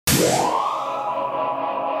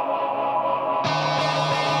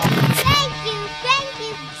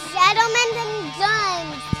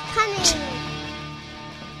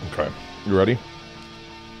You ready?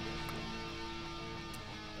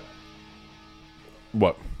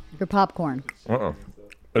 What? Your popcorn.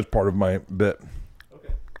 It's part of my bit.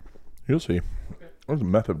 Okay. You'll see. Okay. There's a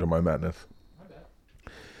method to my madness.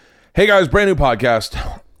 Hey guys, brand new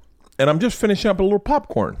podcast. And I'm just finishing up a little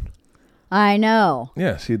popcorn. I know.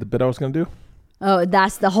 Yeah, see the bit I was going to do? Oh,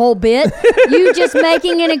 that's the whole bit? You just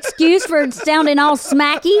making an excuse for sounding all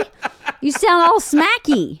smacky? You sound all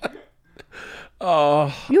smacky.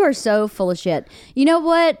 You are so full of shit. You know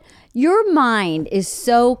what? Your mind is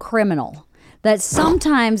so criminal that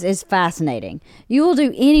sometimes is fascinating. You will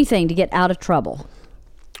do anything to get out of trouble.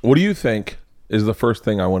 What do you think is the first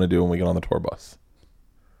thing I want to do when we get on the tour bus?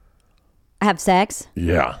 Have sex?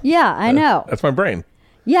 Yeah. Yeah, I know. That's my brain.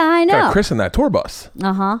 Yeah, I know. Gotta christen that tour bus.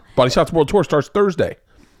 Uh-huh. Body Shots World Tour starts Thursday.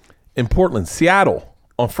 In Portland, Seattle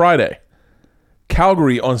on Friday.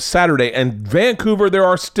 Calgary on Saturday. And Vancouver, there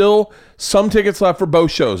are still some tickets left for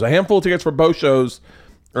both shows. A handful of tickets for both shows.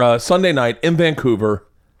 Sunday night in Vancouver.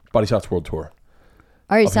 Body Shots World Tour.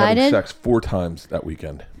 Are you I'll be having excited? sex 4 times that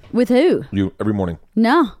weekend. With who? You every morning.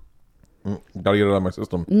 No. Gotta get it out of my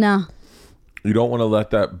system. No. You don't want to let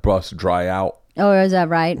that bus dry out. Oh, is that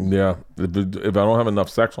right? Yeah. If I don't have enough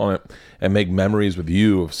sex on it and make memories with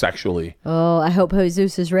you sexually. Oh, I hope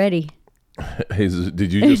Jesus is ready. Jesus,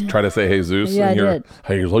 did you just try to say Jesus? Yeah, I did.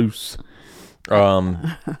 Jesus.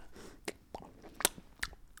 I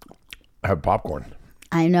have popcorn.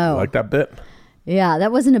 I know. You like that bit? Yeah,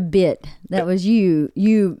 that wasn't a bit. That was you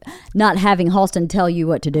not having Halston tell you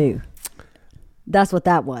what to do. That's what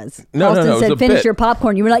that was. No, Halston it was said, a finish bit. your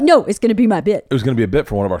popcorn. You were like, no, it's going to be my bit. It was going to be a bit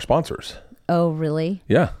for one of our sponsors. Oh, really?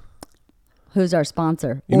 Yeah. Who's our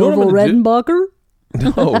sponsor? You know what I'm Orville Redenbacher?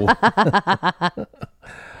 No.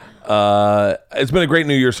 It's been a great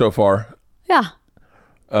New Year so far. Yeah.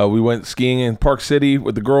 We went skiing in Park City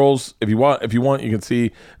with the girls. If you want, you can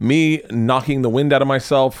see me knocking the wind out of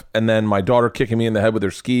myself, and then my daughter kicking me in the head with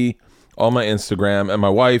her ski on my Instagram, and my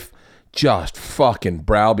wife just fucking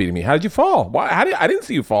browbeating me. How did you fall? Why? I didn't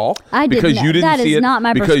see you fall. I didn't. Because you didn't that see is it. not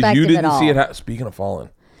my because perspective you didn't at all. see it. Speaking of falling,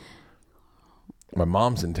 my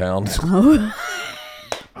mom's in town.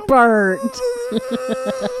 Bert.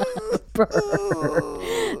 Bert.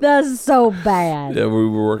 That's so bad. Yeah, we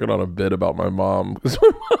were working on a bit about my mom.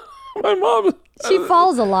 My mom. She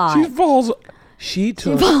falls a lot. She falls. She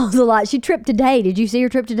falls a lot. She tripped today. Did you see her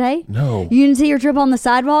trip today? No. You didn't see her trip on the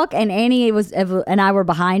sidewalk? And Annie and I were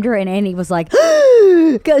behind her, and Annie was like,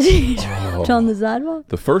 because she tripped on the sidewalk.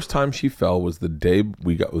 The first time she fell was the day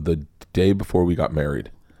before we got married.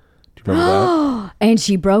 Do you remember that? And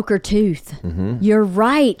she broke her tooth. Mm-hmm. You're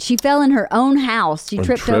right. She fell in her own house. She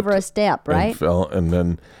tripped over a step, right? And fell,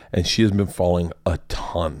 and she has been falling a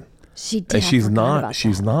ton. She did. And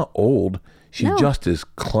she's not old. She just is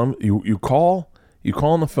clumsy. You call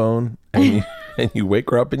on the phone and you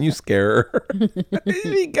wake her up and you scare her.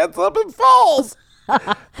 She gets up and falls.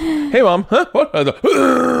 Hey, Mom. Huh? What?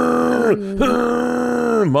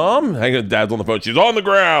 Mom? Hang on, Dad's on the phone. She's on the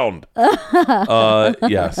ground.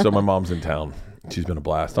 Yeah, so my mom's in town. She's been a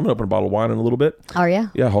blast. I'm going to open a bottle of wine in a little bit. Are you?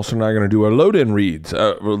 Yeah, Halston and I are going to do our load-in reads,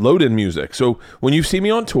 load-in music. So when you see me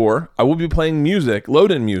on tour, I will be playing music,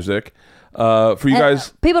 load-in music, for you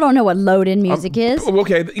guys. People don't know what load-in music is.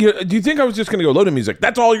 Okay, do you think I was just going to go load-in music?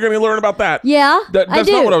 That's all you're going to learn about that? Yeah, That's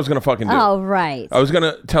not what I was going to fucking do. Oh, right. I was going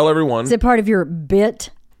to tell everyone. Is it part of your bit?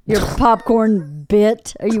 Your popcorn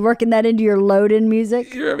bit? Are you working that into your load-in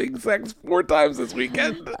music? You're having sex 4 times this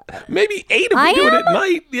weekend. Maybe 8 if we do it at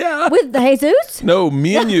night. Yeah. With the Jesus? No,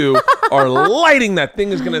 me and you are lighting that thing.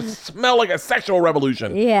 Is going to smell like a sexual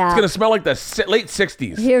revolution. Yeah. It's going to smell like the late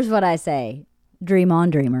 60s. Here's what I say. Dream on,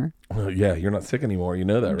 dreamer. Yeah, you're not sick anymore. You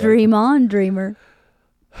know that, right? Dream on, dreamer.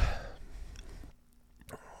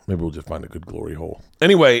 Maybe we'll just find a good glory hole.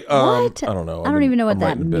 Anyway, what? I don't know. I don't even know what I'm that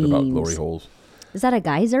writing a bit means. about glory holes. Is that a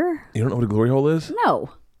geyser? You don't know what a glory hole is? No.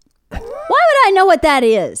 Why would I know what that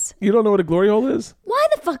is? You don't know what a glory hole is? Why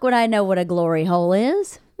the fuck would I know what a glory hole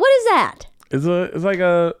is? What is that? It's like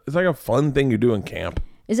a fun thing you do in camp.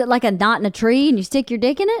 Is it like a knot in a tree and you stick your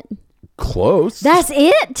dick in it? Close. That's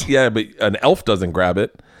it? Yeah, but an elf doesn't grab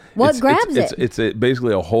it. What grabs it? It's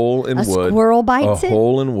basically a hole in wood. A squirrel bites it? A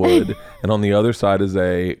hole in wood, and on the other side is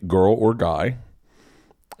a girl or guy,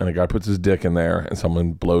 and a guy puts his dick in there, and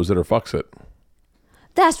someone blows it or fucks it.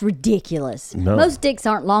 That's ridiculous. No. Most dicks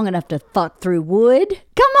aren't long enough to fuck through wood.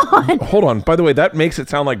 Come on. Hold on. By the way, that makes it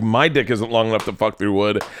sound like my dick isn't long enough to fuck through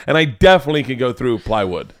wood, and I definitely can go through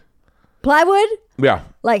plywood. Plywood? Yeah.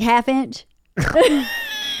 Like ½ inch?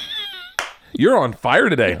 You're on fire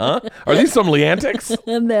today, huh? Are these some Leantics?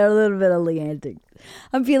 And they're a little bit of Leantic.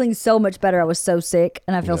 I'm feeling so much better. I was so sick,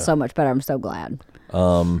 and I feel so much better. I'm so glad.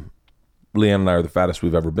 Leanne and I are the fattest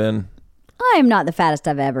we've ever been. I am not the fattest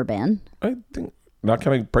I've ever been. I think, not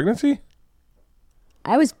counting pregnancy?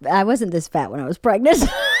 I wasn't this fat when I was pregnant.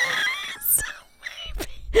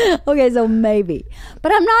 So maybe.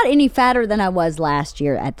 But I'm not any fatter than I was last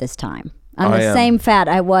year at this time. I'm the same fat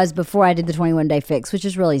I was before I did the 21-day fix, which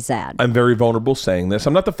is really sad. I'm very vulnerable saying this.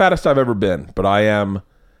 I'm not the fattest I've ever been, but I am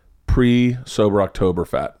pre-sober October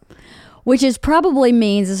fat. Which is probably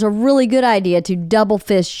means it's a really good idea to double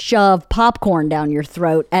fist shove popcorn down your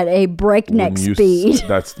throat at a breakneck speed.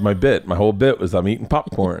 That's my bit. My whole bit was I'm eating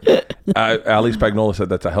popcorn. Ali Spagnola said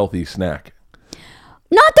that's a healthy snack.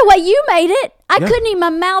 Not the way you made it. I couldn't eat. My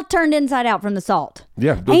mouth turned inside out from the salt.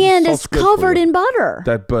 Yeah. And it's covered in butter.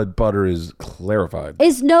 That butter is clarified.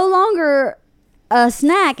 It's no longer a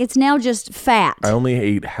snack. It's now just fat. I only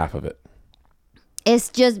ate half of it. It's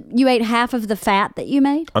just, you ate half of the fat that you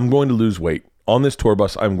made? I'm going to lose weight. On this tour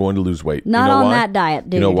bus, I'm going to lose weight. Not on that diet,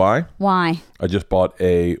 dude. You know why? Why? I just bought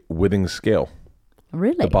a Withings scale.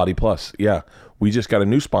 Really? The Body Plus. Yeah. We just got a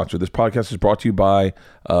new sponsor. This podcast is brought to you by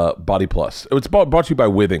Body Plus. It's brought to you by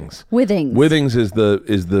Withings. Withings. Withings is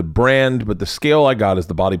the brand, but the scale I got is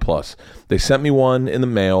the Body Plus. They sent me one in the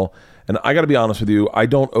mail, and I got to be honest with you, I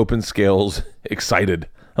don't open scales excited.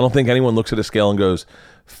 I don't think anyone looks at a scale and goes,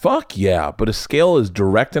 fuck yeah. But a scale is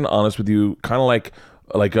direct and honest with you, kind of like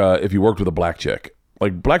if you worked with a black chick.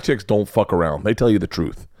 Like, black chicks don't fuck around. They tell you the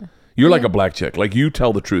truth. You're like a black chick. Like, you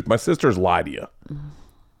tell the truth. My sisters lie to you.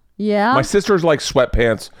 Yeah. My sisters like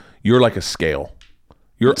sweatpants. You're like a scale.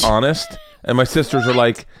 You're honest. And my sisters are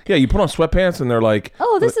like, yeah, you put on sweatpants, and they're like,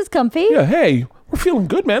 oh, this is comfy. Yeah, hey, we're feeling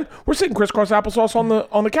good, man. We're sitting crisscross applesauce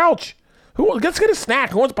on the couch. Let's get a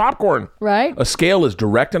snack. Who wants popcorn? Right. A scale is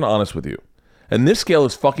direct and honest with you. And this scale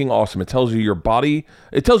is fucking awesome. It tells you your body.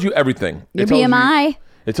 It tells you everything. Your BMI.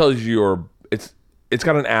 It tells you it's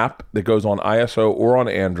got an app that goes on ISO or on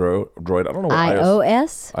Android. I don't know what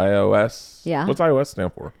iOS. iOS. Yeah. What's iOS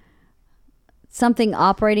stand for? Something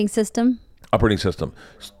operating system. Operating system.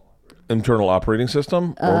 Internal operating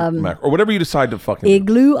system or Mac or whatever you decide to fucking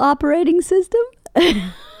Igloo operating system.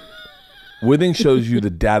 Withings shows you the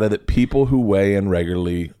data that people who weigh in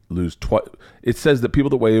regularly lose twice. It says that people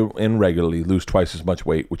that weigh in regularly lose twice as much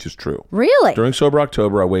weight, which is true. Really? During Sober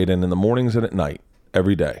October, I weighed in the mornings and at night,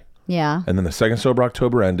 every day. Yeah. And then the second Sober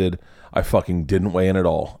October ended, I fucking didn't weigh in at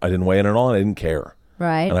all. I didn't weigh in at all, and I didn't care.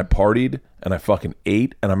 Right. And I partied, and I fucking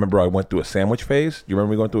ate, and I remember I went through a sandwich phase. Do you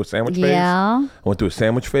remember me going through a sandwich phase? Yeah. I went through a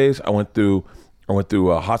sandwich phase. I went through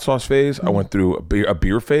a hot sauce phase. I went through a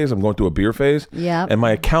beer phase. I'm going through a beer phase. Yeah. And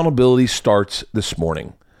my accountability starts this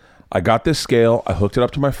morning. I got this scale. I hooked it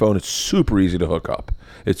up to my phone. It's super easy to hook up.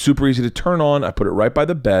 It's super easy to turn on. I put it right by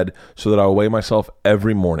the bed so that I weigh myself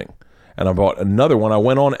every morning. And I bought another one. I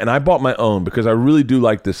went on and I bought my own because I really do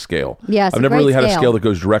like this scale. Yeah, I've never really had a scale that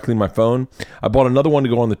goes directly in my phone. I bought another one to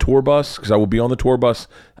go on the tour bus because I will be on the tour bus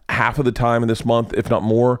half of the time in this month, if not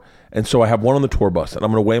more. And so I have one on the tour bus, and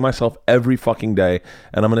I'm going to weigh myself every fucking day,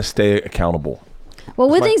 and I'm going to stay accountable. Well,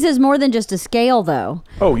 Withings is more than just a scale, though.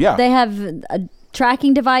 Oh, yeah. They have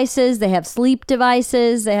tracking devices. They have sleep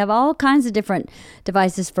devices. They have all kinds of different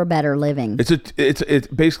devices for better living. It's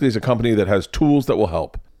basically is a company that has tools that will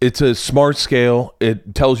help. It's a smart scale.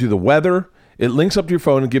 It tells you the weather. It links up to your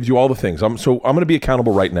phone and gives you all the things. I'm going to be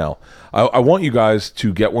accountable right now. I want you guys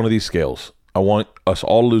to get one of these scales. I want us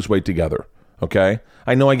all to lose weight together. Okay?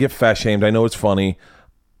 I know I get fat shamed. I know it's funny.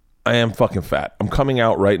 I am fucking fat. I'm coming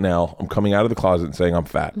out right now. I'm coming out of the closet and saying I'm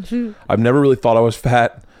fat. Mm-hmm. I've never really thought I was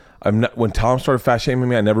fat. When Tom started fat shaming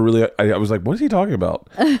me, I was like, what is he talking about?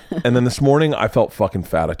 And then this morning I felt fucking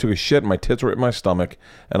fat. I took a shit and my tits were in my stomach,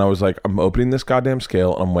 and I was like, I'm opening this goddamn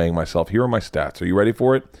scale and I'm weighing myself. Here are my stats. Are you ready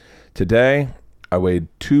for it? Today I weighed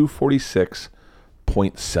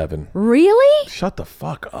 246.7. Really? Shut the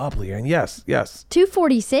fuck up, Leanne. Yes.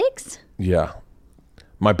 246? Yeah.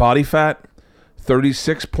 My body fat,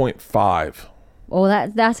 36.5. Oh,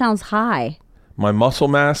 that sounds high. My muscle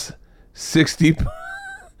mass,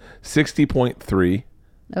 60.3.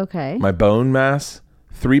 Okay. My bone mass,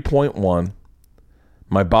 3.1.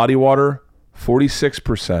 My body water,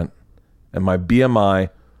 46%. And my BMI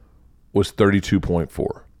was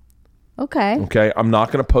 32.4. Okay. I'm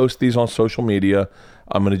not going to post these on social media.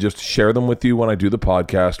 I'm going to just share them with you when I do the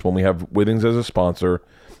podcast, when we have Withings as a sponsor.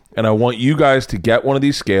 And I want you guys to get one of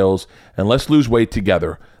these scales and let's lose weight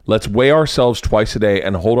together. Let's weigh ourselves twice a day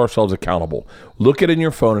and hold ourselves accountable. Look it in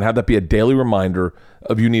your phone and have that be a daily reminder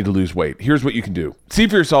of you need to lose weight. Here's what you can do. See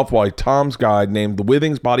for yourself why Tom's Guide named the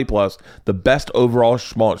Withings Body Plus the best overall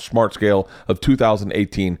smart scale of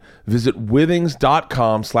 2018. Visit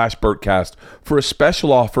withings.com/Bertcast for a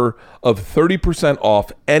special offer of 30%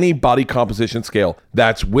 off any body composition scale.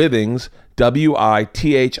 That's Withings,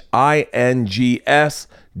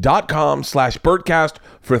 WITHINGS.com/Bertcast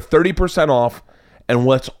for 30% off. And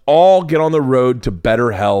let's all get on the road to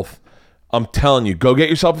better health. I'm telling you, go get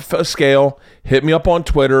yourself a scale. Hit me up on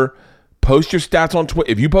Twitter. Post your stats on Twitter.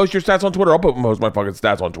 If you post your stats on Twitter, I'll post my fucking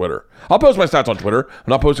stats on Twitter. I'll post my stats on Twitter. I'm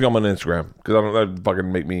not posting them on Instagram because I don't that fucking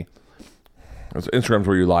make me. Instagram's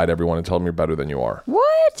where you lie to everyone and tell them you're better than you are.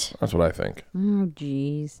 What? That's what I think. Oh,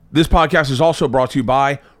 jeez. This podcast is also brought to you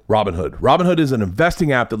by Robinhood. Robinhood is an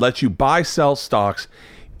investing app that lets you buy, sell stocks,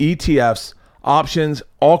 ETFs, options,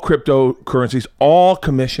 all cryptocurrencies, all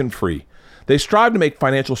commission-free. They strive to make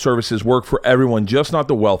financial services work for everyone, just not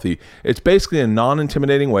the wealthy. It's basically a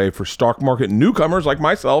non-intimidating way for stock market newcomers like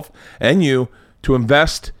myself and you to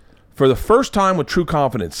invest for the first time with true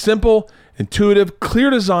confidence. Simple, intuitive,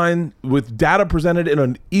 clear design with data presented in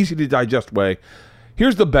an easy-to-digest way.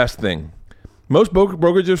 Here's the best thing. Most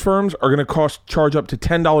brokerage firms are going to charge up to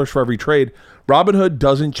 $10 for every trade. Robinhood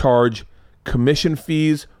doesn't charge commission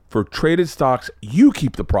fees for traded stocks. You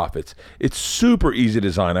keep the profits. It's super easy to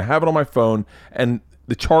design. I have it on my phone, and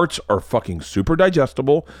the charts are fucking super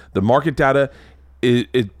digestible. The market data,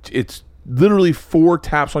 it's literally 4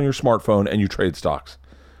 taps on your smartphone, and you trade stocks.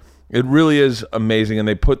 It really is amazing, and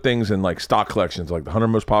they put things in like stock collections, like the 100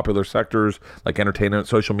 most popular sectors, like entertainment,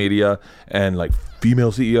 social media, and like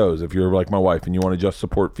female CEOs. If you're like my wife and you want to just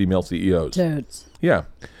support female CEOs, Totes. Yeah.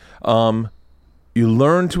 You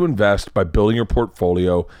learn to invest by building your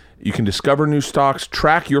portfolio. You can discover new stocks,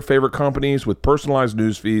 track your favorite companies with personalized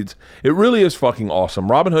news feeds. It really is fucking awesome.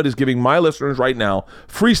 Robinhood is giving my listeners right now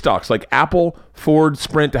free stocks like Apple, Ford,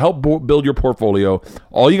 Sprint to help build your portfolio.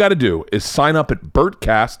 All you got to do is sign up at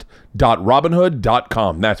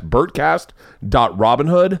bertcast.robinhood.com. That's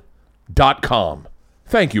bertcast.robinhood.com.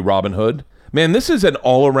 Thank you, Robinhood. Man, this is an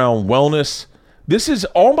all-around wellness. This is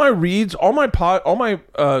all my reads, all my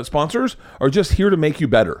sponsors are just here to make you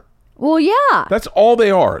better. Well, yeah. That's all they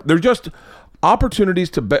are. They're just opportunities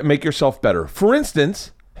to make yourself better. For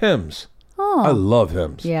instance, Hims. Oh. I love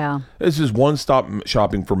Hims. Yeah. This is one-stop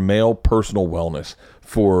shopping for male personal wellness,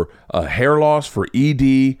 for hair loss, for ED.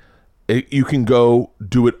 You can go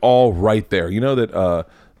do it all right there. You know that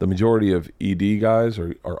the majority of ED guys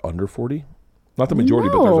are under 40? Not the majority,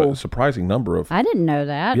 but there's a surprising number of. I didn't know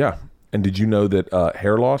that. Yeah. And did you know that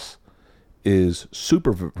hair loss is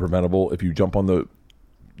super preventable if you jump on the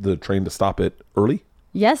train to stop it early?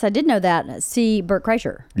 Yes, I did know that. See Bert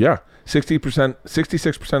Kreischer. Yeah.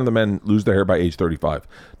 66% of the men lose their hair by age 35.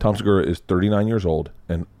 Tom Segura is 39 years old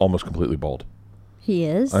and almost completely bald. He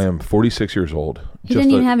is? I am 46 years old. He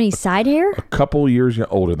didn't even have any side hair? A couple years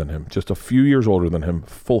older than him. Just a few years older than him.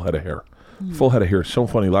 Full head of hair. Full head of hair. So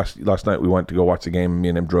funny. Last night we went to go watch the game, and me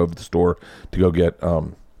and him drove to the store to go get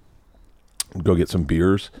some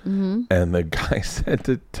beers, and the guy said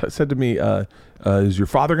to me, is your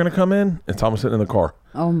father going to come in? And Tom was sitting in the car.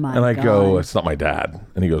 Oh, my God. And I go, it's not my dad.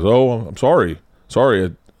 And he goes, oh, I'm sorry. He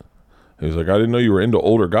was like, I didn't know you were into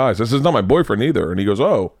older guys. This is not my boyfriend either. And he goes,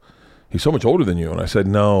 oh, he's so much older than you. And I said,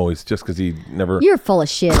 no, it's just because he never... You're full of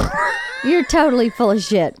shit. You're totally full of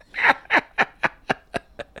shit.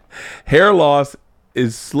 Hair loss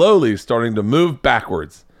is slowly starting to move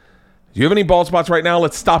backwards. Do you have any bald spots right now?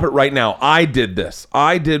 Let's stop it right now. I did this.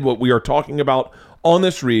 I did what we are talking about on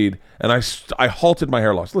this read, and I halted my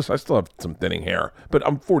hair loss. Listen, I still have some thinning hair, but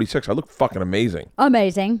I'm 46. I look fucking amazing.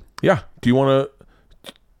 Amazing. Yeah. Do you want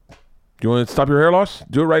to stop your hair loss?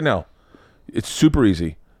 Do it right now. It's super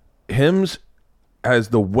easy. Hims has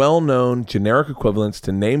the well-known generic equivalents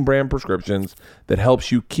to name brand prescriptions that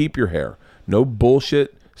helps you keep your hair. No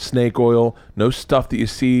bullshit snake oil, no stuff that you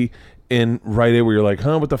see in Rite Aid where you're like,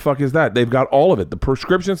 what the fuck is that? They've got all of it. The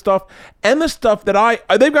prescription stuff and the stuff that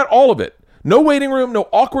they've got all of it. No waiting room, no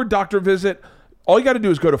awkward doctor visit. All you got to do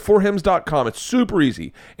is go to forhims.com. It's super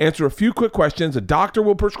easy. Answer a few quick questions. A doctor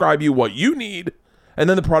will prescribe you what you need, and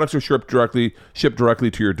then the products are shipped directly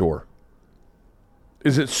to your door.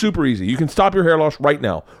 Is it super easy? You can stop your hair loss right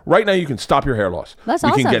now. Right now, you can stop your hair loss. That's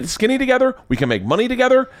awesome. We can get skinny together. We can make money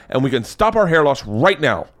together, and we can stop our hair loss right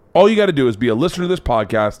now. All you got to do is be a listener to this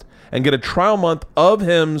podcast and get a trial month of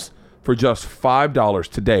Hims for just $5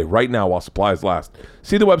 today, right now, while supplies last.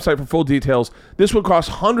 See the website for full details. This would cost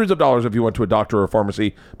hundreds of dollars if you went to a doctor or a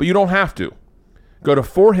pharmacy, but you don't have to. Go to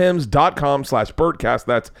forhims.com/Bertcast.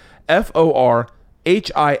 That's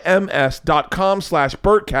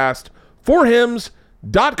forhims.com/Bertcast.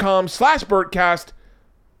 Forhims.com/Bertcast.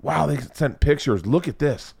 Wow, they sent pictures. Look at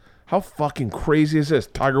this. How fucking crazy is this?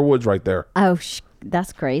 Tiger Woods right there. Oh,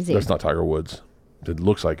 that's crazy. That's not Tiger Woods. It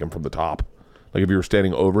looks like him from the top. Like if you were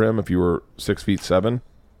standing over him, if you were 6'7".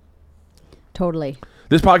 Totally.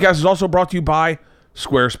 This podcast is also brought to you by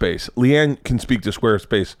Squarespace. Leanne can speak to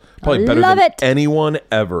Squarespace probably better than anyone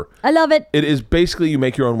ever. I love it. It is basically you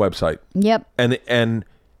make your own website. Yep. And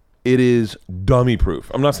it is dummy proof.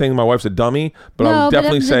 I'm not saying my wife's a dummy, but I would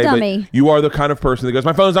definitely say that you are the kind of person that goes,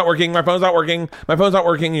 my phone's not working, my phone's not working, my phone's not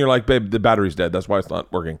working. And you're like, babe, the battery's dead. That's why it's not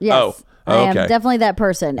working. Yes. I am definitely that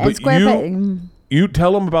person. And Squarespace. You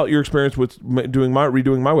tell them about your experience with redoing my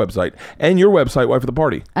website and your website, Wife of the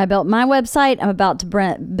Party. I built my website. I'm about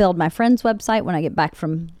to build my friend's website when I get back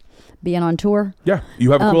from being on tour. Yeah.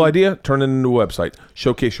 You have a cool idea, turn it into a website.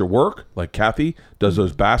 Showcase your work, like Kathy does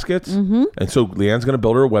those baskets. Mm-hmm. And so Leanne's going to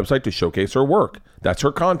build her a website to showcase her work. That's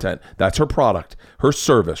her content. That's her product, her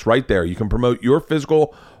service right there. You can promote your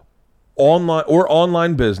physical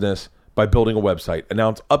online business by building a website.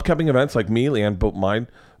 Announce upcoming events like me. Leanne built mine,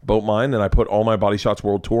 and I put all my Body Shots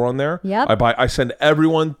World Tour on there. Yep. I send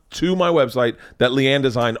everyone to my website that Leanne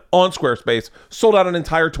designed on Squarespace. Sold out an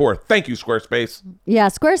entire tour. Thank you, Squarespace. Yeah,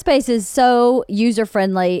 Squarespace is so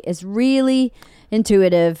user-friendly. It's really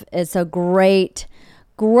intuitive. It's a great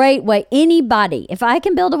way. Anybody, if I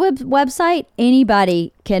can build a website,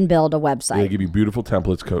 anybody can build a website. They give you beautiful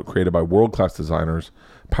templates created by world-class designers.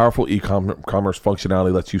 Powerful e-commerce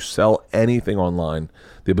functionality lets you sell anything online.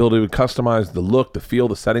 The ability to customize the look, the feel,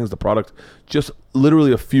 the settings, the product. Just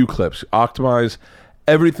literally a few clips. Optimize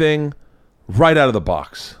everything right out of the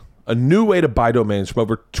box. A new way to buy domains from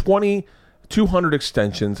over 200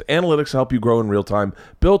 extensions. Analytics to help you grow in real time.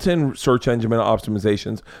 Built-in search engine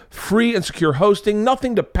optimizations. Free and secure hosting.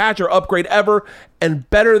 Nothing to patch or upgrade ever. And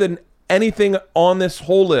better than anything on this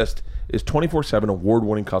whole list is 24/7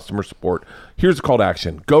 award-winning customer support. Here's a call to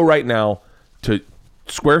action. Go right now to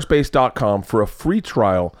squarespace.com for a free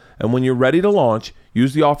trial, and when you're ready to launch,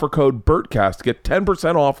 use the offer code BERTCAST to get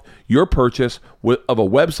 10% off your purchase of a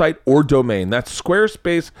website or domain. That's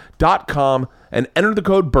squarespace.com, and enter the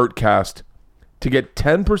code BERTCAST to get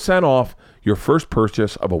 10% off your first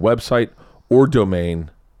purchase of a website or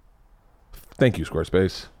domain. Thank you,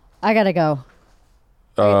 Squarespace. I gotta go.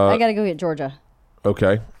 I gotta go get Georgia.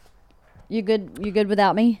 Okay. You good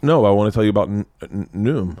without me? No, I want to tell you about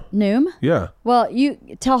Noom. Noom? Yeah. Well, you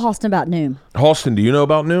tell Halston about Noom. Halston, do you know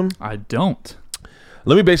about Noom? I don't.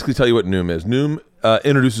 Let me basically tell you what Noom is. Noom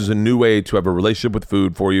introduces a new way to have a relationship with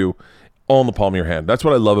food for you all in the palm of your hand. That's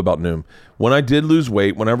what I love about Noom. When I did lose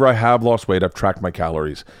weight, whenever I have lost weight, I've tracked my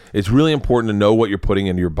calories. It's really important to know what you're putting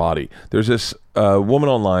into your body. There's this woman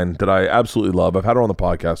online that I absolutely love. I've had her on the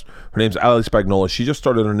podcast. Her name's Ali Spagnola. She just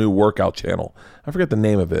started a new workout channel. I forget the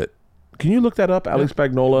name of it. Can you look that up, Ali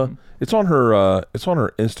Spagnola? Mm-hmm. It's on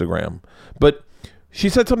her Instagram. But she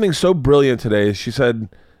said something so brilliant today. She said,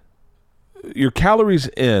 your calories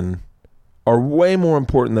in are way more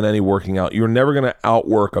important than any working out. You're never going to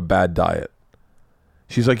outwork a bad diet.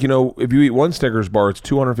 She's like, if you eat one Snickers bar, it's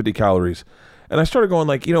 250 calories. And I started going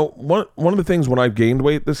like, one of the things when I've gained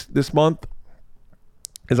weight this month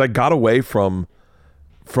is I got away from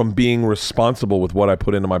being responsible with what I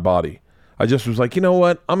put into my body. I just was like, you know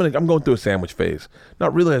what? I'm going through a sandwich phase.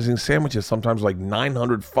 Not realizing sandwiches sometimes like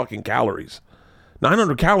 900 fucking calories.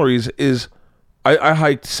 900 calories is, I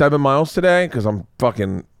hiked 7 miles today because I'm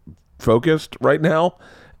fucking focused right now.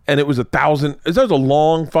 And it was 1,000. That was a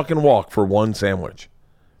long fucking walk for one sandwich.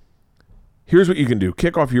 Here's what you can do.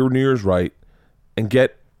 Kick off your New Year's right and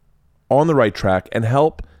get on the right track and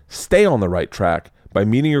help stay on the right track by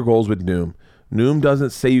meeting your goals with Noom. Noom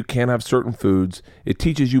doesn't say you can't have certain foods. It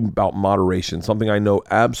teaches you about moderation, something I know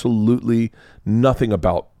absolutely nothing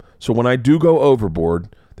about. So when I do go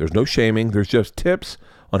overboard, there's no shaming. There's just tips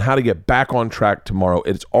on how to get back on track tomorrow.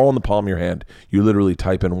 It's all in the palm of your hand. You literally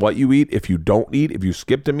type in what you eat, if you don't eat, if you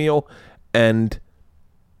skipped a meal, and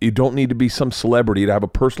you don't need to be some celebrity to have a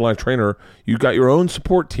personalized trainer. You got your own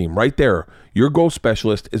support team right there. Your goal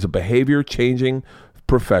specialist is a behavior-changing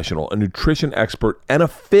professional, a nutrition expert, and a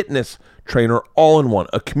fitness trainer all in one.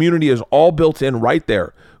 A community is all built in right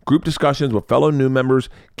there. Group discussions with fellow new members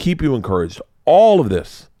keep you encouraged. All of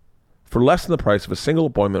this for less than the price of a single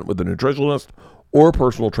appointment with a nutritionist or a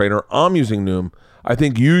personal trainer. I'm using Noom. I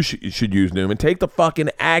think you should use Noom and take the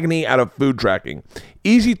fucking agony out of food tracking.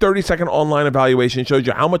 Easy 30-second online evaluation shows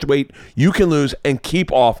you how much weight you can lose and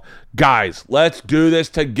keep off. Guys, let's do this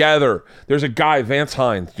together. There's a guy, Vance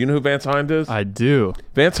Hines. Do you know who Vance Hines is? I do.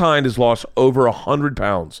 Vance Hines has lost over 100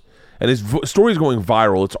 pounds, and his story is going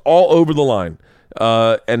viral. It's all over the line.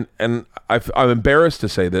 And I'm embarrassed to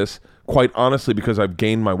say this, quite honestly, because I've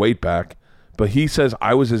gained my weight back. But he says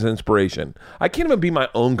I was his inspiration. I can't even be my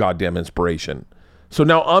own goddamn inspiration. So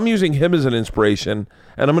now I'm using him as an inspiration,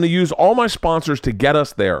 and I'm going to use all my sponsors to get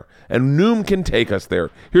us there. And Noom can take us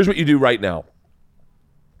there. Here's what you do right now.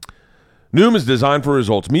 Noom is designed for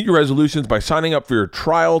results. Meet your resolutions by signing up for your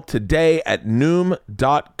trial today at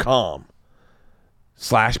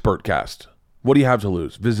Noom.com/Bertcast. What do you have to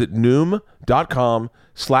lose? Visit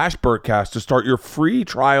Noom.com/Bertcast to start your free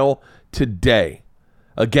trial today.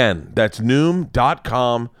 Again, that's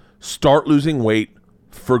Noom.com. Start losing weight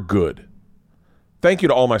for good. Thank you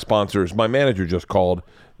to all my sponsors. My manager just called.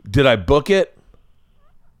 Did I book it?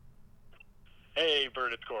 Hey,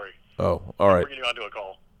 Bert, it's Corey. Oh, all right. We're getting onto a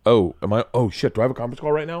call. Oh, am I? Oh, shit. Do I have a conference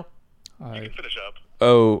call right now? You can finish up.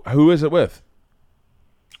 Oh, who is it with?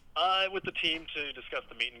 With the team to discuss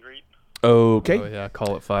the meet and greet. Okay. Oh, yeah.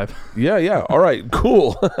 Call it 5. Yeah. All right.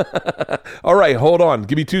 Cool. All right. Hold on.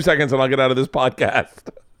 Give me 2 seconds and I'll get out of this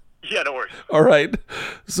podcast. Yeah, no worries. All right.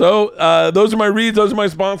 So those are my reads. Those are my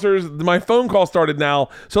sponsors. My phone call started now.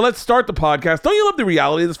 So let's start the podcast. Don't you love the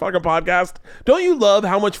reality of this fucking podcast? Don't you love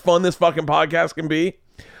how much fun this fucking podcast can be?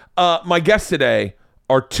 My guests today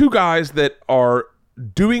are two guys that are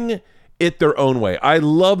doing it their own way. I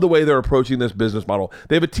love the way they're approaching this business model.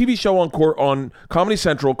 They have a TV show on Comedy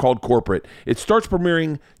Central called Corporate. It starts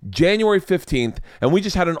premiering January 15th, and we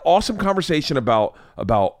just had an awesome conversation about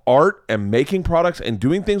art and making products and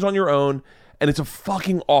doing things on your own, and it's a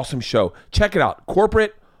fucking awesome show. Check it out.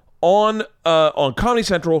 Corporate on Comedy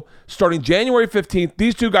Central starting January 15th.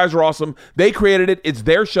 These two guys are awesome. They created it. It's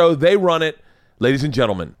their show. They run it. Ladies and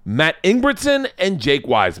gentlemen, Matt Ingebretson and Jake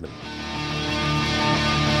Weisman.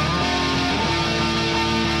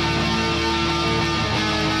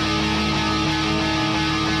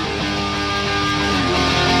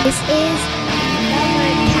 This is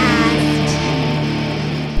Overcast.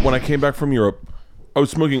 When I came back from Europe, I was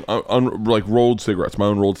smoking like rolled cigarettes, my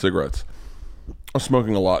own rolled cigarettes. I was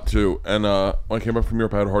smoking a lot too, and when I came back from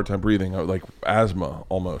Europe, I had a hard time breathing. I was like asthma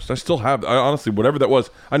almost. I still have. Honestly, whatever that was,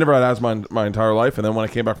 I never had asthma in my entire life. And then when I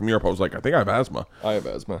came back from Europe, I was like, I think I have asthma. I have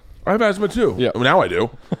asthma. I have asthma too. Yeah, now I do.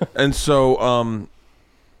 And so, oh,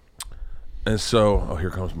 here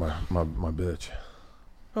comes my bitch.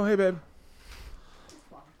 Oh, hey, babe.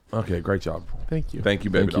 Okay, great job. Thank you. Thank you,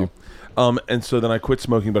 baby. Thank you. And so then I quit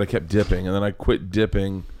smoking, but I kept dipping, and then I quit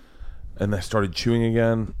dipping, and I started chewing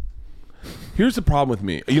again. Here's the problem with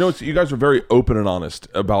me. You know, you guys are very open and honest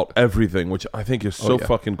about everything, which I think is so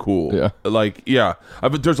fucking cool. Yeah. Like, yeah.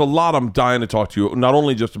 There's a lot I'm dying to talk to you, not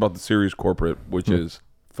only just about the series Corporate, which is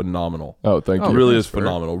phenomenal. Oh, thank you. It really is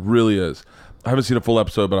phenomenal. Really is. I haven't seen a full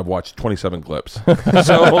episode, but I've watched 27 clips. So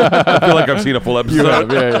I feel like I've seen a full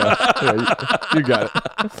episode. Yeah, you got it.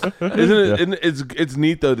 Isn't it? It's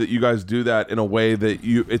neat though that you guys do that in a way that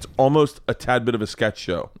it's almost a tad bit of a sketch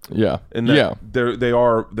show. Yeah. And they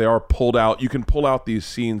are pulled out. You can pull out these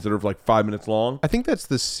scenes that are like 5 minutes long. I think that's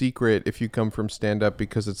the secret if you come from stand-up,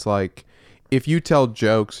 because it's like, if you tell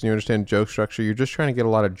jokes and you understand joke structure, you're just trying to get a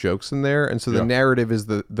lot of jokes in there. And so the narrative is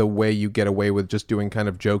the way you get away with just doing kind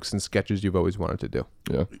of jokes and sketches you've always wanted to do.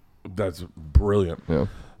 Yeah. That's brilliant. Yeah.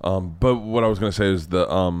 But what I was going to say is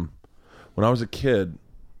when I was a kid,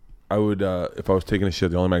 I would, if I was taking a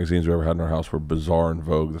shit, the only magazines we ever had in our house were Bazaar and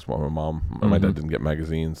Vogue. That's why my mom and my dad didn't get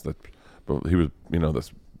magazines. But he was,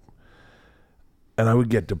 and I would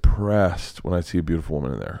get depressed when I see a beautiful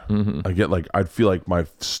woman in there. Mm-hmm. I'd feel like my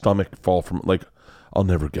stomach fall from, like, I'll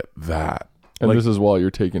never get that. And like, this is while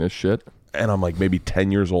you're taking a shit? And I'm like maybe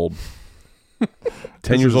 10 years old.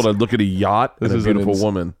 10 years old, I'd look at a yacht and a beautiful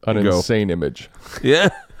woman. An insane image. Yeah.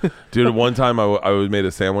 Dude, at one time I made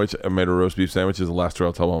a sandwich. I made a roast beef sandwich. This is the last story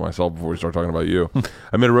I'll tell about myself before we start talking about you.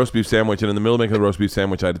 I made a roast beef sandwich, and in the middle of making the roast beef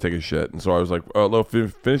sandwich, I had to take a shit. And so I was like, oh, look,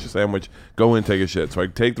 finish the sandwich, go in, take a shit. So I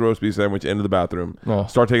take the roast beef sandwich into the bathroom,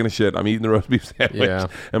 start taking a shit. I'm eating the roast beef sandwich.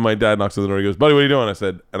 And my dad knocks on the door. He goes, buddy, what are you doing? I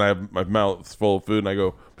said, and I have my mouth full of food, and I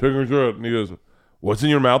go, taking a shit. And he goes, what's in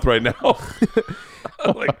your mouth right now?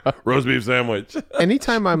 I'm like, roast beef sandwich.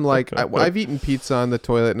 Anytime I'm like, I've eaten pizza on the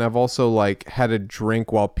toilet, and I've also like had a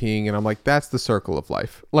drink while peeing, and I'm like, that's the circle of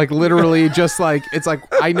life. Like literally, just like it's like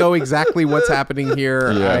I know exactly what's happening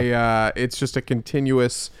here. Yeah. It's just a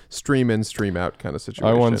continuous stream in, stream out kind of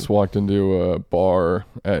situation. I once walked into a bar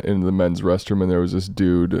in the men's restroom, and there was this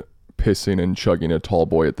dude pissing and chugging a tall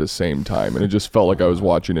boy at the same time, and it just felt like I was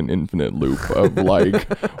watching an infinite loop of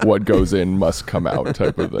like what goes in must come out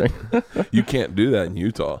type of thing. You can't do that in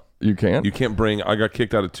Utah. You can't? You can't bring. I got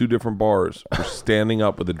kicked out of 2 different bars for standing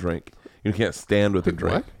up with a drink. You can't stand with a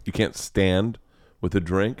drink. What? You can't stand with a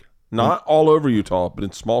drink. Not all over Utah, but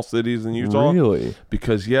in small cities in Utah. Really?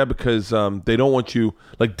 Because they don't want you,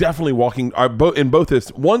 like, definitely walking. In both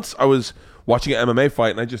this, once I was watching an MMA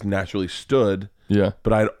fight and I just naturally stood. Yeah.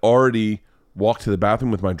 But I'd already walked to the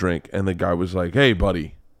bathroom with my drink, and the guy was like, "Hey,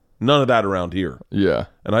 buddy, none of that around here." Yeah.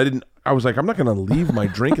 And I was like, I'm not going to leave my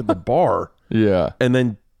drink at the bar. Yeah. And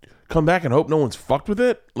then come back and hope no one's fucked with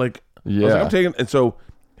it. Like, I was like, Yeah. I'm taking, and so,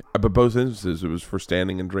 but both instances, it was for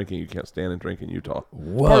standing and drinking. You can't stand and drink in Utah.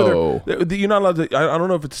 Whoa. You're not allowed to, I don't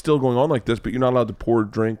know if it's still going on like this, but you're not allowed to pour a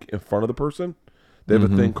drink in front of the person. They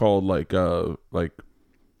have a thing called like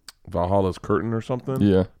Valhalla's Curtain or something.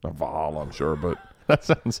 Yeah. Not Valhalla, I'm sure, but. That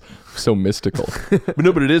sounds so mystical.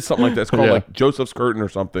 But it is something like that. It's called Yeah. like Joseph's Curtain or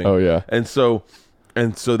something. Oh, yeah. And so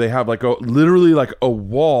they have like literally like a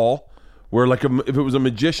wall where like if it was a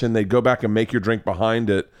magician, they'd go back and make your drink behind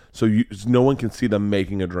it so no one can see them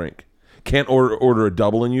making a drink. Can't order a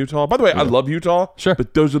double in Utah. By the way, I love Utah. Sure.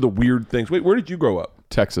 But those are the weird things. Wait, where did you grow up?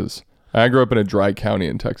 Texas. I grew up in a dry county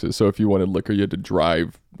in Texas, so if you wanted liquor, you had to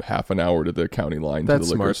drive half an hour to the county line That's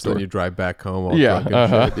to the liquor smart. So store. then you drive back home. All Yeah,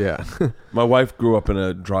 drunk and shit. Yeah. My wife grew up in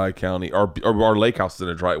a dry county. Our lake house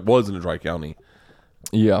was in a dry county.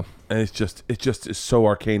 Yeah. And it's just is so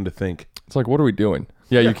arcane to think. It's like, what are we doing?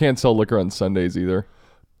 Yeah, you can't sell liquor on Sundays either.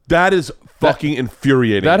 That is fucking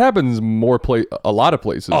infuriating. That happens a lot of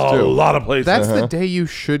places a too. lot of places. That's the day you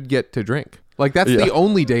should get to drink. Like, that's Yeah. the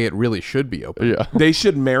only day it really should be open. Yeah. They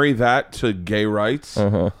should marry that to gay rights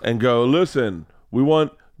and go, listen, we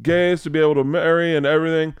want gays to be able to marry and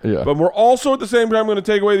everything, Yeah. but we're also at the same time going to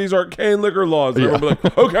take away these arcane liquor laws. And everyone will be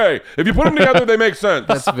like, okay, if you put them together, they make sense.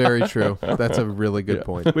 That's very true. That's a really good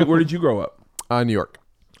point. Wait, where did you grow up? New York.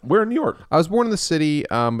 Where in New York? I was born in the city,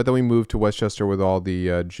 but then we moved to Westchester with all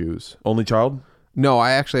the Jews. Only child? No,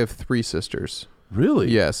 I actually have 3 sisters.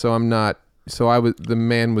 Really? Yeah, so I'm not. So the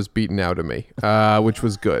man was beaten out of me, which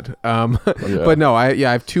was good. But no, I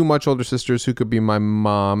have 2 much older sisters who could be my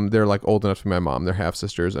mom. They're like old enough to be my mom. They're half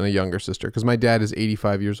sisters, and a younger sister because my dad is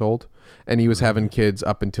 85 years old, and he was having kids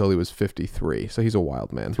up until he was 53. So he's a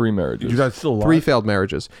wild man. 3 marriages. Your dad's still alive? 3 failed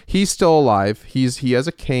marriages. He's still alive. He has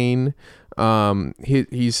a cane.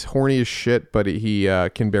 He's horny as shit, but he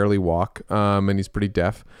can barely walk. And he's pretty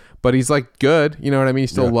deaf. But he's like good, you know what I mean? He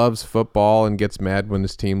still loves football and gets mad when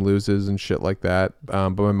his team loses and shit like that.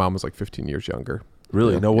 But my mom was like 15 years younger.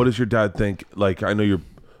 Really? Now, what does your dad think? Like, I know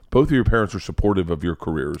both of your parents are supportive of your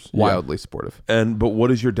careers. Wildly supportive. But what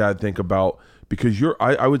does your dad think about, because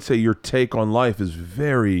I would say your take on life is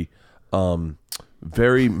very,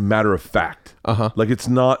 very matter of fact. Like, it's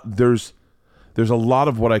not, there's a lot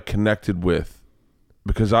of what I connected with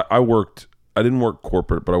because I didn't work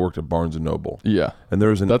corporate, but I worked at Barnes and Noble. Yeah. And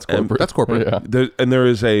there's That's corporate. That's corporate. Yeah. There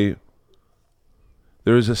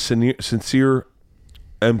is a sincere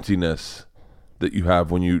emptiness that you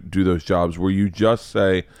have when you do those jobs where you just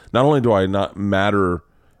say, not only do I not matter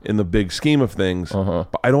in the big scheme of things, but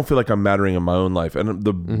I don't feel like I'm mattering in my own life. And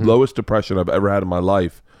the lowest depression I've ever had in my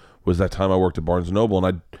life was that time I worked at Barnes and Noble,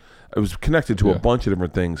 and I was connected to a bunch of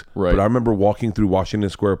different things. Right. But I remember walking through Washington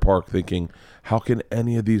Square Park thinking, how can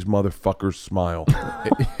any of these motherfuckers smile?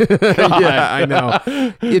 Yeah, I know.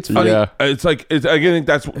 It's funny. Yeah. I think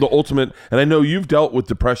that's the ultimate. And I know you've dealt with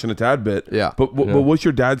depression a tad bit. Yeah. But what's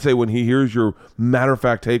your dad say when he hears your matter of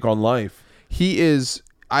fact take on life? He is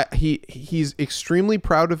he's extremely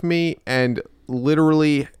proud of me and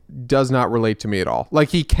literally does not relate to me at all. Like,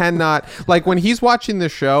 he cannot, like, when he's watching the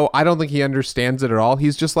show, I don't think he understands it at all.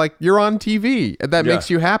 He's just like, you're on TV and that makes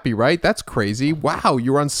you happy, right? That's crazy. Wow,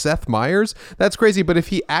 you're on Seth Meyers? That's crazy. But if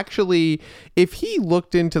he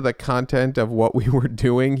looked into the content of what we were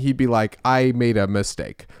doing, he'd be like, I made a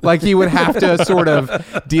mistake. Like, he would have to sort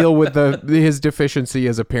of deal with his deficiency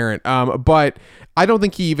as a parent. But I don't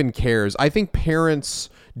think he even cares. I think parents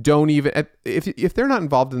don't even, if they're not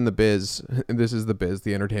involved in the biz, and this is the biz,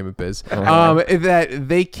 the entertainment biz, that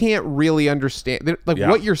they can't really understand. Like,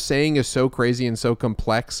 what you're saying is so crazy and so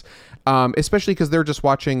complex, especially because they're just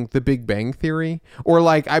watching The Big Bang Theory. Or,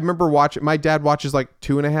 like, I remember my dad watches like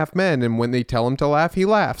 2.5 Men, and when they tell him to laugh, he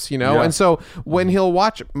laughs, you know? Yeah. And so when he'll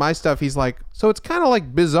watch my stuff, he's like, so it's kind of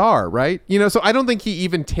like bizarre, right? You know, so I don't think he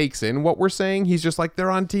even takes in what we're saying. He's just like,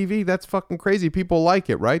 they're on TV. That's fucking crazy. People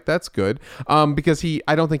like it, right? That's good. Because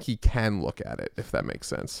I don't think he can look at it, if that makes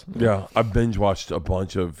sense. Yeah, I binge watched a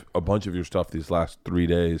bunch of your stuff these last 3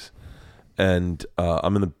 days, and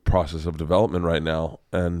I'm in the process of development right now.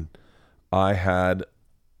 And I had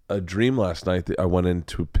a dream last night that I went in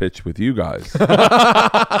to pitch with you guys,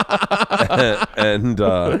 and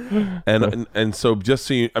so just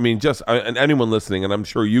so you, I mean, and anyone listening, and I'm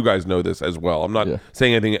sure you guys know this as well. I'm not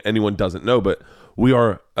saying anything anyone doesn't know, but we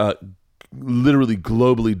are literally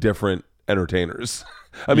globally different entertainers.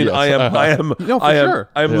 I mean, Yes. I am No, for sure.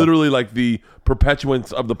 I am literally like the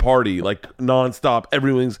perpetuance of the party, like nonstop.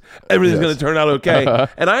 Everything's going to turn out okay.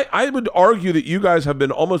 And I would argue that you guys have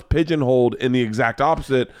been almost pigeonholed in the exact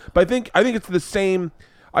opposite. But I think it's the same.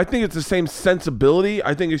 I think it's the same sensibility.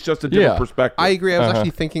 I think it's just a different perspective. I agree. I was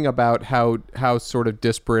actually thinking about how sort of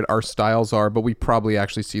disparate our styles are, but we probably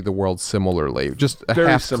actually see the world similarly, just a Very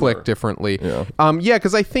half similar. click differently. Yeah.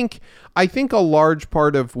 Because I think a large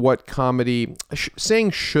part of what comedy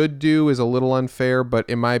saying should do is a little unfair, but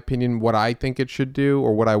in my opinion, what I think it should do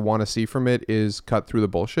or what I want to see from it is cut through the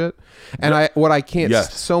bullshit. And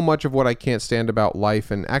so much of what I can't stand about life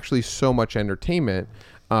and actually so much entertainment.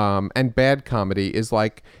 And bad comedy is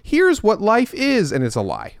like, here's what life is, and it's a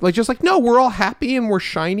lie. Like, just like, no, we're all happy and we're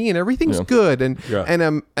shiny and everything's good, and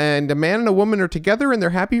a man and a woman are together and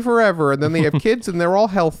they're happy forever, and then they have kids and they're all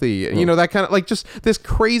healthy. You know, that kind of like just this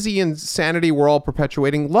crazy insanity we're all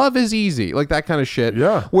perpetuating. Love is easy, like that kind of shit.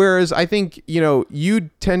 Yeah. Whereas I think you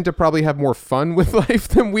tend to probably have more fun with life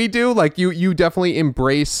than we do. Like you definitely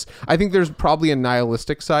embrace. I think there's probably a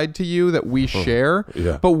nihilistic side to you that we share.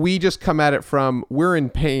 Yeah. But we just come at it from we're in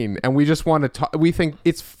pain and we just want to talk. We think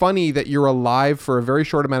it's funny that you're alive for a very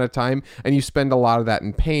short amount of time and you spend a lot of that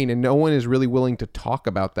in pain, and no one is really willing to talk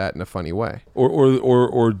about that in a funny way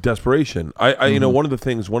or desperation. I one of the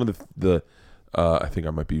things, one of the I think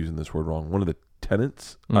I might be using this word wrong. One of the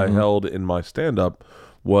tenets I held in my stand-up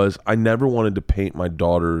was I never wanted to paint my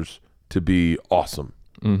daughters to be awesome.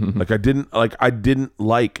 Like I didn't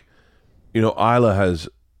Isla has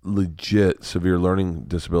legit severe learning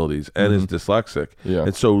disabilities and is dyslexic. Yeah.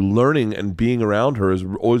 And so learning and being around her has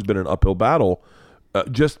always been an uphill battle.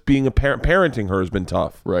 Just being a parenting her has been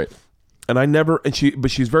tough. Right. And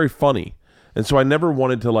but she's very funny. And so I never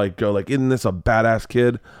wanted to like go like, isn't this a badass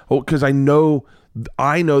kid? Oh, because I know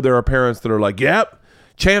there are parents that are like, yep,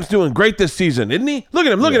 Champ's doing great this season, isn't he? Look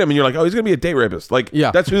at him. And you're like, oh, he's going to be a date rapist. Like,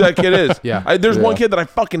 that's who that kid is. There's one kid that I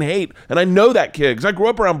fucking hate, and I know that kid because I grew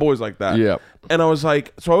up around boys like that. Yeah. And I was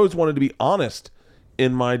like, so I always wanted to be honest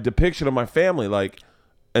in my depiction of my family. Like,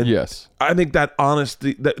 and yes. I think that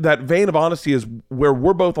honesty, that vein of honesty is where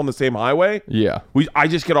we're both on the same highway. Yeah. I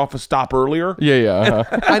just get off a stop earlier. Yeah.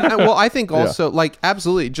 well, I think also like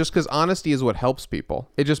absolutely, just because honesty is what helps people.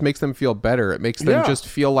 It just makes them feel better. It makes them just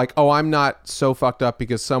feel like, oh, I'm not so fucked up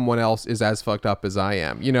because someone else is as fucked up as I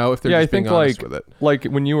am. If they're just being honest with it. Like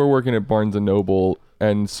when you were working at Barnes and Noble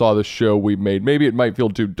and saw the show we made, maybe it might feel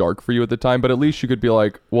too dark for you at the time, but at least you could be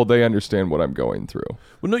like, well, they understand what I'm going through.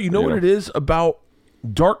 Well, no, you know what it is about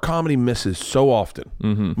dark comedy misses so often,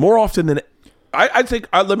 more often than I'd say.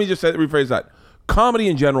 Let me just rephrase that. Comedy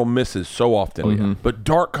in general misses so often, but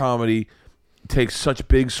dark comedy takes such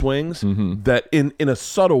big swings that in a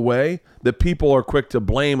subtle way that people are quick to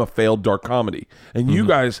blame a failed dark comedy. And you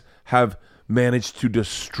guys have managed to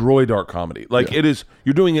destroy dark comedy. Like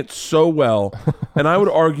you're doing it so well. And I would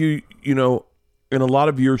argue, in a lot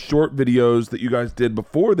of your short videos that you guys did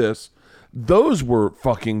before this, those were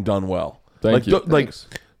fucking done well. Thank you.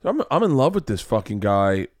 I'm in love with this fucking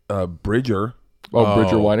guy, Bridger.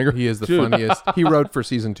 Bridger Weininger? He is the funniest. He wrote for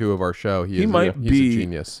season 2 of our show. He's a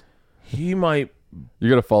genius. He might. You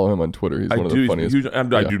got to follow him on Twitter. He's one of the funniest.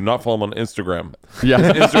 I do not follow him on Instagram. Yeah.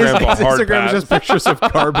 Instagram is just pictures of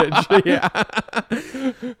garbage.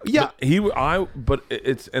 But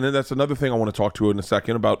it's, and then that's another thing I want to talk to in a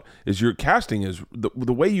second about is your casting is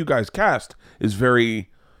the way you guys cast is very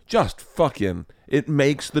just fucking, it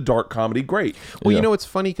makes the dark comedy great. Well, it's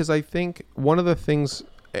funny because I think one of the things,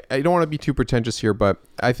 I don't want to be too pretentious here, but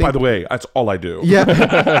I think, by the way, that's all I do.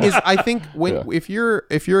 Yeah, is I think if you're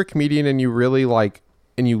a comedian and you really like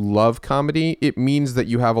and you love comedy, it means that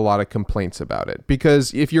you have a lot of complaints about it.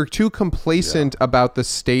 Because if you're too complacent about the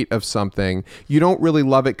state of something, you don't really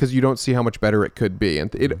love it because you don't see how much better it could be.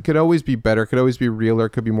 And it could always be better, could always be realer,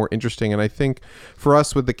 could be more interesting. And I think for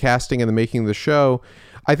us with the casting and the making of the show,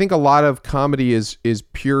 I think a lot of comedy is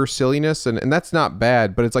pure silliness, and that's not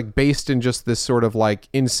bad, but it's like based in just this sort of like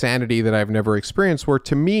insanity that I've never experienced, where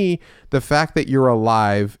to me, the fact that you're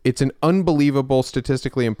alive, it's an unbelievable,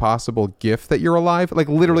 statistically impossible gift that you're alive. Like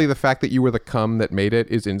literally the fact that you were the cum that made it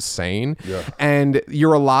is insane. Yeah. And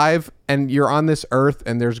you're alive and you're on this earth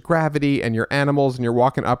and there's gravity and you're animals and you're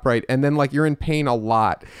walking upright and then like you're in pain a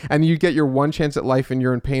lot and you get your one chance at life and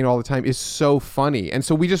you're in pain all the time is so funny. And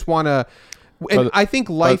so we just want to And I think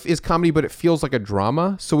life is comedy, but it feels like a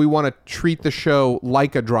drama. So we want to treat the show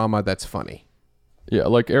like a drama that's funny. Yeah,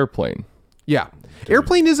 like Airplane. Yeah.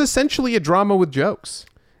 Airplane is essentially a drama with jokes.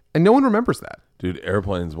 And no one remembers that. Dude,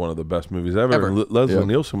 Airplane's one of the best movies ever. Ever. And Leslie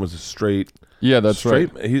Nielsen was a straight. Yeah, that's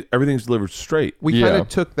straight, right. Everything's delivered straight. We kind of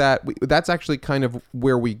took that. That's actually kind of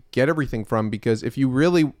where we get everything from, because if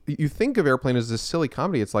you think of Airplane as this silly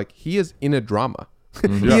comedy, it's like he is in a drama.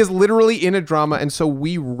 He is literally in a drama, and so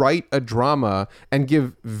we write a drama and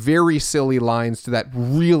give very silly lines to that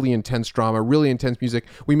really intense drama, really intense music.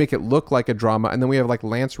 We make it look like a drama, and then we have like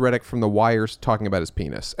Lance Reddick from The Wires talking about his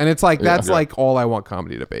penis, and it's like that's like all I want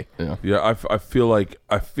comedy to be. Yeah. I feel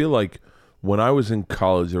like when I was in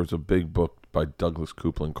college, there was a big book by Douglas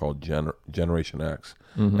Coupland called Generation X,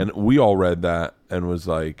 and we all read that and was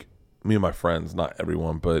like, me and my friends, not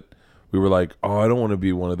everyone, but we were like, oh, I don't want to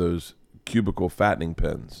be one of those cubicle fattening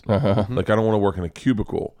pens. Like, I don't want to work in a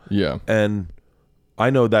cubicle. Yeah. And I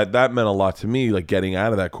know that meant a lot to me, like getting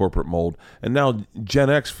out of that corporate mold. And now Gen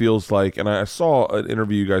X feels like, and I saw an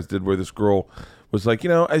interview you guys did where this girl was like,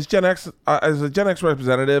 as Gen X, as a Gen X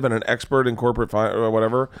representative and an expert in corporate or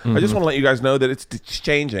whatever, I just want to let you guys know that it's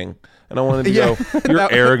changing. And I wanted to go,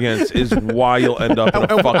 your arrogance is why you'll end up in a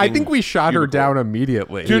fucking I think we shot her cubicle. down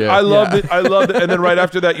immediately. Dude, I loved it. I loved it. And then right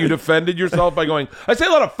after that, you defended yourself by going, I say a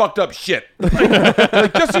lot of fucked up shit.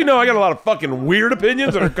 Like, just so you know, I got a lot of fucking weird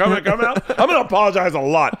opinions that are coming out. I'm going to apologize a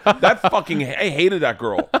lot. I hated that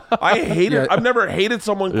girl. I hated I've never hated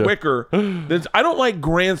someone quicker. I don't like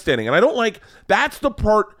grandstanding. And I don't like, that's the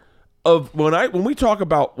part of when we talk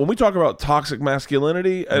about toxic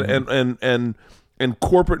masculinity and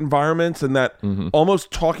corporate environments and that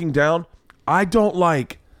almost talking down. I don't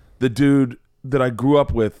like the dude that I grew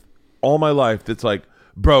up with all my life that's like,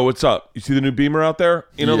 bro, what's up? You see the new Beamer out there?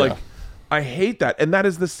 Like, I hate that. And that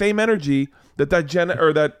is the same energy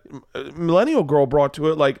that millennial girl brought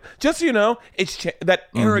to it. Like, just so you know, it's that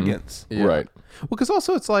arrogance. Right. Well, because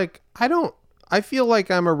also it's like, I feel like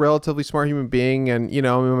I'm a relatively smart human being, and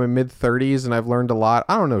I'm in my mid 30s, and I've learned a lot.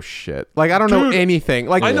 I don't know shit. Like, I don't know anything.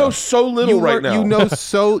 Like, I know so little right now. You know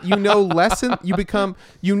less and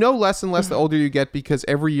less and less the older you get, because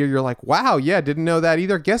every year you're like, wow, yeah, didn't know that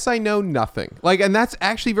either. Guess I know nothing. Like, and that's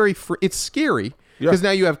actually it's scary. Because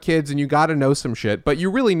now you have kids and you got to know some shit, but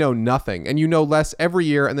you really know nothing, and you know less every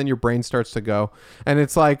year, and then your brain starts to go, and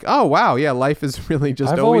it's like, oh wow, yeah, life is really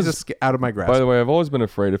just always out of my grasp. By the way, I've always been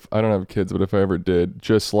afraid, if I don't have kids, but if I ever did,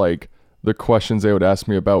 just like the questions they would ask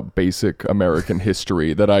me about basic American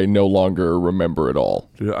history that I no longer remember at all.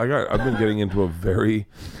 Dude, I've been getting into a very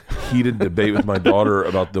heated debate with my daughter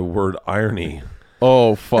about the word irony.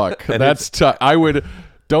 Oh fuck, that's tough.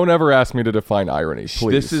 Don't ever ask me to define irony,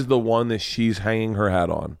 please. This is the one that she's hanging her hat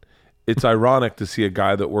on. It's ironic to see a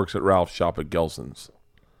guy that works at Ralph's shop at Gelson's.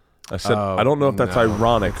 I said, I don't know if that's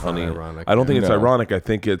ironic, honey. Ironic, I don't think it's ironic. I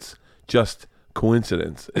think it's just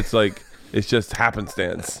coincidence. It's like, it's just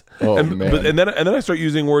happenstance. Oh, man. And then I start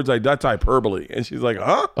using words like, that's hyperbole. And she's like,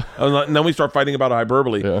 huh? And then we start fighting about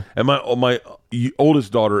hyperbole. Yeah. And my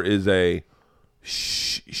oldest daughter is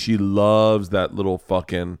she loves that little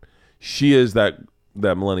fucking, she is that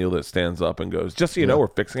millennial that stands up and goes, just so you know, we're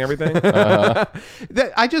fixing everything.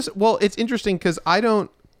 It's interesting because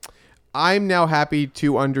I'm now happy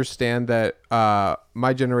to understand that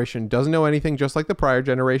my generation doesn't know anything, just like the prior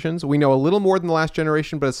generations. We know a little more than the last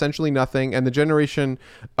generation, but essentially nothing. And the generation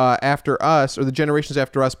after us, or the generations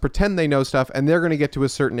after us, pretend they know stuff, and they're going to get to a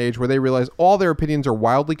certain age where they realize all their opinions are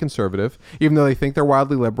wildly conservative, even though they think they're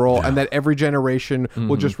wildly liberal, and that every generation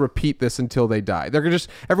will just repeat this until they die.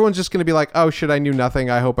 Everyone's just going to be like, oh shit, I knew nothing.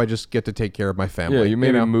 I hope I just get to take care of my family. Yeah, you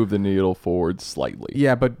maybe move the needle forward slightly.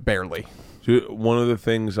 Yeah, but barely. Dude, one of the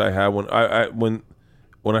things I had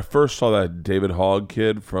when I first saw that David Hogg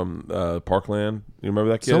kid from Parkland, you remember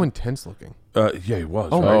that kid? So intense looking. Yeah, he was.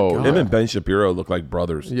 Oh right? my God. Him and Ben Shapiro look like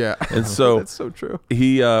brothers. Yeah, and so that's so true.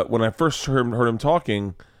 He when I first heard him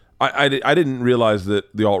talking, I didn't realize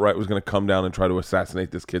that the alt-right was going to come down and try to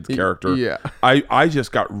assassinate this kid's character. Yeah. I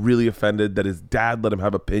just got really offended that his dad let him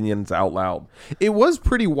have opinions out loud. It was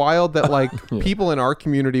pretty wild that like people in our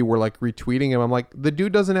community were like retweeting him. I'm like, the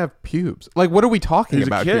dude doesn't have pubes. Like, what are we talking He's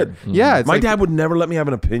about a kid. here? Yeah, it's my like, dad would never let me have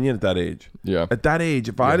an opinion at that age. Yeah. At that age,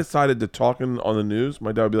 if I decided to talk on the news,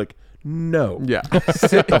 my dad would be like, no. Yeah.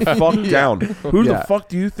 Sit the fuck down. Who the fuck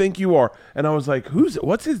do you think you are? And I was like,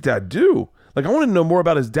 what's his dad do? Like, I want to know more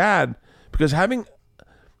about his dad. Because having,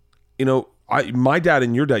 my dad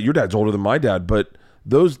and your dad's older than my dad, but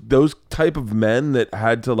those type of men that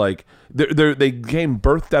had to like, they came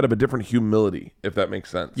birthed out of a different humility, if that makes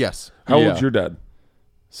sense. Yes. How old's your dad?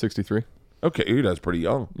 63. Okay, your dad's pretty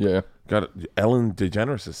young. Yeah. Got it. Ellen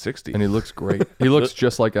DeGeneres is 60. And he looks great. He looks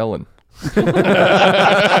just like Ellen.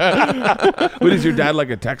 What is your dad, like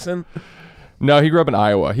a Texan? No, he grew up in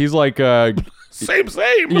Iowa. He's like Same.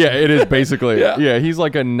 yeah, it is basically. Yeah. Yeah, he's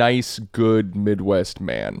like a nice, good Midwest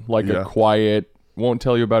man. Like Yeah. a quiet, won't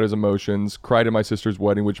tell you about his emotions, cried at my sister's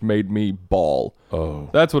wedding, which made me bawl. Oh.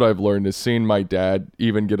 That's what I've learned, is seeing my dad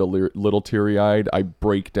even get a little teary-eyed. I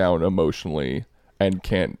break down emotionally and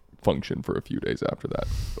can't function for a few days after that.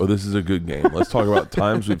 Oh, this is a good game. Let's talk about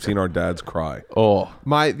times we've seen our dads cry. Oh,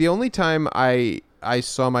 The only time I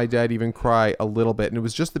saw my dad even cry a little bit, and it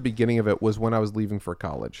was just the beginning of it, was when I was leaving for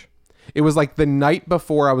college. It was like the night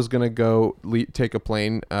before I was gonna go take a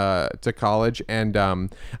plane to college,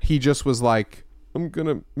 and he just was like, "I'm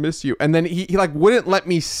gonna miss you," and then he like wouldn't let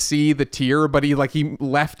me see the tear, but he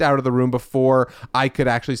left out of the room before I could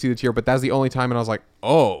actually see the tear. But that's the only time, and I was like,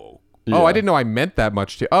 "Oh, I didn't know I meant that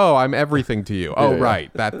much to you. Oh, I'm everything to you. Oh, Yeah.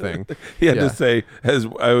 right, that thing." He had Yeah. to say, as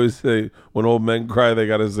I always say, when old men cry, they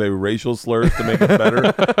got to say racial slurs to make it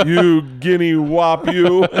better. You guinea wop,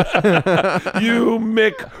 you. You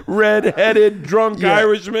Mick red-headed drunk Yeah.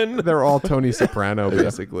 Irishman. They're all Tony Soprano,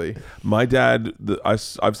 basically. My dad,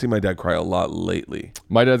 I've seen my dad cry a lot lately.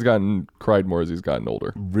 my dad's cried more as he's gotten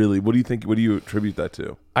older. Really? What do you think? What do you attribute that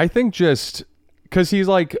to? I think just because he's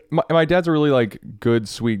like, my dad's a really like good,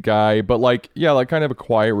 sweet guy, but like, yeah, like kind of a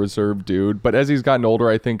quiet, reserved dude. But as he's gotten older,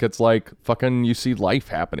 I think it's like fucking, you see life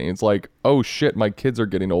happening. It's like, oh shit, my kids are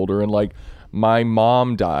getting older, and like my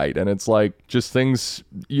mom died, and it's like just things.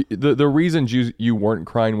 The reasons you weren't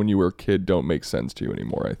crying when you were a kid don't make sense to you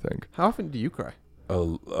anymore, I think. How often do you cry? A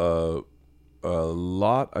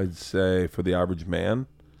lot, I'd say, for the average man.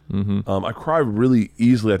 Mm-hmm. I cry really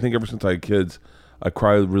easily. I think ever since I had kids, I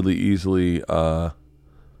cry really easily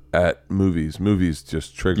at movies. Movies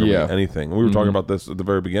just trigger me. Anything. We were talking about this at the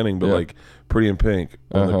very beginning, but like Pretty in Pink,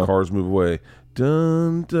 when the cars move away.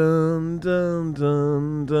 Dun dun dun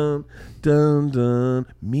dun dun dun dun.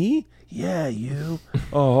 Me? Yeah, you.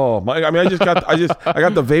 Oh my! I mean, I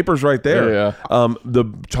got the vapors right there. Yeah. The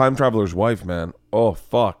Time Traveler's Wife, man. Oh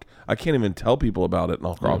fuck! I can't even tell people about it, and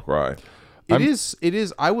I'll cry. It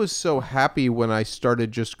is. I was so happy when I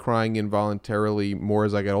started just crying involuntarily more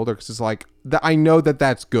as I got older, because it's like I know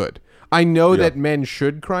that's good. I know that men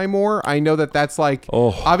should cry more. I know that's like,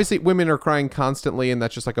 obviously women are crying constantly, and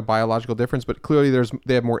that's just like a biological difference, but clearly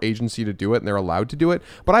they have more agency to do it, and they're allowed to do it.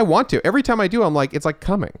 But I want to. Every time I do, I'm like, it's like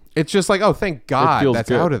coming. It's just like, oh, thank God that's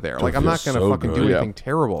good. out of there. Like, I'm not going to fucking do anything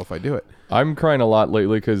terrible if I do it. I'm crying a lot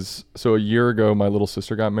lately because a year ago my little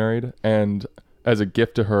sister got married, and as a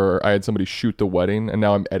gift to her, I had somebody shoot the wedding, and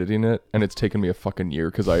now I'm editing it, and it's taken me a fucking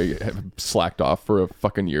year because I have slacked off for a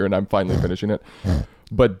fucking year, and I'm finally finishing it.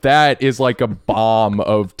 But that is like a bomb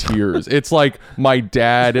of tears. It's like my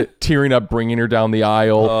dad tearing up, bringing her down the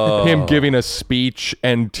aisle, him giving a speech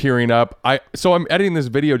and tearing up. So I'm editing this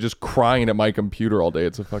video just crying at my computer all day.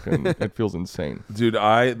 It feels insane. Dude,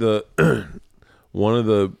 I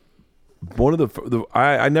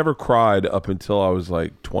never cried up until I was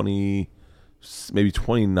like 20, maybe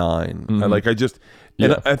 29.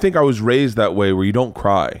 And I think I was raised that way, where you don't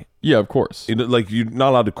cry. Yeah, of course. Like, you're not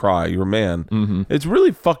allowed to cry. You're a man. It's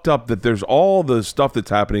really fucked up that there's all the stuff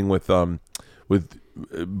that's happening with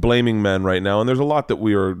blaming men right now, and there's a lot that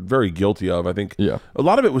we are very guilty of. I think a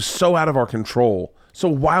lot of it was so out of our control, so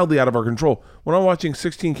wildly out of our control. When I was watching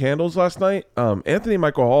 16 Candles last night, Anthony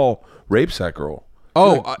Michael Hall rapes that girl.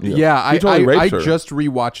 Oh, yeah. He totally raped her. I just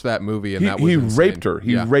rewatched that movie, and He raped her.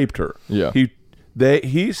 He raped her. Yeah.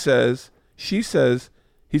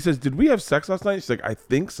 He says, did we have sex last night? She's like, I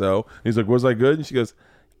think so. And he's like, was I good? And she goes,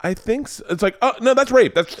 I think so. It's like, oh, no, that's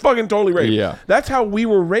rape. That's fucking totally rape. Yeah. That's how we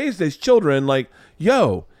were raised as children. Like,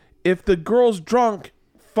 yo, if the girl's drunk,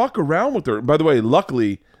 fuck around with her. By the way,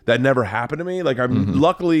 luckily, that never happened to me. Like,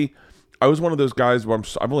 luckily, I was one of those guys where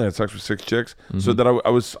I've only had sex with 6 chicks, so that I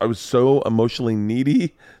was so emotionally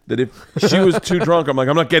needy that if she was too drunk, I'm like,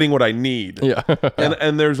 I'm not getting what I need. Yeah.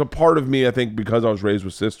 and there's a part of me, I think, because I was raised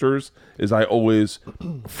with sisters, is I always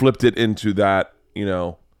flipped it into that,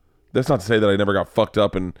 that's not to say that I never got fucked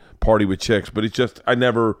up and party with chicks, but it's just I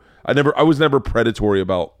was never predatory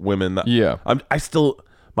about women.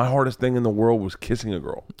 My hardest thing in the world was kissing a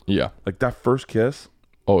girl. Yeah. Like that first kiss.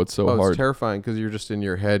 Oh, it's so hard. It's terrifying because you're just in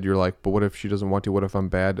your head. You're like, but what if she doesn't want to? What if I'm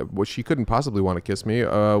bad? Well, she couldn't possibly want to kiss me.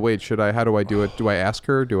 Wait, should I? How do I do it? Do I ask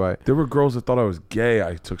her? Do I? There were girls that thought I was gay.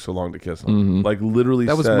 I took so long to kiss them. Like literally.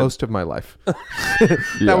 That was most of my life.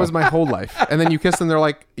 That was my whole life. And then you kiss them. They're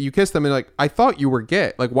like, you kiss them and like, I thought you were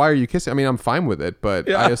gay. Like, why are you kissing? I mean, I'm fine with it, but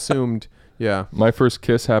I assumed. Yeah. My first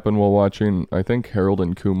kiss happened while watching, I think, Harold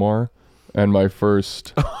and Kumar, and my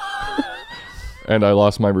first. And I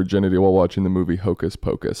lost my virginity while watching the movie Hocus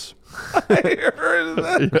Pocus. I heard of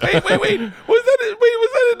that. Yeah. Wait. Was that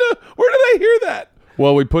in the? Where did I hear that?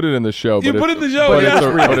 Well, we put it in the show. You but put it in the show, but yeah.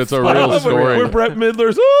 but it's a real story. We're Brett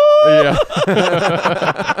Midler's. Oh!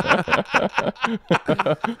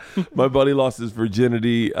 Yeah. My buddy lost his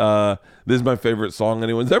virginity. This is my favorite song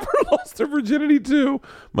anyone's ever lost their virginity to.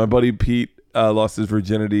 My buddy Pete lost his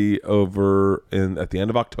virginity at the end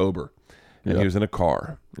of October. And he was in a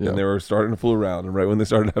car, and they were starting to fool around. And right when they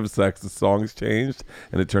started to have sex, the songs changed,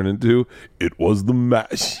 and it turned into "It Was the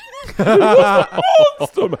Mash." It was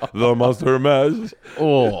the Monster Mash.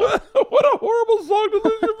 Oh, what a horrible song to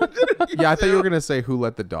lose your virginity. Yeah, I thought you were gonna say "Who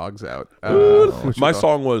Let the Dogs Out." My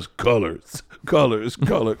song was "Colors."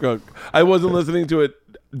 I wasn't listening to it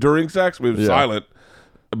during sex; it was silent.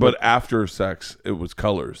 But after sex, it was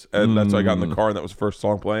 "Colors," and that's why I got in the car, and that was the first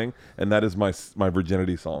song playing, and that is my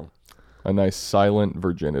virginity song. a nice silent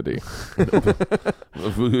virginity.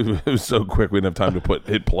 It was so quick we didn't have time to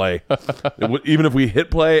hit play. Even if we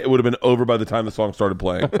hit play, it would have been over by the time the song started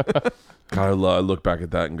playing. God, I look back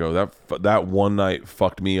at that and go, that one night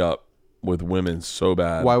fucked me up with women so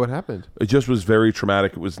bad. Why? What happened? It just was very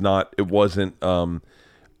traumatic. It wasn't.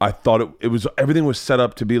 I thought it was. Everything was set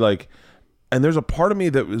up to be like. And there's a part of me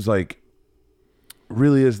that was like,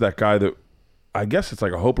 really is that guy that, I guess it's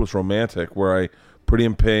like a hopeless romantic where Pretty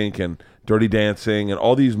in Pink and Dirty Dancing and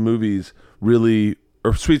all these movies really,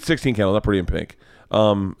 or Sweet 16 Candles, not Pretty in Pink.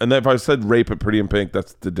 And then if I said Rape at Pretty in Pink,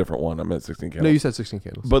 that's the different one. I meant 16 Candles. No, you said 16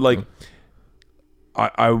 Candles. But like,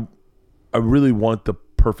 I really want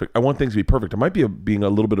I want things to be perfect. I might be being a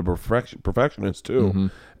little bit of a perfectionist too. Mm-hmm.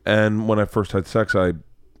 And when I first had sex, I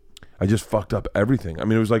just fucked up everything. I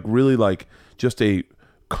mean, it was like really like just a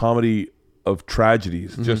comedy of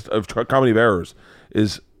tragedies, mm-hmm. just of comedy of errors.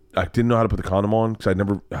 I didn't know how to put the condom on because I'd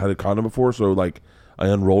never had a condom before. So like I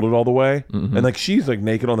unrolled it all the way, mm-hmm. and like she's like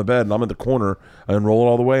naked on the bed and I'm in the corner. I unroll it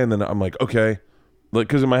all the way, and then I'm like, okay, like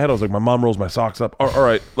because in my head I was like, my mom rolls my socks up. All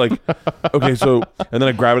right, like okay, so and then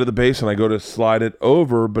I grab it at the base and I go to slide it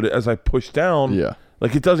over, but as I push down, yeah.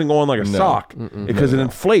 Like it doesn't go on like a sock because it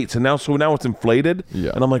inflates, and now it's inflated. Yeah.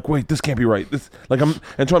 And I'm like, wait, this can't be right. So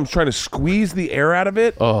I'm trying to squeeze the air out of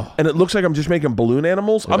it, and it looks like I'm just making balloon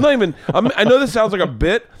animals. Yeah. I know this sounds like a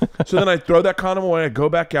bit. So then I throw that condom away. I go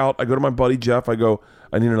back out. I go to my buddy Jeff. I go,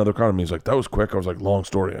 I need another condom. He's like, that was quick. I was like, long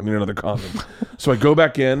story. I need another condom. So I go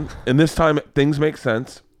back in, and this time things make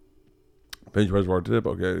sense. Pinch reservoir tip.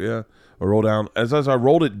 Okay, yeah. I roll down. As I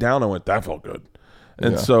rolled it down, I went, that felt good.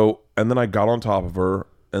 And and then I got on top of her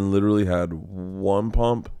and literally had one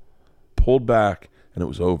pump, pulled back, and it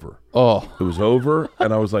was over. Oh. It was over,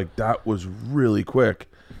 and I was like, that was really quick.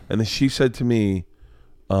 And then she said to me,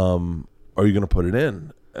 are you going to put it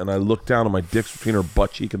in? And I looked down, and my dick's between her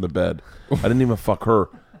butt cheek and the bed. I didn't even fuck her.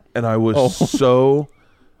 And I was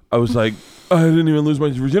I was like, I didn't even lose my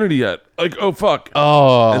virginity yet. Like, oh, fuck.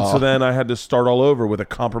 Oh. And so then I had to start all over with a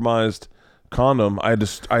compromised condom. I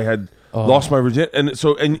had lost my virginity,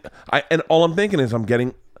 and all I'm thinking is I'm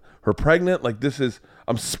getting her pregnant. Like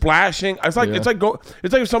I'm splashing. It's like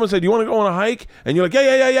if someone said, "Do you want to go on a hike?" And you're like,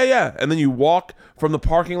 "Yeah," and then you walk from the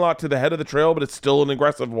parking lot to the head of the trail, but it's still an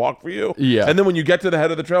aggressive walk for you. Yeah. And then when you get to the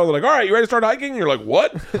head of the trail, they're like, "All right, you ready to start hiking?" And you're like,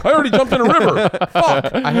 "What? I already jumped in a river."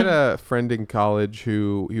 Fuck. I had a friend in college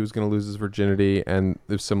who he was going to lose his virginity, and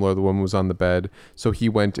it was similar. The woman was on the bed, so he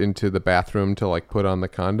went into the bathroom to like put on the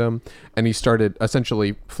condom, and he started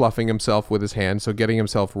essentially fluffing himself with his hand, so getting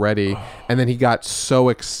himself ready, and then he got so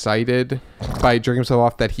excited by jerking himself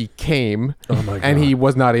off that he came, and he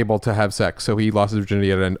was not able to have sex, so he lost his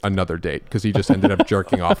virginity at another date because he just ended up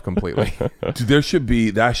jerking off completely. Dude,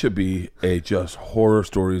 that should be a just horror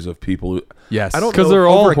stories of people who, yes, I don't because know, they're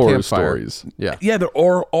all horror stories. Yeah,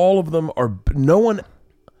 all of them are. No one,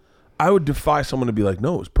 I would defy someone to be like,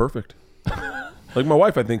 no, it was perfect. Like my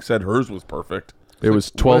wife, I think said hers was perfect. It was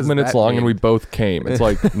 12 minutes long, and we both came. It's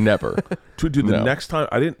like never. Dude, the next time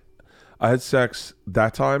I had sex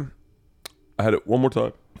that time. I had it one more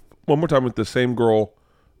time with the same girl,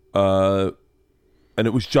 and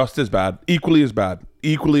it was just as bad, equally as bad.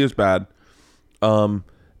 And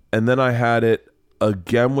then I had it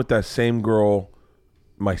again with that same girl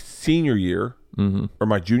my senior year, or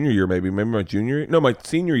my junior year, maybe my junior year. No, my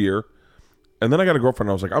senior year. And then I got a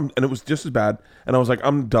girlfriend. And I was like, and it was just as bad. And I was like,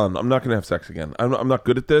 I'm done. I'm not gonna have sex again. I'm not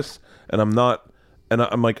good at this, and I'm not. And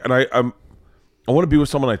I'm like, and I want to be with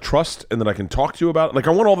someone I trust and that I can talk to about it. Like I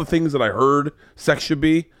want all the things that I heard sex should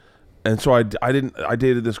be. And so I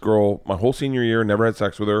dated this girl my whole senior year, never had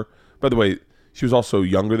sex with her. By the way, she was also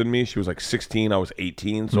younger than me. She was like 16, I was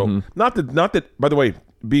 18. So not that by the way,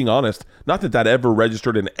 being honest, not that ever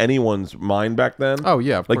registered in anyone's mind back then. Oh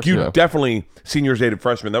yeah, of like course, you yeah. definitely seniors dated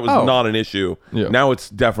freshmen. That was not an issue. Yeah. Now it's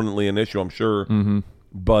definitely an issue, I'm sure.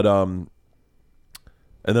 But and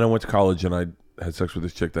then I went to college and I had sex with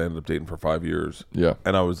this chick that I ended up dating for 5 years. Yeah.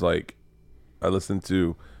 And I was like, I listened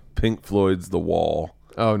to Pink Floyd's The Wall.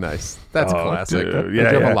 Oh, nice. That's a classic. Dude. Did you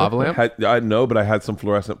have a lava lamp? I know, but I had some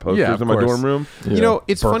fluorescent posters Yeah, of in my course. dorm room. Yeah. You know,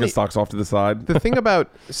 it's funny. Birkenstocks off to the side. The thing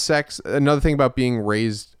about sex, another thing about being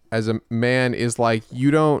raised as a man is like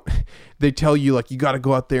they tell you like you got to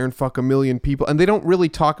go out there and fuck a million people, and they don't really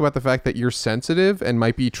talk about the fact that you're sensitive and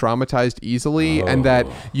might be traumatized easily, and that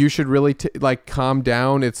you should really like calm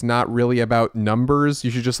down. It's not really about numbers.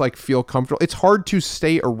 You should just like feel comfortable. It's hard to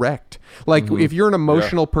stay erect. Like if you're an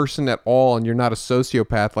emotional person at all and you're not a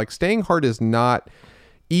sociopath, like staying hard is not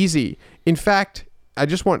easy. In fact,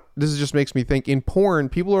 this just makes me think, in porn,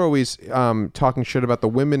 people are always talking shit about the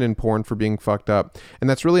women in porn for being fucked up. And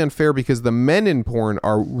that's really unfair because the men in porn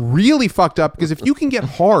are really fucked up, because if you can get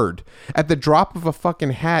hard at the drop of a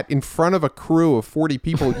fucking hat in front of a crew of 40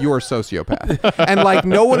 people, you're a sociopath. And like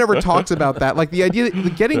no one ever talks about that. Like the idea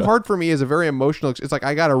that getting hard for me is a very emotional, it's like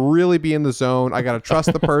I got to really be in the zone. I got to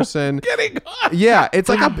trust the person. Getting hard. Yeah, it's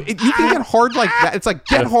like you can get hard like that. It's like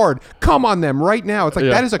get hard. Come on them right now. It's like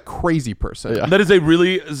that is a crazy person. Yeah. That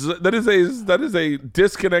is a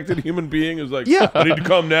disconnected human being who's like, Yeah. I need to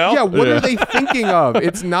come now. Yeah, what are they thinking of?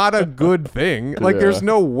 It's not a good thing. Like, there's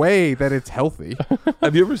no way that it's healthy.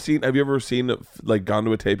 Have you ever seen like gone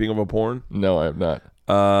to a taping of a porn? No, I have not.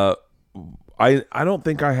 I don't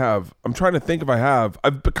think I have. I'm trying to think if I have. I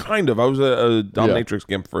was a dominatrix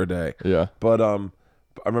gimp for a day. Yeah. But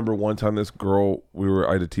I remember one time this girl,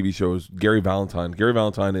 I had a TV show, it was Gary Valentine. Gary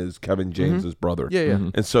Valentine is Kevin James's brother. Yeah, yeah.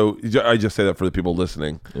 And so I just say that for the people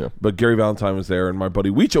listening. Yeah. But Gary Valentine was there, and my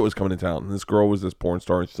buddy Weecho was coming to town. And this girl was this porn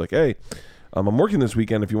star, and she's like, hey, I'm working this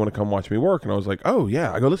weekend if you want to come watch me work. And I was like, oh,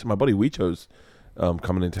 yeah. I go, listen, my buddy Weecho's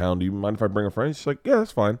coming in town. Do you mind if I bring a friend? She's like, yeah,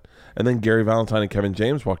 that's fine. And then Gary Valentine and Kevin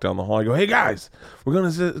James walk down the hall. I go, hey, guys, we're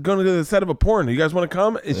going to go to the set of a porn. You guys want to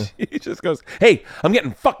come? And she just goes, hey, I'm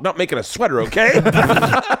getting fucked, not making a sweater, okay?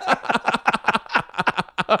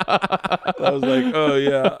 I was like, oh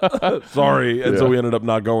yeah, sorry, and so we ended up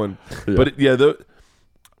not going. Yeah. But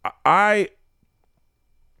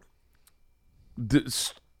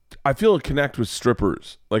I feel a connect with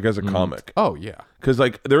strippers like as a comic, Oh, yeah. because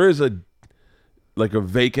like there is a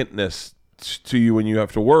vacantness to you when you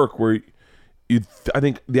have to work where I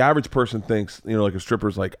think the average person thinks, like a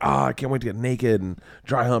stripper's like, I can't wait to get naked and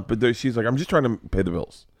dry hump, but she's like, I'm just trying to pay the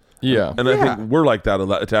bills. Yeah. And I think we're like that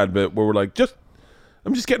a tad bit, where we're like,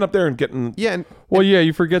 I'm just getting up there and getting. Yeah. And, Well, yeah,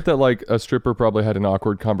 you forget that like a stripper probably had an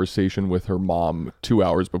awkward conversation with her mom 2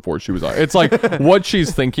 hours before she was on. It's like what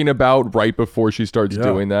she's thinking about right before she starts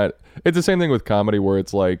doing that. It's the same thing with comedy, where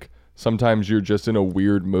it's like sometimes you're just in a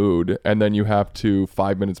weird mood, and then you have to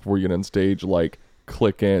 5 minutes before you get on stage, like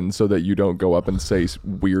click in so that you don't go up and say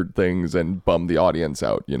weird things and bum the audience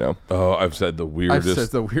out. Oh, I've said the weirdest. I've said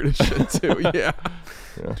the weirdest shit too. Yeah.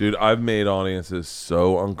 Dude, I've made audiences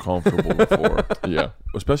so uncomfortable before. Yeah.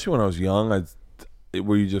 Especially when I was young,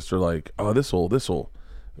 where you just are like, oh, this'll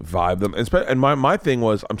vibe them. And my thing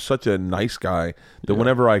was, I'm such a nice guy that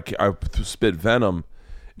whenever I spit venom,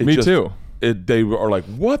 Me too. They are like,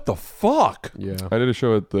 what the fuck? Yeah. I did a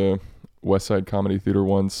show at the West Side Comedy Theater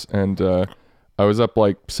once, and I was up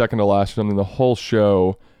like second to last or something. The whole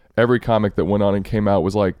show, every comic that went on and came out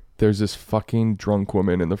was like, there's this fucking drunk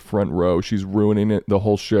woman in the front row. She's ruining it the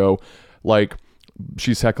whole show. Like,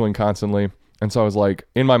 she's heckling constantly. And so I was like,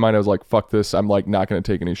 in my mind, I was like, fuck this. I'm like not going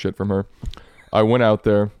to take any shit from her. I went out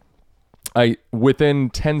there.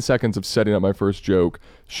 Within 10 seconds of setting up my first joke,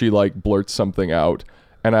 she like blurts something out.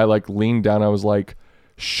 And I like leaned down. I was like,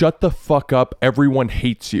 shut the fuck up. Everyone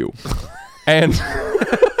hates you. and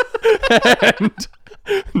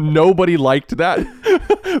nobody liked that.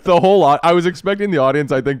 The whole lot. I was expecting the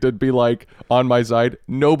audience, I think, to be like on my side.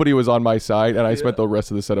 Nobody was on my side, and I spent the rest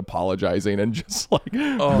of the set apologizing and just like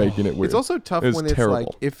making it weird. It's also tough when it's terrible. like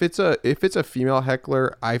if it's a female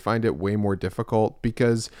heckler, I find it way more difficult,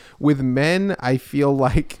 because with men, I feel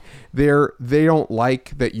like they don't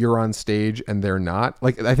like that you're on stage and they're not.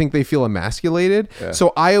 Like, I think they feel emasculated. Yeah.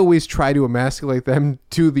 So I always try to emasculate them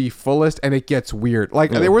to the fullest, and it gets weird.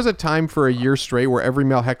 Like there was a time for a year straight where every every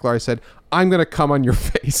male heckler, I said, I'm going to come on your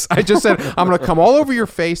face. I just said, I'm going to come all over your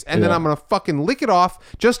face, and then I'm going to fucking lick it off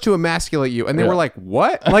just to emasculate you. And they were like,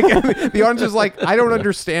 what? Like, the audience was like, I don't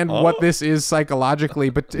understand what this is psychologically,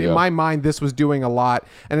 but in my mind, this was doing a lot.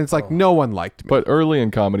 And it's like, no one liked me. But early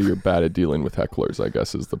in comedy, you're bad at dealing with hecklers, I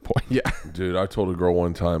guess is the point. Yeah. Dude, I told a girl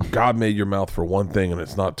one time, God made your mouth for one thing and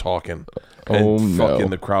it's not talking. Oh, And no. fucking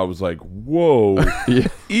the crowd was like, whoa,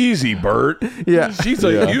 easy, Bert. Yeah. She's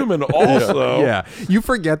a human also. Yeah. You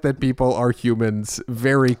forget that people are humans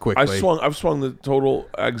very quickly. I've swung the total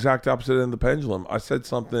exact opposite end of the pendulum. I said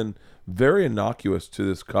something very innocuous to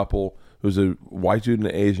this couple who's a white dude and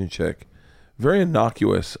an Asian chick. Very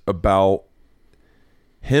innocuous about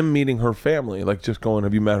him meeting her family. Like just going,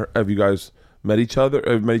 have you guys met each other?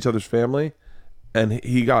 Have met each other's family? And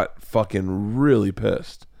he got fucking really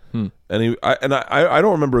pissed. And I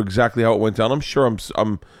don't remember exactly how it went down. I'm sure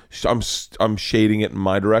I'm shading it in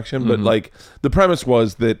my direction, but like the premise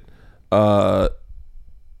was that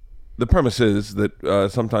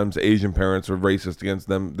sometimes Asian parents are racist against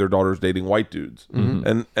their daughters dating white dudes.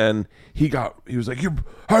 And he was like,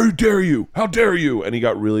 how dare you, and he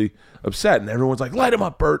got really upset, and everyone's like, light him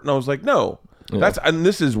up, Bert. And I was like, no, and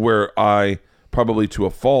this is where I probably to a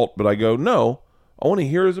fault, but I go, no, I want to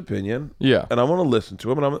hear his opinion. Yeah. And I want to listen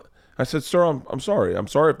to him. And I said, sir, I'm sorry. I'm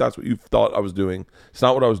sorry if that's what you thought I was doing. It's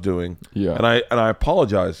not what I was doing. Yeah. And I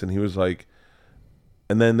apologized. And he was like,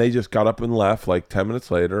 and then they just got up and left like 10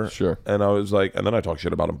 minutes later. Sure. And I was like, and then I talked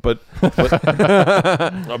shit about him. But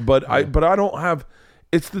I don't have,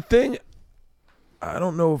 it's the thing. I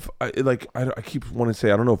don't know if I keep wanting to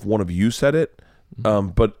say, I don't know if one of you said it.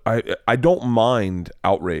 But I don't mind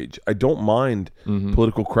outrage. I don't mind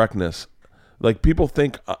political correctness. Like people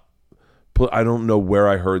think, I don't know where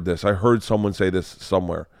I heard this. I heard someone say this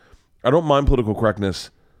somewhere. I don't mind political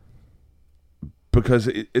correctness because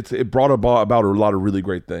it brought about a lot of really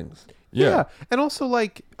great things. Yeah. And also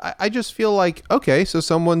like I just feel like, okay, so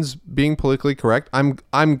someone's being politically correct.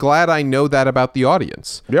 I'm glad I know that about the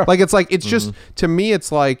audience. Yeah. Like it's just to me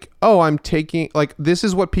it's like, oh, I'm taking like this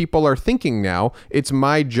is what people are thinking now. It's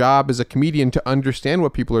my job as a comedian to understand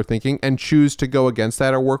what people are thinking and choose to go against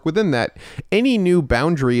that or work within that. Any new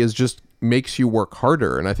boundary is just makes you work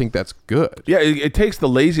harder, and I think that's good. Yeah, it takes the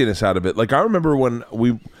laziness out of it. Like I remember when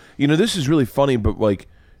this is really funny, but like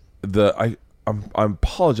I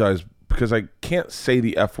apologize because I can't say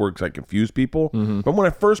the F word because I confuse people. But when I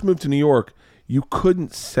first moved to New York, you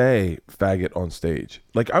couldn't say faggot on stage.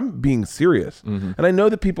 Like I'm being serious. And I know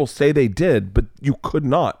that people say they did, but you could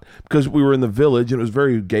not because we were in the Village and it was a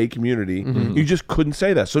very gay community. You just couldn't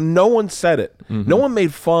say that. So no one said it. No one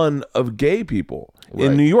made fun of gay people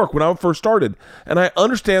in New York when I first started. And I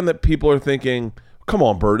understand that people are thinking, come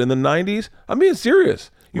on, Bert, in the 90s, I'm being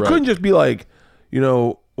serious. You couldn't just be like,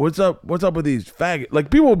 what's up with these faggot? Like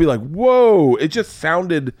people would be like, whoa, it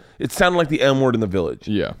sounded like the M word in the Village.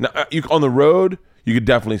 Yeah. Now on the road, you could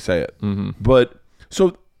definitely say it. But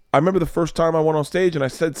so I remember the first time I went on stage and I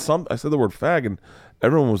said the word fag and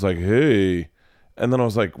everyone was like, hey. And then I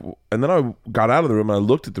was like, and then I got out of the room and I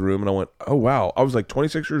looked at the room and I went, oh wow. I was like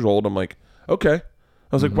 26 years old. I'm like, okay.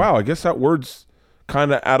 I was like, wow, I guess that word's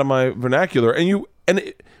kind of out of my vernacular. And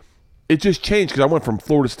it just changed because I went from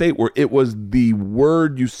Florida State where it was the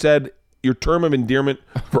word you said, your term of endearment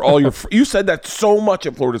for all your you said that so much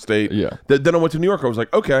at Florida State. Yeah. That then I went to New York. I was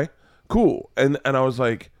like, okay, cool. And I was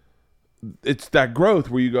like, it's that growth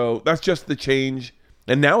where you go, that's just the change.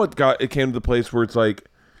 And now it came to the place where it's like,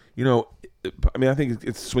 I think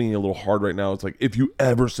it's swinging a little hard right now. It's like, if you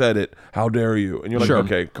ever said it, how dare you? And you're like,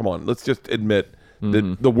 okay, come on, let's just admit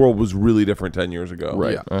that the world was really different 10 years ago.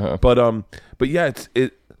 Right. Yeah. But yeah,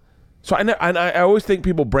 so I always think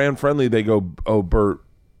people brand friendly. They go, oh, Bert,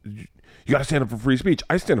 you got to stand up for free speech.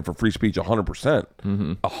 I stand up for free speech 100%.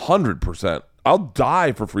 100%. I'll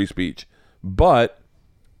die for free speech. But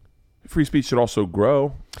free speech should also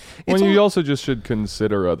grow. You also just should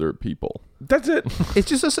consider other people. That's it.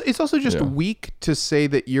 It's also just weak to say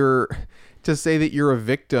that you're a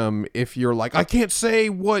victim if you're like, I can't say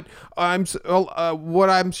what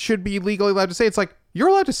I should be legally allowed to say. It's like, you're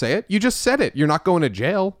allowed to say it. You just said it. You're not going to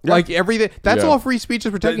jail. Yeah. Like everything. That's all free speech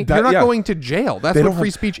is protecting. You're not going to jail. That's what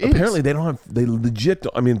free speech is. Apparently they legit,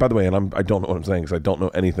 I mean, by the way, and I don't know what I'm saying because I don't know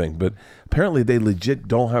anything, but apparently they legit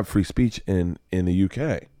don't have free speech in the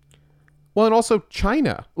UK. Well, and also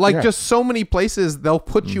China. Just so many places, they'll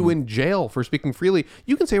put you in jail for speaking freely.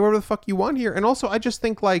 You can say whatever the fuck you want here. And also, I just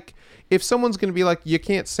think, like, if someone's going to be like, you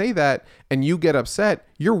can't say that, and you get upset,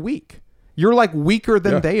 you're weak. You're, like, weaker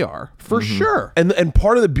than they are, for sure. And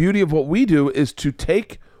part of the beauty of what we do is to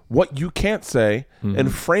take what you can't say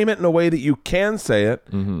and frame it in a way that you can say it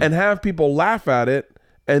and have people laugh at it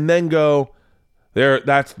and then go there.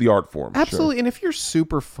 That's the art form. Absolutely. And if you're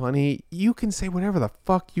super funny, you can say whatever the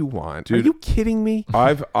fuck you want. Dude, are you kidding me?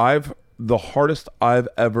 I've the hardest I've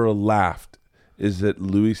ever laughed is at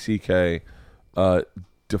Louis C.K.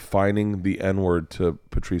 Defining the N-word to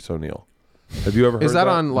Patrice O'Neal. Have you ever heard Is that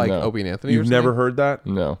that? on like No. Opie and Anthony? You've or never something? heard that?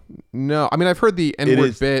 No. No. I mean, I've heard the N-word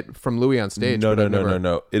is- bit from Louis on stage. No. but I've never-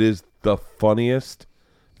 No. It is the funniest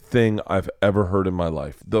thing I've ever heard in my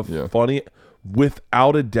life.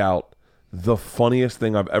 Without a doubt, the funniest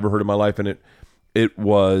thing I've ever heard in my life, and it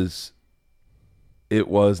was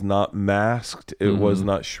not masked. It was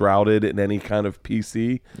not shrouded in any kind of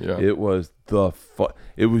PC. Yeah. It was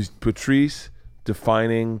it was Patrice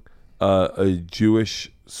defining a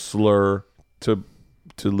Jewish slur to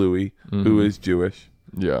Louis, who is Jewish,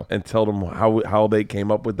 Yeah. and tell them how they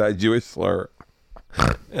came up with that Jewish slur,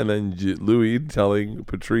 and then Louis telling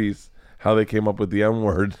Patrice how they came up with the N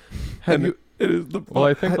word. It is the Well,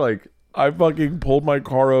 I think like I fucking pulled my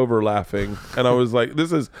car over laughing, and I was like,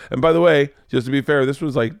 "This is." And by the way, just to be fair, this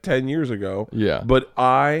was like 10 years ago. Yeah. but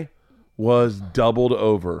I was doubled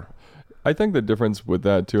over. I think the difference with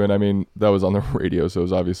that too, and I mean that was on the radio, so it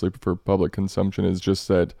was obviously for public consumption, is just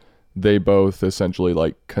that they both essentially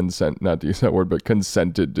like not to use that word, but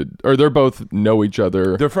consented to, or they're both know each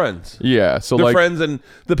other. They're friends. Yeah, so They're like friends, and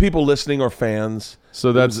the people listening are fans.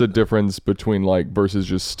 so that's the difference between like versus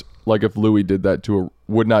just like if Louis did that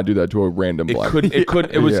would not do that to a random It black. could.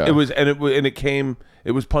 It was. Yeah.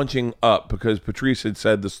 It was punching up because Patrice had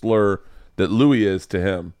said the slur that Louis is to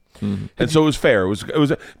him. And so it was fair.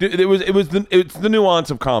 It's the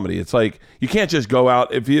nuance of comedy. It's like you can't just go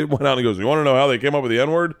out if you went out and goes, "You want to know how they came up with the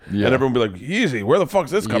N-word?" Yeah. And everyone would be like, "Easy, where the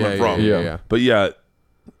fuck's this coming from?" Yeah. But yeah,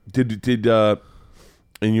 did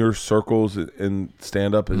in your circles in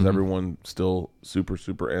stand up is everyone still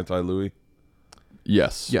super anti-Louis?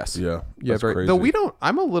 Yes. Yes. Yeah. Yeah, That's very. crazy. Though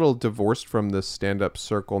I'm a little divorced from the stand-up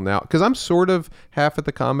circle now because I'm sort of half at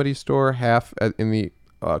the Comedy Store, half in the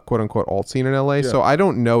quote-unquote alt scene in LA. So I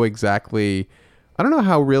don't know exactly. I don't know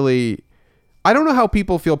how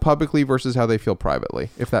people feel publicly versus how they feel privately,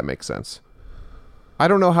 if that makes sense. I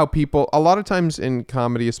don't know how people. A lot of times in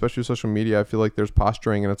comedy, especially social media, I feel like there's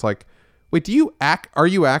posturing, and it's like, wait, are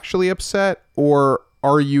you actually upset, or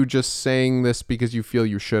are you just saying this because you feel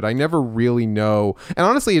you should? I never really know. And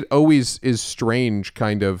honestly, it always is strange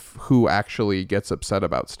kind of who actually gets upset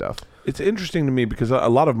about stuff. It's interesting to me because a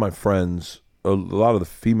lot of my friends, a lot of the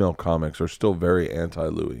female comics are still very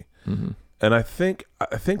anti-Louis. And I think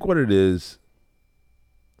what it is,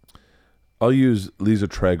 I'll use Lisa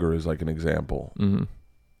Traeger as like an example.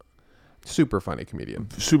 Super funny comedian.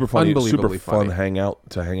 Super funny, super Unbelievably fun funny.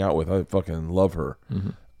 hang out with. I fucking love her.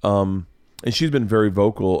 And she's been very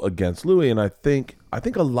vocal against Louis, and I think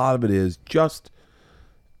a lot of it is just,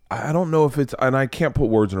 I don't know if it's, and I can't put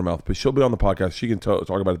words in her mouth, but she'll be on the podcast. She can talk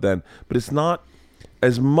about it then. But it's not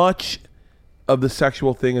as much of the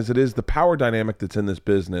sexual thing as it is the power dynamic that's in this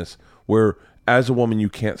business, where as a woman you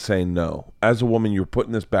can't say no. As a woman you're put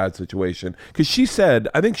in this bad situation. Because she said,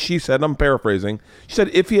 and I'm paraphrasing, she said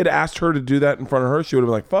if he had asked her to do that in front of her, she would have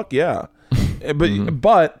been like, fuck yeah.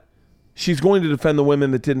 But she's going to defend the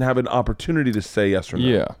women that didn't have an opportunity to say yes or no.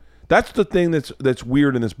 Yeah. That's the thing that's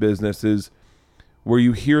weird in this business, is where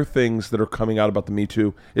you hear things that are coming out about the Me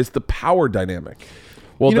Too. It's the power dynamic.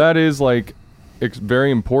 Well, that is like it's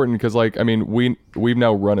very important because like I mean we've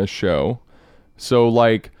now run a show, so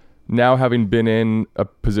like now having been in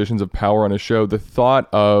positions of power on a show, the thought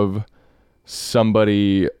of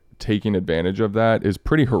somebody taking advantage of that is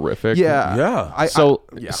pretty horrific. Yeah.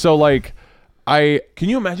 So like Can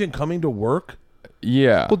you imagine coming to work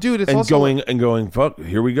yeah. Well, dude, it's and also going, fuck,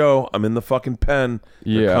 here we go. I'm in the fucking pen.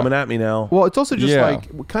 They're Yeah. coming at me now. Well, it's also just Yeah.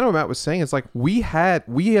 like kind of what Matt was saying. It's like we have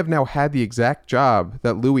now had the exact job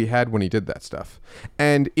that Louis had when he did that stuff,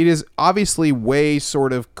 and it is obviously way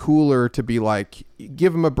sort of cooler to be like,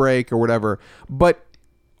 give him a break or whatever. But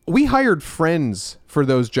we hired friends for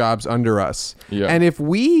those jobs under us, Yeah. and if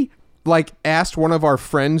we like asked one of our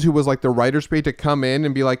friends who was like the writer's mate to come in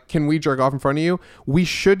and be like, can we jerk off in front of you? We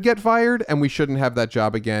should get fired and we shouldn't have that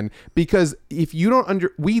job again, because if you don't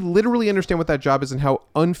we literally understand what that job is and how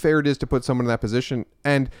unfair it is to put someone in that position.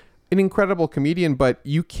 And an incredible comedian, but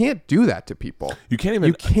you can't do that to people. You can't even.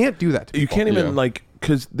 You can't do that to people. You can't even like,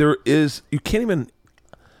 because you can't even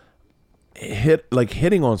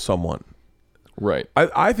hitting on someone. Right.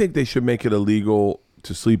 I think they should make it illegal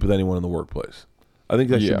to sleep with anyone in the workplace. I think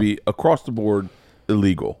that should be across the board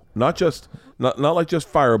illegal. Not like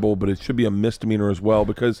just fireable, but it should be a misdemeanor as well,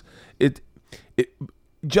 because it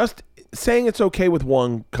just saying it's okay with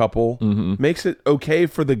one couple makes it okay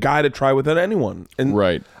for the guy to try with anyone. And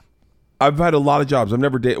Right. I've had a lot of jobs. I've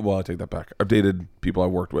never dated. Well, I take that back. I've dated people I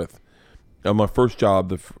worked with. My first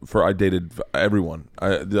job, I dated everyone.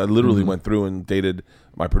 I literally went through and dated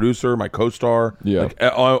my producer, my co-star. Yeah.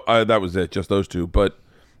 That was it. Just those two. But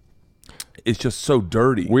it's just so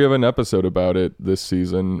dirty. We have an episode about it this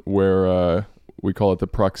season where we call it the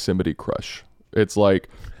proximity crush. It's like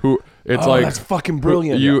that's fucking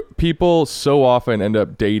brilliant. People so often end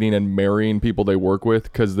up dating and marrying people they work with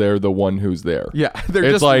because they're the one who's there. Yeah, they're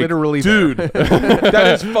It's just like, literally Dude,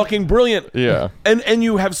 that is fucking brilliant. Yeah. And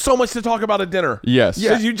you have so much to talk about at dinner. Yes.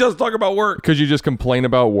 Because you just talk about work. Because you just complain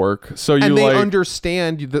about work. So you and they like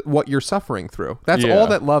understand what you're suffering through. That's Yeah. all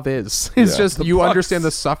that love is. It's Yeah. just you understand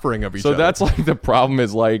the suffering of each so other. that's like the problem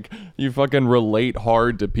is like you fucking relate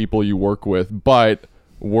hard to people you work with, but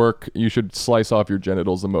you should slice off your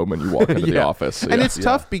genitals the moment you walk into the office. And it's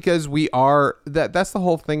tough because that's the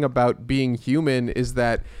whole thing about being human is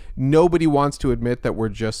that nobody wants to admit that we're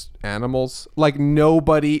just animals. Like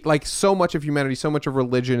nobody, like so much of humanity, so much of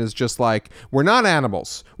religion is just like, we're not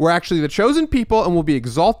animals. We're actually the chosen people and we'll be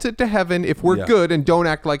exalted to heaven if we're good and don't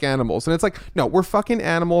act like animals. And it's like, no, we're fucking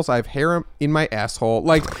animals. I have hair in my asshole.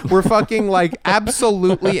 Like we're fucking like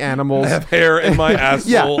absolutely animals. I have hair in my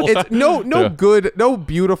asshole. Yeah, it's no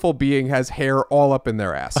beautiful being has hair all up in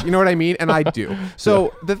their ass. You know what I mean? And I do.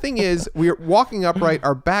 So the thing is, we're walking upright,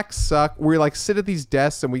 our backs suck. We like sit at these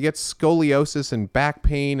desks and we get scoliosis and back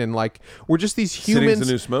pain, and like we're just these humans. Sitting's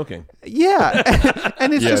the new smoking. Yeah,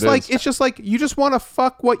 and it's just like is. it's just like you just want to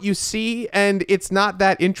fuck what you see, and it's not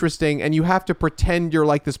that interesting, and you have to pretend you're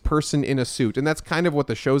like this person in a suit, and that's kind of what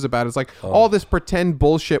the show's about. It's like all this pretend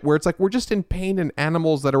bullshit where it's like we're just in pain and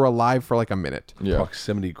animals that are alive for like a minute. Yeah.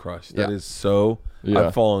 Proximity crush. That is so. Yeah.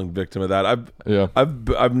 I've fallen victim of that.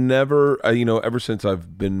 I've never, ever since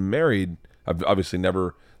I've been married, I've obviously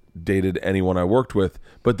never dated anyone I worked with,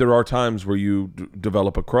 but there are times where you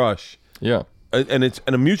develop a crush. Yeah. And it's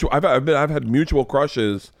a mutual. I've had mutual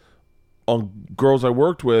crushes on girls I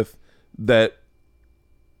worked with that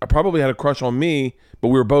I probably had a crush on me, but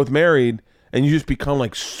we were both married, and you just become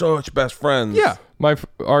like such best friends. Yeah.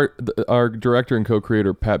 Our director and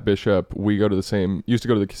co-creator Pat Bishop, used to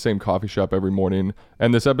go to the same coffee shop every morning,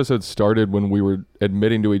 and this episode started when we were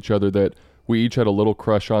admitting to each other that we each had a little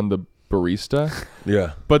crush on the barista.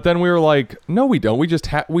 Yeah. But then we were like, no, we don't. We just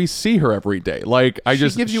we see her every day. Like She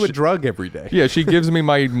gives you a drug every day. Yeah, she gives me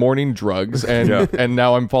my morning drugs, and and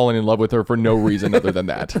now I'm falling in love with her for no reason other than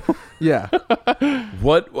that. Yeah.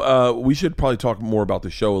 We should probably talk more about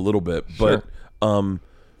the show a little bit, but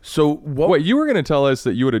so what? Wait, you were going to tell us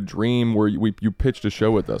that you had a dream where you pitched a show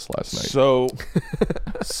with us last night.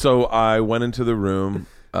 So I went into the room.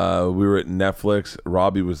 We were at Netflix.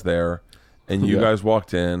 Robbie was there, and you guys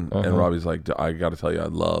walked in, and Robbie's like, "I got to tell you, I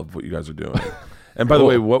love what you guys are doing." And by the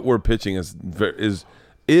way, what we're pitching is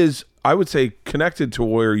I would say connected to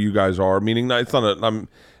where you guys are. Meaning, it's not.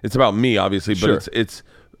 It's about me, obviously, but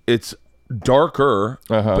it's darker.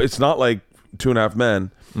 But it's not like 2.5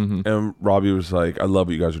 Men. Mm-hmm. And Robbie was like, "I love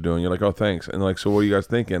what you guys are doing." You're like, "Oh, thanks." And like, "So what are you guys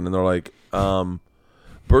thinking?" And they're like,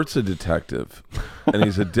 "Bert's a detective, and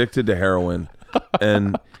he's addicted to heroin,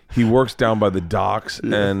 and he works down by the docks,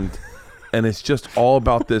 and it's just all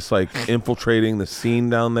about this like infiltrating the scene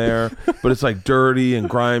down there, but it's like dirty and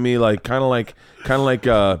grimy, like kind of like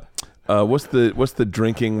what's the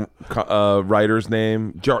drinking writer's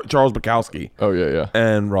name? Charles Bukowski. Oh yeah.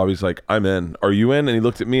 And Robbie's like, "I'm in. Are you in?" And he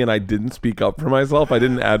looked at me, and I didn't speak up for myself. I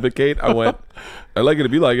didn't advocate. I went, "I like it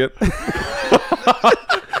if you like it."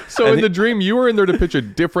 So in the dream, you were in there to pitch a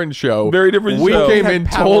different show. Very different we show. We came in,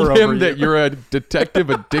 told him you. that you're a detective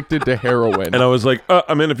addicted to heroin. And I was like,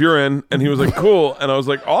 "I'm in if you're in." And he was like, "Cool." And I was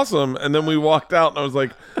like, "Awesome." And then we walked out, and I was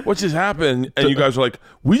like, "What just happened?" And you guys were like,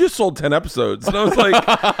 "We just sold 10 episodes." And I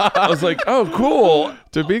was like, "Oh, cool."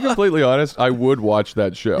 To be completely honest, I would watch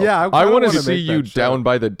that show. Yeah, I want to wanna see make you that show. down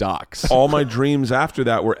by the docks. All my dreams after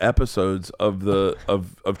that were episodes of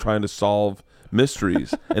trying to solve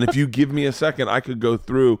mysteries. And if you give me a second, I could go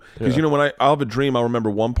through, because when I'll have a dream, I'll remember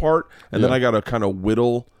one part, and then I got to kind of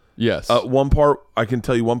whittle. Yes. One part, I can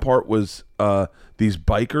tell you one part was these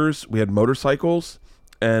bikers. We had motorcycles,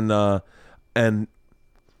 and when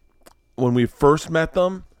we first met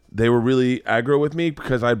them, they were really aggro with me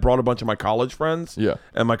because I brought a bunch of my college friends. Yeah.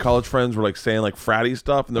 And my college friends were like saying like fratty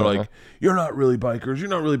stuff, and they're like, "You're not really bikers. You're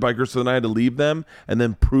not really bikers." So then I had to leave them and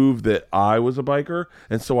then prove that I was a biker.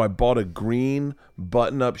 And so I bought a green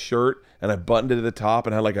button-up shirt, and I buttoned it at the top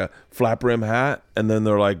and had like a flap rim hat. And then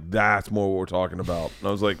they're like, "That's more what we're talking about." And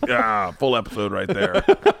I was like, full episode right there.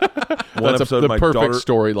 One That's episode, the perfect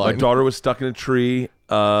storyline. My daughter was stuck in a tree,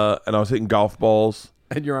 and I was hitting golf balls.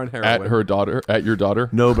 And you're on heroin. At your daughter?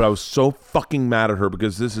 No, but I was so fucking mad at her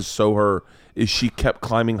because this is so her. Is she kept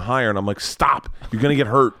climbing higher, and I'm like, stop! You're gonna get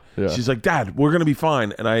hurt. Yeah. She's like, Dad, we're gonna be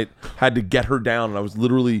fine. And I had to get her down, and I was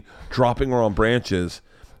literally dropping her on branches.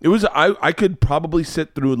 It was I could probably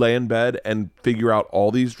sit through, lay in bed, and figure out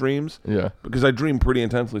all these dreams. Yeah, because I dream pretty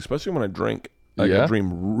intensely, especially when I drink. Like I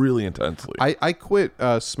dream really intensely. I quit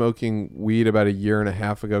smoking weed about a year and a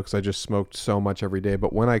half ago because I just smoked so much every day.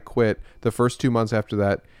 But when I quit, the first 2 months after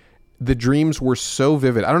that, the dreams were so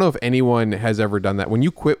vivid. I don't know if anyone has ever done that. When you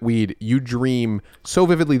quit weed, you dream so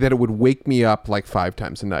vividly that it would wake me up like 5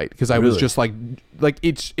 times a night because I was just like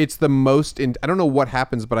it's the most. I don't know what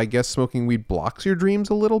happens, but I guess smoking weed blocks your dreams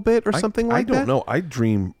a little bit or something like that. I don't know. I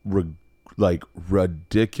dream like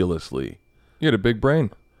ridiculously. You had a big brain.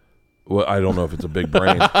 Well, I don't know if it's a big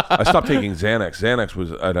brain. I stopped taking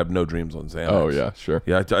Xanax. I'd have no dreams on Xanax. Oh yeah, sure.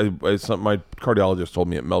 Yeah, my cardiologist told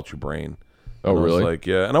me it melts your brain. Oh, and really? I was like,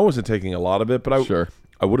 yeah, and I wasn't taking a lot of it, but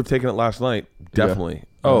I would have taken it last night, definitely. Yeah.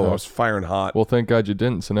 Oh, I was firing hot. Well, thank God you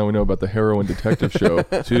didn't. So now we know about the heroin detective show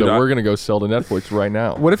that we're gonna go sell to Netflix right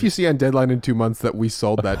now. What if you see on Deadline in 2 months that we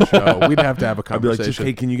sold that show? We'd have to have a conversation. I'd be like, just,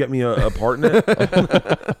 hey, can you get me a part in it?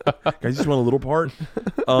 I just want a little part.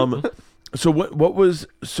 So what was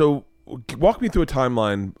so? Walk me through a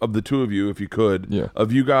timeline of the two of you, if you could. Yeah.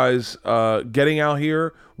 Of you guys getting out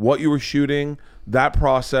here, what you were shooting, that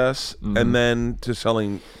process, and then to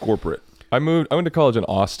selling corporate. I went to college in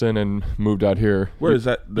Austin and moved out here. Where is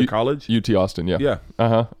that? The college? UT Austin, yeah.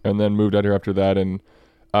 Yeah. And then moved out here after that and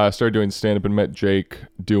started doing stand-up and met Jake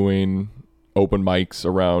doing open mics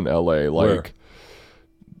around LA. Like,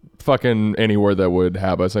 fucking anywhere that would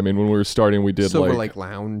have us. I mean, when we were starting, we did Silver Lake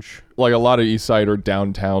Lounge. Like a lot of East Side or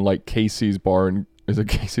downtown, like Casey's Bar and... Is it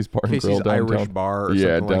Casey's Bar and Grill downtown? Irish Bar or something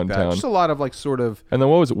downtown. like that. Just a lot of like sort of... And then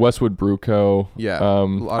what was it? Westwood Brew Co. Yeah.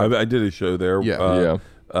 I did a show there. Yeah.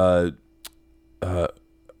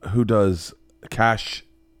 Who does Cash?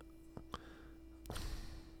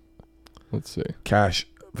 Let's see. Cash.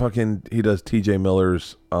 Fucking, he does TJ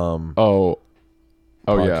Miller's Oh,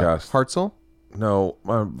 yeah. podcast. Hartzell? No,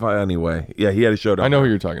 anyway. Yeah, he had a show down I know there.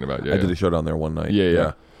 who you're talking about. Yeah, I did a show down there one night.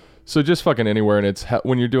 Yeah. So just fucking anywhere, and it's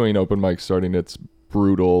when you're doing open mic starting, it's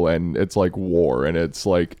brutal and it's like war, and it's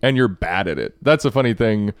like, and you're bad at it. That's the funny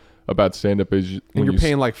thing about stand-up is when you're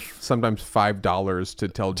paying like sometimes $5 to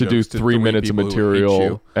tell to jokes do 3 minutes of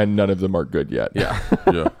material, and none of them are good yet. Yeah.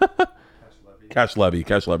 Yeah. Cash Levy.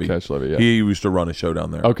 Yeah. He used to run a show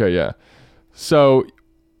down there. Okay, yeah. So,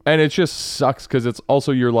 and it just sucks because it's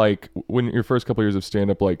also you're like when your first couple years of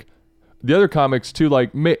stand-up, like the other comics too,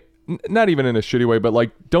 like not even in a shitty way, but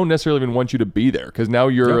like don't necessarily even want you to be there because now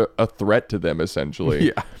you're a threat to them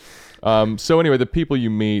essentially. Yeah. So anyway, the people you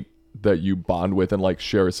meet that you bond with and like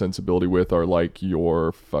share a sensibility with are like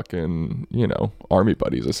your fucking, army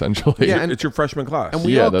buddies essentially. Yeah, and it's your freshman class. And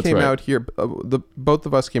we all came out here. Both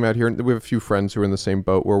of us came out here, and we have a few friends who are in the same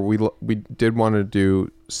boat where we did want to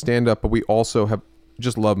do stand up, but we also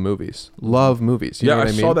just love movies. Love movies. You know what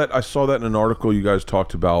I mean? I saw that in an article. You guys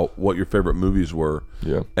talked about what your favorite movies were,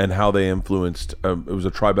 and how they influenced. It was a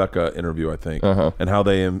Tribeca interview, I think, and how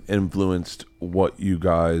they influenced what you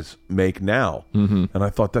guys make now. And I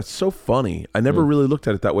thought that's so funny. I never really looked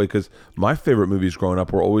at it that way because my favorite movies growing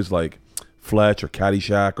up were always like Fletch or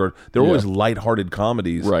Caddyshack, or they're always lighthearted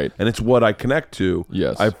comedies, right? And it's what I connect to.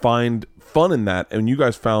 Yes, I find fun in that, and you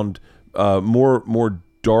guys found more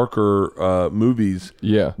darker movies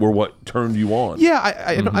were what turned you on.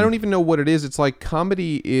 I don't even know what it is. It's like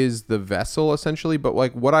comedy is the vessel essentially, but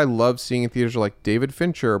like what I love seeing in theaters are like David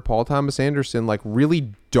Fincher, Paul Thomas Anderson, like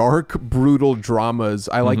really dark, brutal dramas.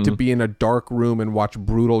 I like to be in a dark room and watch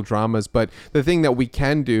brutal dramas, but the thing that we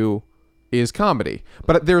can do is comedy.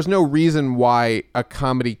 But there's no reason why a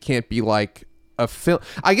comedy can't be like a film.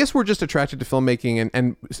 I guess we're just attracted to filmmaking,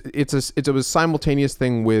 and it's a simultaneous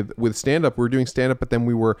thing with stand up. We were doing stand up, but then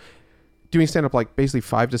we were doing stand up like basically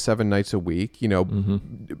 5 to 7 nights a week,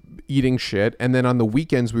 eating shit, and then on the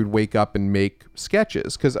weekends we'd wake up and make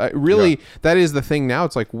sketches because that is the thing now.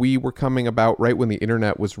 It's like we were coming about right when the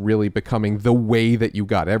internet was really becoming the way that you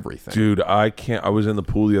got everything. Dude, I was in the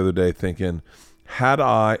pool the other day thinking,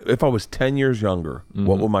 if I was 10 years younger,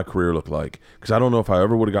 what would my career look like? Because I don't know if I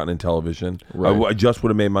ever would have gotten in television. Right. I just would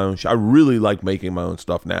have made my own I really like making my own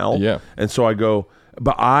stuff now. Yeah. And so I go,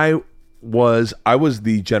 but I was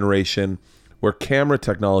the generation where camera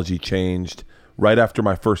technology changed right after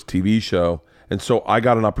my first TV show. And so I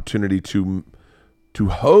got an opportunity to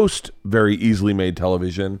host very easily made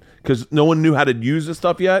television because no one knew how to use this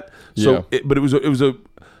stuff yet. So,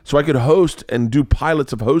 so I could host and do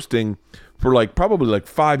pilots of hosting for like probably like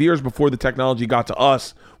 5 years before the technology got to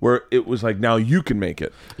us, where it was like, now you can make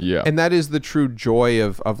it. Yeah. And that is the true joy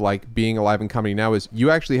of like being alive in comedy now, is you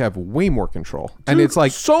actually have way more control. And Dude, it's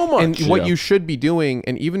like so much. And what you should be doing,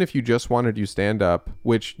 and even if you just want to do stand up,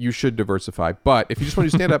 which you should diversify, but if you just want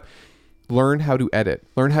to do stand up, learn how to edit,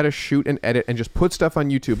 learn how to shoot and edit, and just put stuff on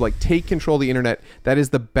YouTube. Like, take control of the internet. That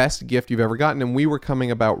is the best gift you've ever gotten. And we were coming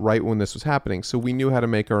about right when this was happening, so we knew how to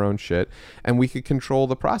make our own shit, and we could control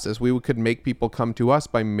the process. We could make people come to us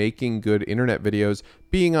by making good internet videos,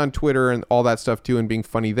 being on Twitter and all that stuff too, and being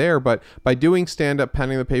funny there. But by doing stand-up,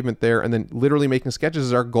 pounding the pavement there, and then literally making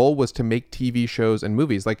sketches, our goal was to make TV shows and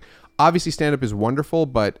movies. Like, obviously stand-up is wonderful,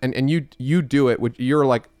 but and you do it, which you're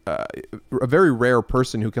like a very rare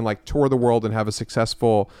person who can like tour the world and have a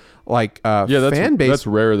successful like fan base. That's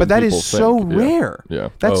rare, but that people is so think. rare. Yeah.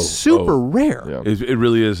 That's super rare. Yeah. It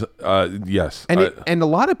really is. Yes. And and a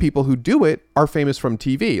lot of people who do it are famous from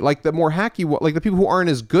TV. Like the more hacky, like the people who aren't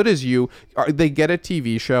as good as you, they get a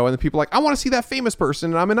TV show, and the people are like, I want to see that famous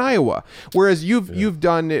person, and I'm in Iowa. Whereas you've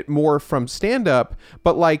done it more from stand-up,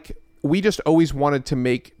 but like we just always wanted to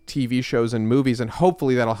make TV shows and movies, and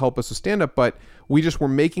hopefully that'll help us with stand-up. But we just were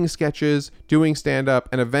making sketches, doing stand-up,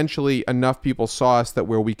 and eventually enough people saw us that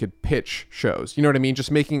where we could pitch shows. You know what I mean?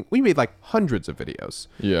 We made like hundreds of videos.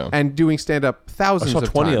 Yeah. And doing stand-up thousands I saw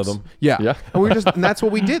of 20 times. of them. Yeah. Yeah. And and that's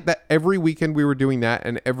what we did. That every weekend we were doing that,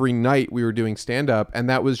 and every night we were doing stand-up, and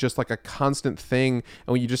that was just like a constant thing.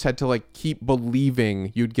 And you just had to like keep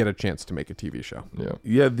believing you'd get a chance to make a TV show. Yeah.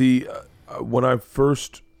 Yeah, when I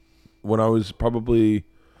was probably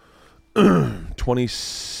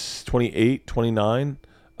 28, 29,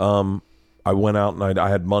 I went out and I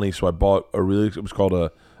had money, so I bought it was called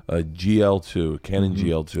a GL2, a Canon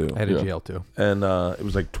GL2. I had a GL2. And it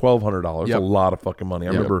was like $1,200. Yep. A lot of fucking money. I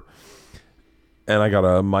remember. And I got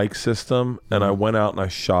a mic system, and I went out and I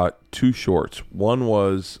shot 2 shorts. One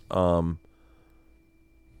was they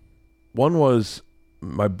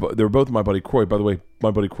were both my buddy Croy. By the way, my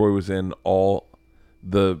buddy Croy was in all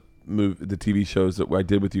the TV shows that I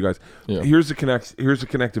did with you guys. Yeah. Here's the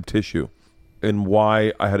connective tissue, and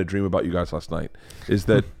why I had a dream about you guys last night is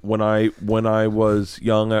that when I was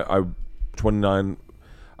young, I 29,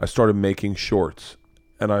 I started making shorts,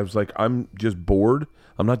 and I was like, I'm just bored.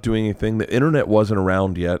 I'm not doing anything. The internet wasn't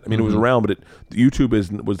around yet. I mean, it was around, but YouTube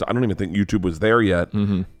was. I don't even think YouTube was there yet.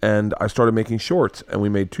 And I started making shorts, and we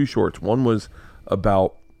made 2 shorts. One was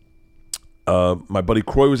about my buddy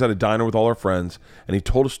Croy was at a diner with all our friends, and he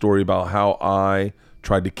told a story about how I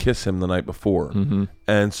tried to kiss him the night before.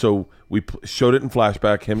 And so we showed it in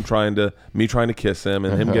flashback, me trying to kiss him,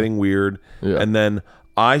 and him getting weird. Yeah. And then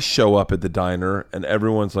I show up at the diner, and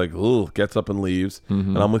everyone's like, "Ugh," gets up and leaves.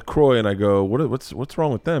 And I'm with Croy, and I go, "What's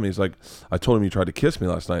wrong with them?" He's like, "I told him you tried to kiss me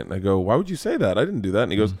last night." And I go, "Why would you say that? I didn't do that."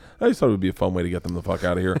 And he goes, "I just thought it would be a fun way to get them the fuck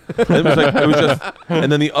out of here." And it was just.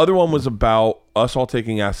 And then the other one was about us all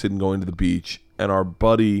taking acid and going to the beach, and our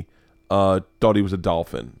buddy thought he was a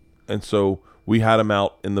dolphin, and so we had him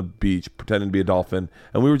out in the beach pretending to be a dolphin,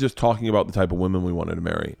 and we were just talking about the type of women we wanted to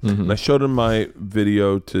marry. And I showed him my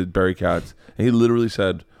video to Barry Katz, and he literally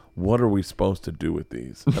said, "What are we supposed to do with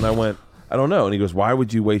these?" And I went, "I don't know." And he goes, "Why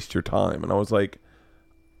would you waste your time?" And I was like,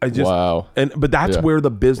 Wow. But that's where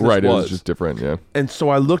the business right, was. It was just different, yeah. And so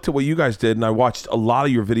I looked at what you guys did, and I watched a lot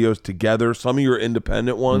of your videos together, some of your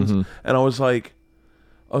independent ones, and I was like,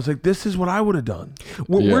 this is what I would have done.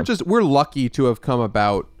 We're lucky to have come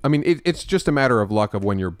about. I mean, it's just a matter of luck of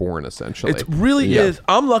when you're born, essentially. It really is.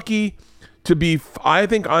 I'm lucky to be. I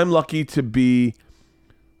think I'm lucky to be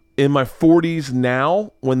in my 40s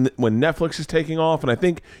now, when Netflix is taking off, and I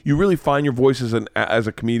think you really find your voice as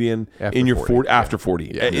a comedian after in your 40, after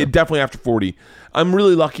 40. Definitely after 40. I'm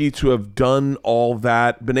really lucky to have done all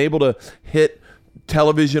that, been able to hit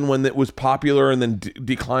television when it was popular and then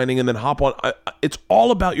declining, and then hop on. It's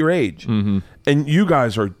all about your age. And you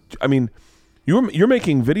guys are, I mean, you're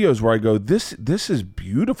making videos where I go, this is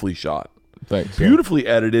beautifully shot. Thanks. Beautifully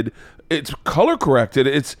edited. It's color corrected.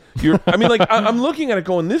 I'm looking at it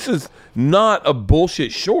going, this is not a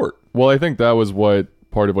bullshit short. Well, I think that was what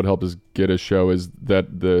part of what helped us get a show, is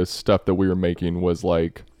that the stuff that we were making was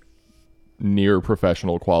like near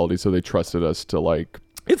professional quality, so they trusted us to like.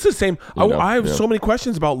 It's the same. I have so many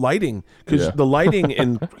questions about lighting, because the lighting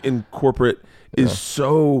in corporate is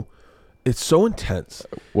so intense.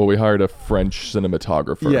 Well, we hired a French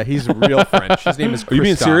cinematographer. Yeah, he's real French. His name is Christophe. Are you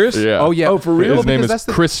being serious? Yeah. Oh, yeah. Oh, for real? His name is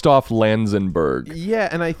Christoph Lanzenberg. Yeah,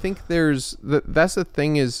 and I think that's the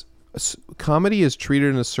thing is, comedy is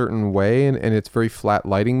treated in a certain way, and it's very flat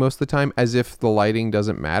lighting most of the time, as if the lighting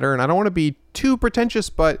doesn't matter. And I don't want to be too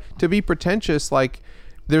pretentious, but to be pretentious, like,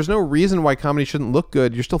 there's no reason why comedy shouldn't look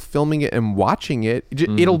good. You're still filming it and watching it.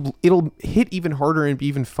 It'll hit even harder and be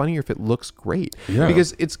even funnier if it looks great. Yeah.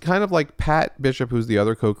 Because it's kind of like Pat Bishop, who's the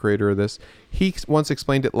other co-creator of this. He once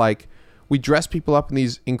explained it like, we dress people up in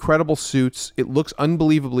these incredible suits. It looks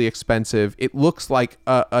unbelievably expensive. It looks like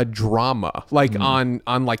a drama, like on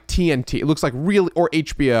like TNT. It looks like real or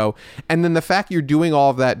HBO. And then the fact you're doing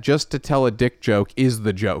all of that just to tell a dick joke is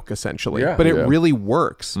the joke, essentially. Yeah. But it really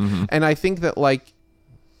works. And I think that like,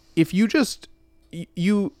 if you just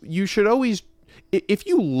you should always, if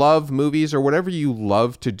you love movies or whatever you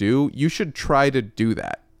love to do, you should try to do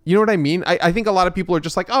that. You know what I mean? I think a lot of people are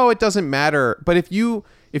just like, oh, it doesn't matter. But if you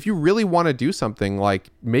really want to do something, like,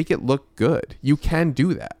 make it look good, you can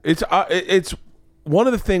do that. It's one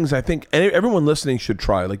of the things I think everyone listening should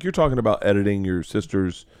try. Like, you're talking about editing your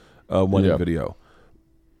sister's wedding video.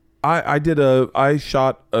 I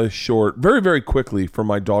shot a short very, very quickly for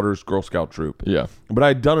my daughter's Girl Scout troop. Yeah. But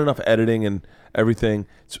I'd done enough editing and everything.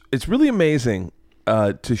 It's really amazing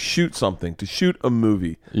to shoot something, to shoot a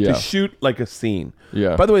movie, to shoot like a scene.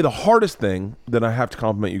 Yeah. By the way, the hardest thing that I have to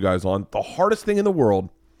compliment you guys on, the hardest thing in the world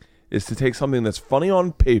is to take something that's funny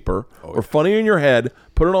on paper or funny in your head,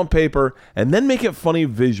 put it on paper, and then make it funny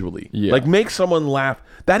visually. Yeah. Like, make someone laugh.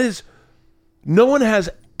 That is, no one has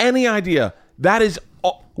any idea. That is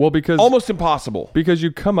because almost impossible. Because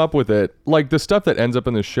you come up with it, like the stuff that ends up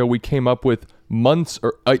in the show, we came up with months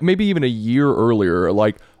or maybe even a year earlier,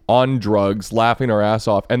 like on drugs, laughing our ass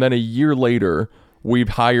off. And then a year later, we've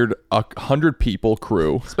hired 100 people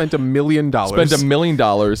crew. Spent $1 million. Spent $1 million.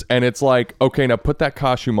 And it's like, okay, now put that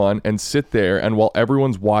costume on and sit there. And while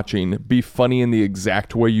everyone's watching, be funny in the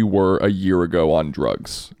exact way you were a year ago on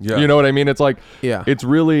drugs. Yeah. You know what I mean? It's like, yeah, it's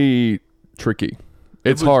really tricky.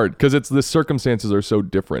 It's hard because the circumstances are so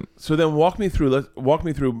different. So then walk me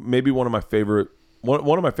through maybe one of my favorite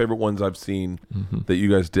ones I've seen that you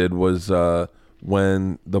guys did was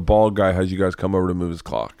when the bald guy has you guys come over to move his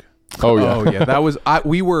clock. Oh yeah. Oh yeah. That was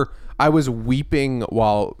I was weeping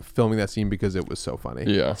while filming that scene because it was so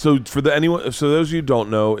funny. Yeah. So for those of you who don't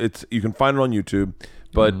know, you can find it on YouTube,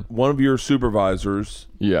 but one of your supervisors,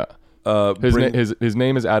 yeah, his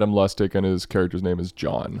name is Adam Lustig and his character's name is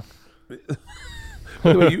John.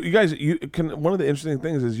 By the way, you guys, one of the interesting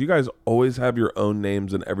things is you guys always have your own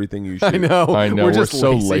names in everything you shoot. I know. We're just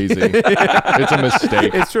so lazy. It's a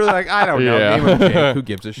mistake. It's true. Like, I don't know. Yeah. Name of a game. Who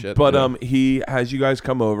gives a shit? But he has you guys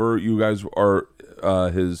come over. You guys are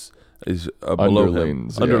his below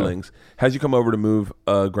underlings. Him, underlings. Has you come over to move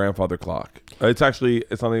a grandfather clock. It's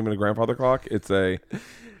not even a grandfather clock. It's a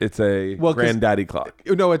granddaddy clock.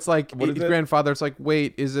 No, it's like What is it? grandfather. It's like,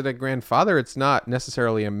 wait, is it a grandfather? It's not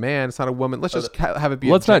necessarily a man. It's not a woman. Let's just have it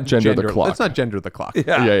be. Let's not gender the clock. Let's not gender the clock.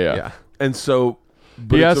 Yeah. And so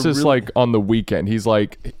He asks us like on the weekend. He's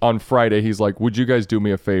like on Friday. He's like, "Would you guys do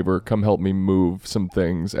me a favor? Come help me move some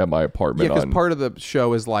things at my apartment." Yeah, because part of the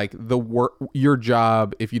show is like the work. Your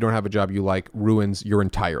job, if you don't have a job you like, ruins your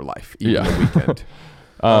entire life. Even the weekend.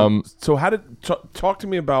 So how did talk to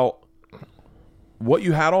me about what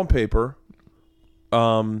you had on paper?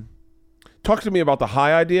 Talk to me about the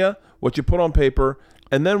high idea, what you put on paper,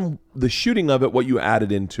 and then the shooting of it, what you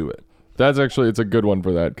added into it. That's actually, it's a good one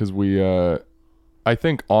for that because we, I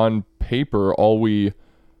think on paper, all we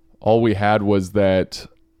had was that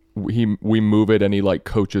we move it and he like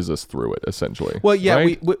coaches us through it essentially. Well, yeah,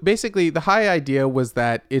 right? we basically the high idea was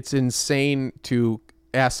that it's insane to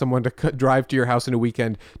ask someone to drive to your house in a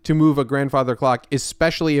weekend to move a grandfather clock,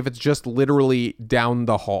 especially if it's just literally down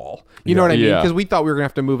the hall. You know what I mean? Because we thought we were gonna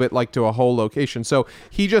have to move it like to a whole location. So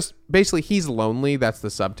he just basically, he's lonely. That's the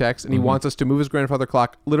subtext, and he wants us to move his grandfather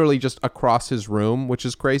clock literally just across his room, which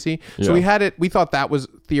is crazy. So we had it. We thought that was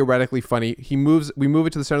theoretically funny. We move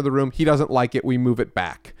it to the center of the room. He doesn't like it. We move it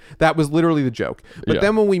back. That was literally the joke. But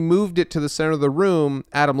then when we moved it to the center of the room,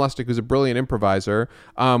 Adam Lustig, who's a brilliant improviser,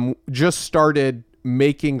 just started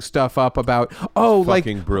making stuff up about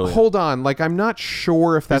Brilliant. Hold on, like I'm not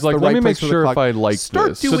sure if that's like, the let right me place make for sure the if clock. I like Start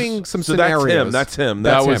this. doing some So scenarios. that's him.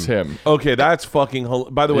 That was him. Okay, that's fucking.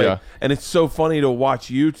 By the way, Yeah. and it's so funny to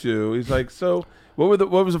watch you two. He's like, so what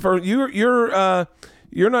was the first?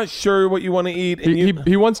 You're not sure what you want to eat, and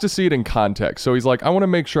He wants to see it in context. So he's like, I want to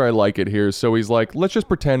make sure I like it here. So he's like, let's just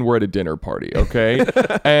pretend we're at a dinner party, okay?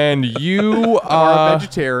 And you are a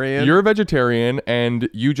vegetarian. You're a vegetarian, and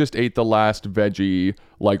you just ate the last veggie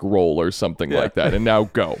like roll or something like that, and now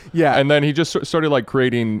go. Yeah. And then he just started like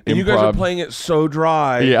creating and improv. you guys are playing it so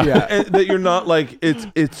dry, and that you're not like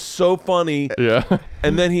it's so funny,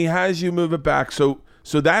 And then he has you move it back, so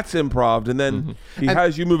that's improv, and then he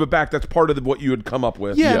has you move it back. That's part of what you had come up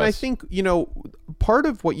with. Yeah, and I think, part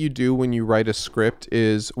of what you do when you write a script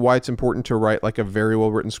is why it's important to write like a very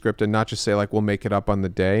well written script and not just say like we'll make it up on the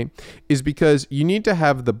day, is because you need to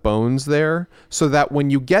have the bones there so that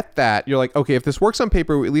when you get that, you're like, okay, if this works on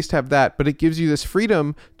paper, we at least have that, but it gives you this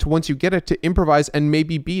freedom to, once you get it, to improvise and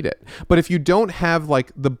maybe beat it. But if you don't have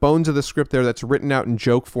like the bones of the script there that's written out in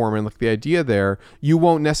joke form and like the idea there, you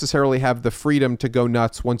won't necessarily have the freedom to go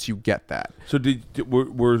nuts once you get that. So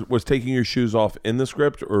was taking your shoes off in the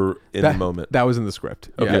script or in the moment? That was in the script.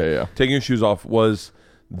 Okay. Yeah. Taking your shoes off, was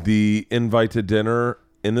the invite to dinner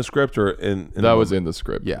in the script or in that was in the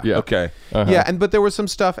script. Yeah. Okay. Yeah, but there was some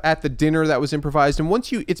stuff at the dinner that was improvised. And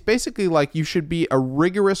once it's basically like you should be a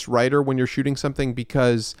rigorous writer when you're shooting something,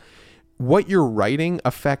 because what you're writing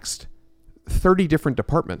affects 30 different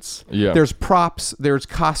departments. Yeah. There's props, there's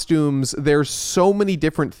costumes, there's so many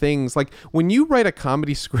different things. Like when you write a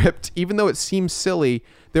comedy script, even though it seems silly,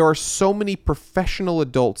 there are so many professional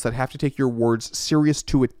adults that have to take your words serious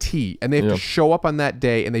to a T, and they have to show up on that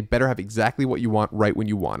day, and they better have exactly what you want right when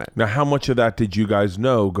you want it. Now, how much of that did you guys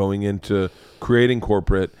know going into creating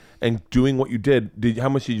corporate and doing what you did? How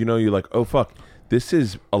much did you know? You're like, oh fuck, this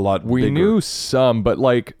is a lot We bigger. knew some, but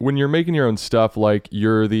like when you're making your own stuff, like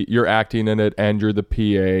you're acting in it and you're the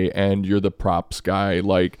PA and you're the props guy.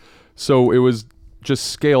 Like, so it was just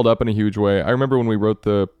scaled up in a huge way. I remember when we wrote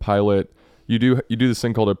the pilot, you do this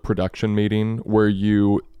thing called a production meeting where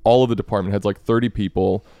all of the department heads, like 30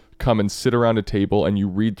 people, come and sit around a table and you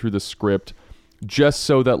read through the script just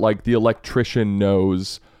so that like the electrician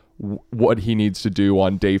knows what he needs to do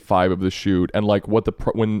on day 5 of the shoot, and like what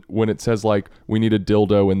when it says like we need a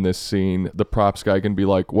dildo in this scene, the props guy can be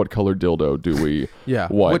like, what color dildo do we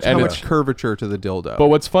want? How much curvature to the dildo. But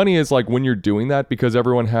what's funny is like when you're doing that, because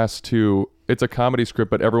everyone has to, it's a comedy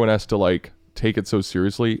script, but everyone has to like take it so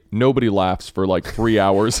seriously, nobody laughs for like 3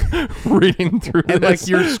 hours reading through and this. like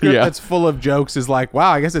your script that's full of jokes is like,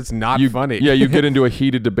 wow, I guess it's not funny. Yeah, you get into a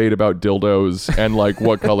heated debate about dildos and like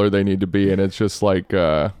what color they need to be, and it's just like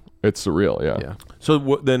it's surreal. Yeah.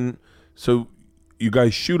 So you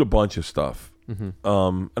guys shoot a bunch of stuff,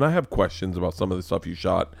 and I have questions about some of the stuff you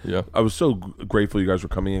shot. Yeah, I was so grateful you guys were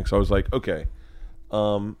coming in, because I was like, okay,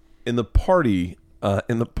 in the party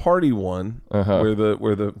one, where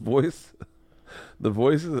the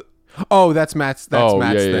voice is. Oh, that's Matt's thing.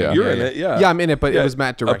 Yeah. You're in it, yeah. Yeah, I'm in it, but it was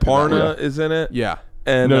Matt directed. Aparna is in it. Yeah.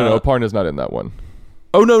 And no, Aparna's not in that one.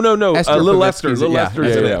 Oh no. Little Pavitsky's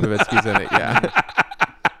Esther's in it. Pavitsky's in it. Yeah.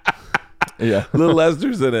 Yeah. Little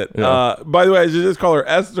Esther's in it. Yeah. By the way, I should just call her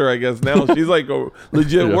Esther, I guess now. She's like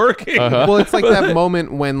legit working. Well, it's like that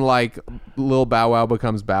moment when like Lil Bow Wow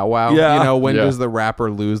becomes Bow Wow. Yeah. You know, when does the rapper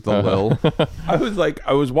lose the Lil?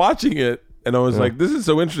 I was watching it and I was like, this is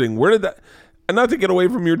so interesting. Where did that? And not to get away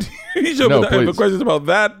from your TV show, but I have questions about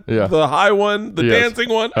that. Yeah. The high one, the dancing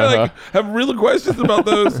one. I have real questions about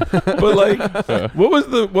those. But like, what was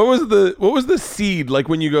the seed? Like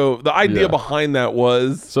when you go, the idea behind that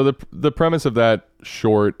was. So the premise of that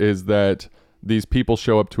short is that these people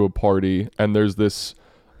show up to a party and there's this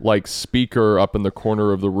like speaker up in the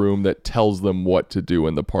corner of the room that tells them what to do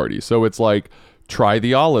in the party. So it's like, try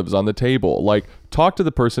the olives on the table. Like, talk to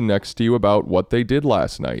the person next to you about what they did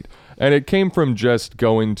last night. And it came from just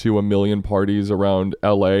going to a million parties around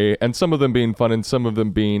LA, and some of them being fun and some of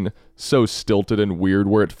them being so stilted and weird,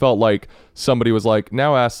 where it felt like somebody was like,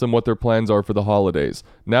 now ask them what their plans are for the holidays.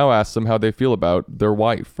 Now ask them how they feel about their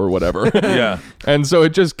wife or whatever. Yeah. And so it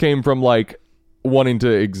just came from like wanting to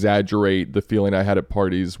exaggerate the feeling I had at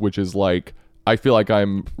parties, which is like, I feel like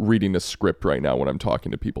I'm reading a script right now when I'm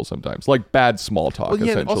talking to people sometimes. Like bad small talk,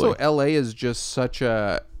 essentially. Also, LA is just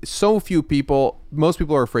so few people. Most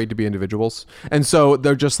people are afraid to be individuals. And so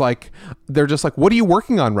they're just like, what are you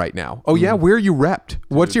working on right now? Oh, yeah, where are you repped?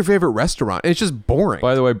 What's your favorite restaurant? And it's just boring.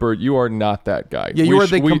 By the way, Bert, you are not that guy. Yeah, you are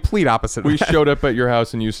the complete opposite We of that. showed up at your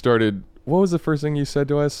house and you started... What was the first thing you said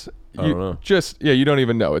to us? I don't know. You don't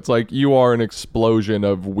even know. It's like you are an explosion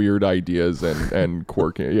of weird ideas and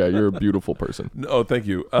quirky. Yeah, you're a beautiful person. Oh, thank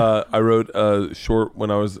you. I wrote a short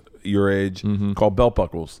when I was your age called Belt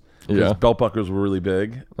Buckles. Yeah. Belt buckles were really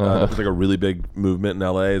big. It was like a really big movement in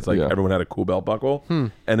LA. It's like everyone had a cool belt buckle.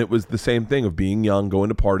 And it was the same thing of being young, going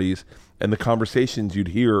to parties, and the conversations you'd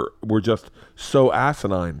hear were just so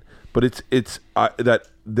asinine. But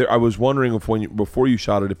I was wondering if before you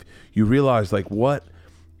shot it, if you realized like what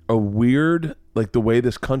a weird, like the way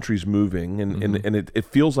this country's moving, and it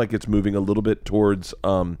feels like it's moving a little bit towards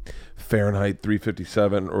Fahrenheit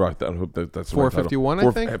 357, or I hope that's 451.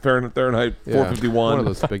 I think Fahrenheit 451. One of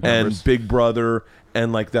those big numbers. And Big Brother,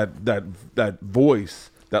 and like that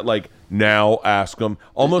voice that like now ask them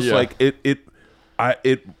almost like it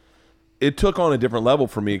it took on a different level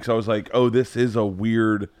for me because I was like, oh, this is a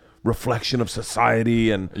weird reflection of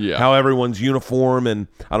society and how everyone's uniform and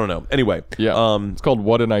I don't know. Anyway, it's called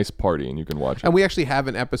What a Nice Party, and you can watch it. And we actually have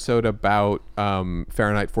an episode about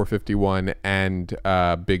Fahrenheit 451 and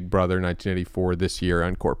Big Brother 1984 this year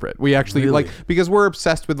on Corporate. We actually because we're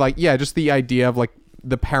obsessed with just the idea of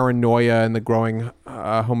the paranoia and the growing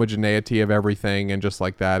homogeneity of everything and just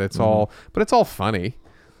like that. It's all funny.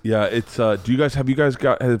 Yeah, it's have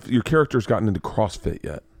your characters gotten into CrossFit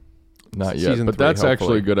yet? Not yet, Season but 3, that's hopefully.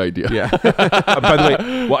 actually a good idea. Yeah. By the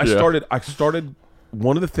way, well, I started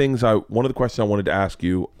one of the questions I wanted to ask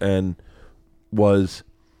you and was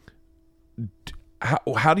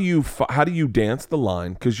how do you dance the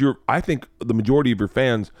line? Because I think the majority of your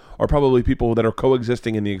fans are probably people that are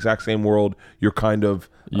coexisting in the exact same world you're kind of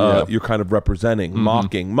representing,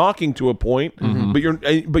 mocking to a point,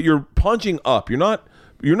 but you're punching up. You're not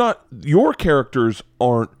your characters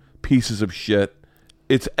aren't pieces of shit.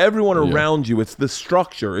 It's everyone around you. It's the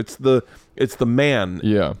structure. It's the man.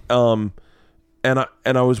 Yeah. And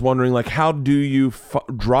I was wondering, how do you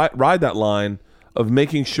ride that line of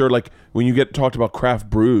making sure, when you get talked about craft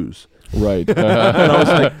brews, right? And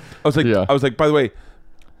I was like, by the way,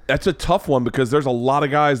 that's a tough one because there's a lot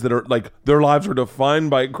of guys that are their lives are defined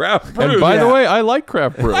by craft brews. And by the way, I like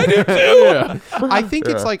craft brew. I do too. Yeah. I think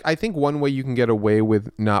it's I think one way you can get away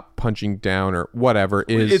with not punching down or whatever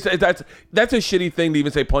is that's a shitty thing to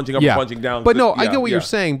even say punching up or punching down. But no, I get what you're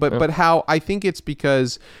saying. But how I think it's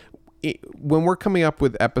because when we're coming up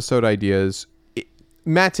with episode ideas,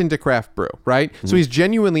 Matt's into craft brew, right? So he's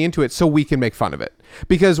genuinely into it, so we can make fun of it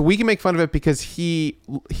because he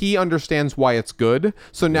understands why it's good.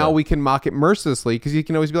 So now we can mock it mercilessly because he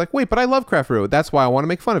can always be like, wait, but I love craft brew. That's why I want to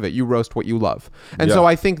make fun of it. You roast what you love. And so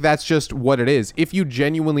I think that's just what it is. If you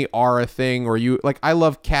genuinely are a thing, or you I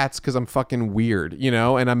love cats because I'm fucking weird,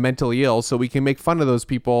 and I'm mentally ill, so we can make fun of those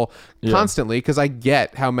people constantly because I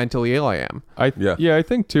get how mentally ill I am. I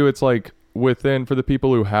think too, it's for the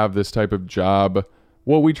people who have this type of job,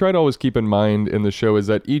 what we try to always keep in mind in the show is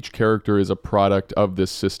that each character is a product of this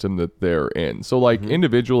system that they're in. So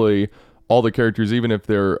individually, all the characters, even if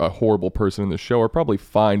they're a horrible person in the show, are probably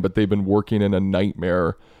fine, but they've been working in a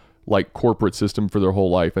nightmare corporate system for their whole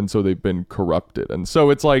life, and so they've been corrupted. And so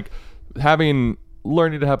it's learning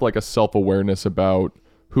to have a self-awareness about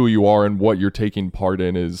who you are and what you're taking part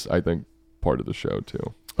in is, I think, part of the show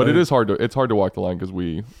too. But it's hard to walk the line because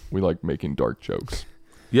we like making dark jokes.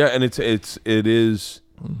 Yeah, and it is, it's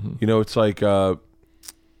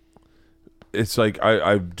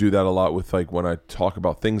I do that a lot with when I talk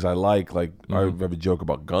about things I like. I have a joke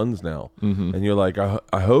about guns now, and you're like,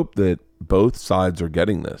 I hope that both sides are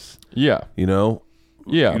getting this. Yeah,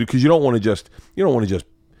 yeah, because you don't want to just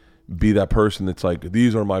be that person that's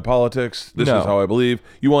these are my politics. This is how I believe.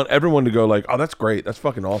 You want everyone to go oh, that's great. That's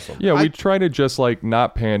fucking awesome. Yeah, we try to just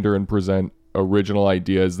not pander and present original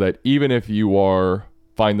ideas that even if you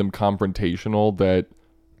find them confrontational,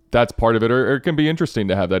 that's part of it, or it can be interesting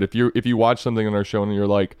to have that. If you watch something in our show and you're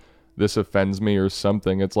like, this offends me or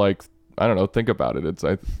something, it's I don't know, think about it. It's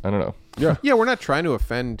I don't know. Yeah, we're not trying to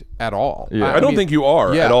offend at all. I don't think you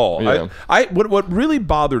are at all. Yeah. What really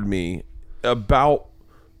bothered me about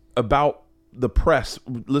the press,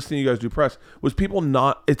 listening to you guys do press, was people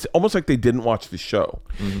it's almost like they didn't watch the show.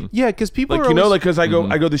 Yeah, because people are because I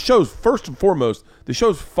go the show's, first and foremost, the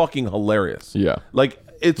show's fucking hilarious. Yeah,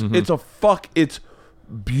 it's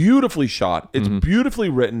beautifully shot, it's beautifully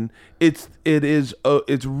written, it's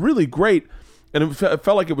really great, and it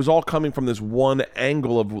felt like it was all coming from this one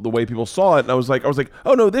angle of the way people saw it, and I was like,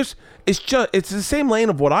 oh no, it's the same lane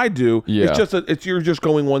of what I do. Yeah. It's just you're just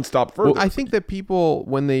going one stop further. Well, I think that people,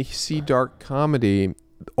 when they see dark comedy,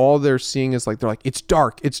 all they're seeing is they're like, it's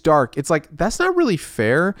dark. It's that's not really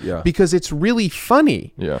fair. Yeah. Because it's really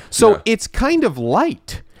funny. Yeah. So Yeah. it's kind of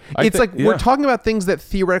light. We're talking about things that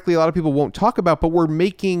theoretically a lot of people won't talk about, but we're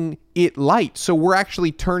making it light. So we're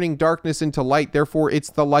actually turning darkness into light. Therefore, it's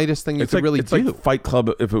the lightest thing you could really do. It's like Fight Club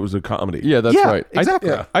if it was a comedy. Yeah, that's right.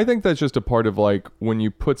 Exactly. I think that's just a part of when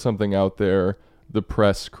you put something out there, the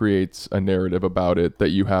press creates a narrative about it that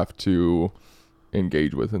you have to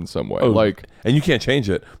engage with in some way. And you can't change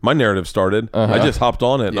it. My narrative started. I just hopped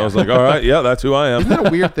on it and I was like, all right, yeah, that's who I am. Isn't that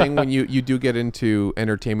a weird thing when you do get into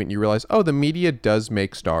entertainment and you realize, oh, the media does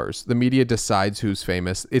make stars. The media decides who's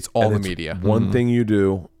famous. It's all the media. One thing you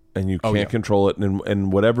do and you can't control it,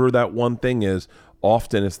 and whatever that one thing is,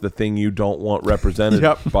 often it's the thing you don't want represented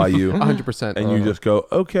by you. 100%. And you just go,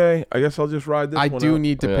 okay, I guess I'll just ride this I one do out.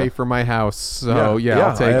 need to pay for my house, so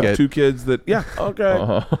I'll take I have it. 2 kids that,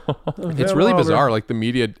 okay. It's really bizarre. Like the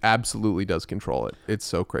media absolutely does control it. It's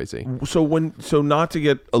so crazy. So not to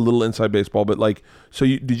get a little inside baseball, but like,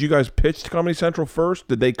 did you guys pitch to Comedy Central first?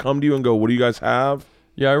 Did they come to you and go, what do you guys have?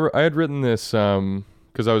 Yeah, I had written this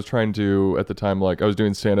because I was trying to, at the time, like I was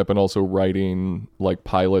doing stand-up and also writing like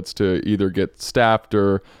pilots to either get staffed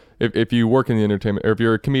or if you work in the entertainment, or if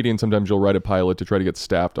you're a comedian, sometimes you'll write a pilot to try to get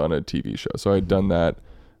staffed on a TV show. So I had done that.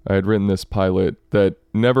 I had written this pilot that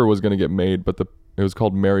never was going to get made, but it was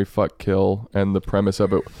called Marry, Fuck, Kill, and the premise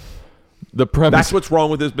of it. That's what's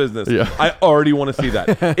wrong with this business. Yeah. I already want to see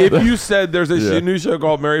that. If you said there's a new show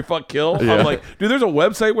called Marry, Fuck, Kill, I'm like, dude, there's a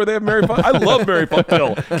website where they have Marry, Fuck. I love Marry, Fuck,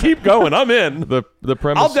 Kill. Keep going. I'm in. The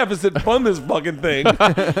premise. I'll deficit fund this fucking thing.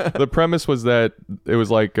 The premise was that it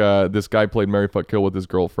was like this guy played Marry, Fuck, Kill with his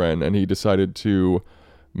girlfriend, and he decided to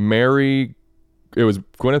marry. It was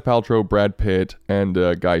Gwyneth Paltrow, Brad Pitt, and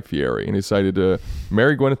Guy Fieri, and he decided to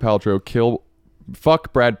marry Gwyneth Paltrow,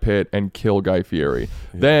 fuck Brad Pitt, and kill Guy Fieri.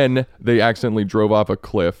 Then they accidentally drove off a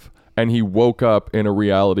cliff, and he woke up in a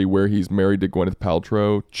reality where he's married to Gwyneth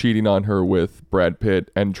Paltrow, cheating on her with Brad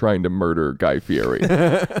Pitt, and trying to murder Guy Fieri.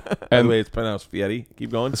 By the way, it's pronounced Fieri.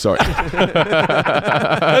 Keep going. Sorry.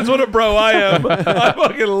 That's what a bro I am. I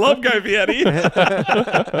fucking love Guy Fieri.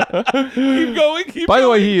 Keep going. By the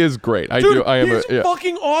way, he is great. Dude, he's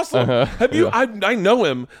fucking awesome. Have you? I know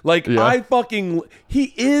him. Like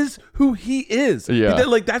he is who he is. Yeah.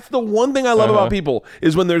 Like that's the one thing I love about people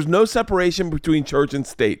is when there's no separation between church and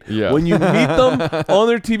state. Yeah. When you meet them on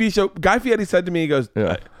their TV show, Guy Fieri said to me, he goes,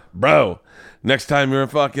 "Bro, next time you're in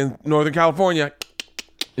fucking Northern California."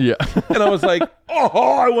 Yeah. And I was like,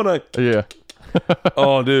 "Oh, I want to." Yeah.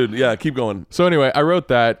 Oh, dude. Yeah, keep going. So anyway, I wrote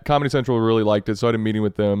that. Comedy Central really liked it, so I had a meeting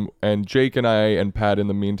with them. And Jake and I and Pat in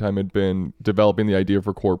the meantime had been developing the idea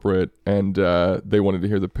for corporate, and they wanted to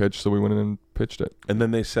hear the pitch, so we went in and pitched it. And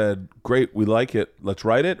then they said, "Great, we like it. Let's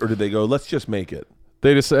write it." Or did they go, "Let's just make it"?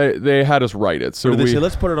 They had us write it. So or did they say,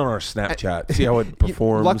 "Let's put it on our Snapchat, see how it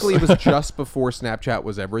performs"? Luckily, it was just before Snapchat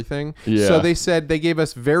was everything. Yeah. So they said they gave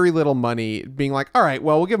us very little money, being like, all right,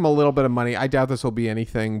 well, we'll give them a little bit of money. I doubt this will be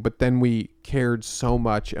anything. But then we cared so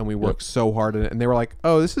much and we worked so hard in it. And they were like,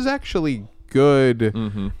 oh, this is actually good.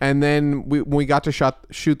 Mm-hmm. And then when we got to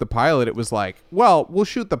shoot the pilot, it was like, well, we'll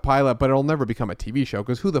shoot the pilot, but it'll never become a TV show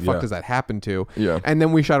because who the fuck does that happen to? Yeah. And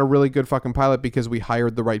then we shot a really good fucking pilot because we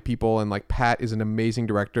hired the right people, and like Pat is an amazing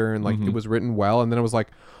director, and like it was written well. And then it was like,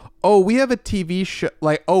 oh, we have a TV show.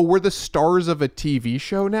 Like, oh, we're the stars of a TV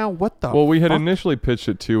show now. What the? Well, we had fuck? initially pitched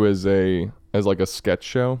it too as like a sketch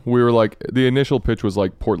show. We were like, the initial pitch was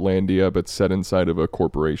like Portlandia, but set inside of a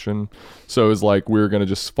corporation. So it was like, we were going to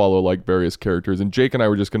just follow like various characters, and Jake and I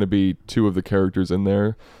were just going to be 2 of the characters in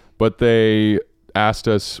there. But they asked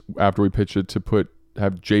us after we pitched it to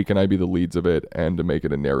have Jake and I be the leads of it and to make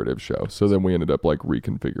it a narrative show. So then we ended up like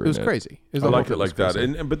reconfiguring it. It was crazy. I like it like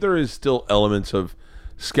that. But there is still elements of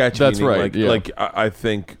sketch. That's meaning, right. Like I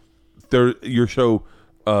think your show,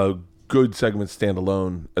 good segments stand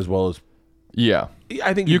alone as well as. Yeah.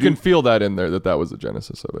 I think you can feel that in there, that was the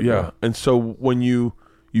genesis of it. Yeah. And so when you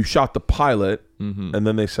shot the pilot and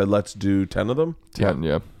then they said, let's do 10 of them. 10,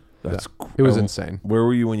 yeah. That's it was insane. Where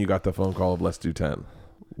were you when you got the phone call of let's do 10?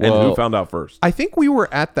 Well, and who found out first? I think we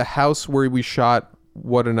were at the house where we shot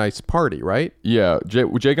What a Nice Party, right? Yeah.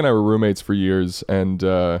 Jake and I were roommates for years, and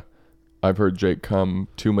I've heard Jake come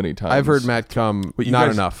too many times. I've heard Matt come not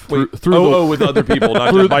enough. Through with other people,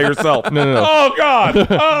 not just by yourself. No. Oh, God. Oh,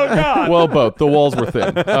 God. Well, both. The walls were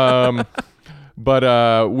thin.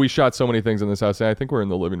 But we shot so many things in this house, and I think we're in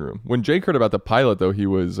the living room. When Jake heard about the pilot, though, he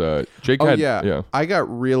was... Jake had... Yeah. I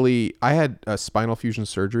had a spinal fusion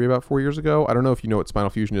surgery about 4 years ago. I don't know if you know what spinal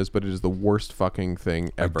fusion is, but it is the worst fucking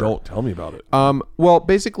thing ever. Don't tell me about it. Well,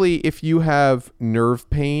 basically, if you have nerve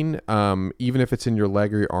pain, even if it's in your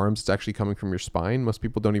leg or your arms, it's actually coming from your spine. Most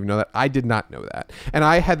people don't even know that. I did not know that. And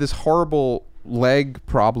I had this horrible leg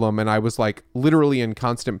problem, and I was like literally in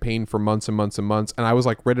constant pain for months and months and months, and I was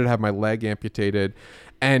like ready to have my leg amputated.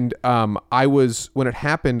 And I was, when it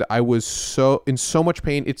happened, I was in so much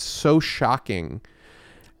pain. It's so shocking.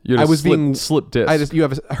 I was being slip disc. You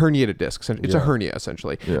have a herniated disc. It's a hernia,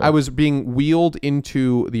 essentially. Yeah. I was being wheeled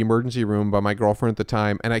into the emergency room by my girlfriend at the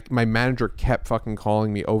time, and my manager kept fucking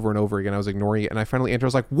calling me over and over again. I was ignoring it, and I finally answered. I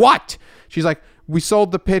was like, "What?" She's like, we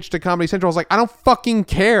sold the pitch to Comedy Central. I was like, I don't fucking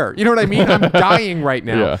care. You know what I mean? I'm dying right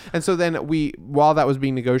now. Yeah. And so then while that was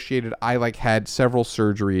being negotiated, I like had several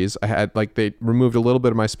surgeries. I had like, they removed a little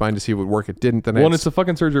bit of my spine to see if it would work. It didn't. Then Well, it's a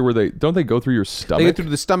fucking surgery where don't they go through your stomach? they get through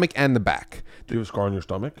the stomach and the back. Do you have a scar on your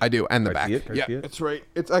stomach? I do, and the back. see it? Can I Yeah, see it? it's right.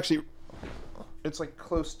 It's actually, it's like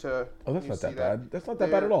close to. Oh, that's you not see that bad. That's not that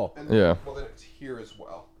there, bad at all. and then- Yeah. Well, then it's here as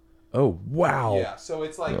well. Oh, wow. Yeah. So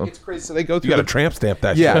it's like it's crazy. So they go through. You got to tramp stamp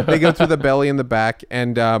that Yeah, shit. they go through the belly and the back,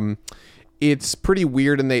 and it's pretty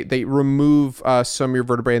weird. And they remove some of your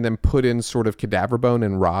vertebrae and then put in sort of cadaver bone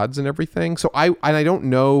and rods and everything. So I don't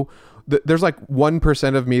know. There's like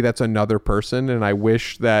 1% of me that's another person, and I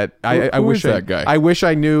wish that I Who wish is that guy? I wish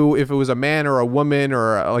I knew if it was a man or a woman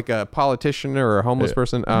or like a politician or a homeless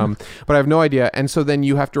person. But I have no idea. And so then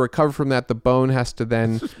you have to recover from that. The bone has to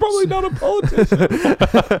then. It's probably not a politician.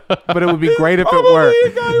 But it would be great if it were.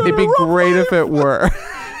 It'd be great if it were.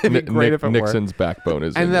 It'd be great if it were. Nixon's backbone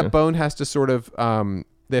is And in that you. bone has to sort of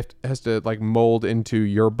has to like mold into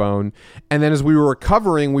your bone. And then as we were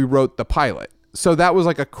recovering, we wrote the pilot. So that was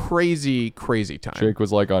like a crazy time. Jake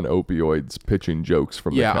was like on opioids pitching jokes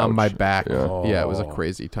from the Yeah, couch. on my back. Yeah. Yeah, it was a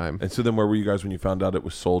crazy time. And so then where were you guys when you found out it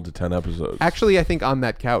was sold to 10 episodes? Actually, I think on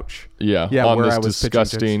that couch. Yeah, Yeah, on where this I was pitching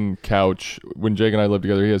disgusting couch. When Jake and I lived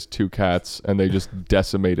together, he has 2 cats, and they just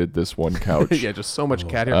decimated this one couch. Yeah, just so much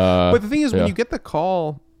cat hair. Uh, But the thing is, when yeah. you get the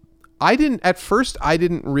call, I didn't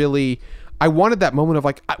really. I wanted that moment of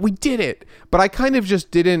like, we did it, but I kind of just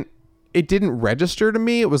didn't. It didn't register to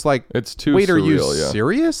me. It was like, It's too wait, are you surreal, yeah.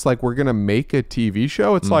 serious? Like, we're gonna make a TV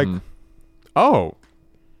show? It's like, oh,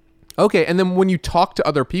 okay. And then when you talk to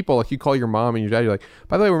other people, like you call your mom and your dad, you're like,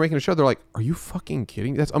 by the way, we're making a show. They're like, are you fucking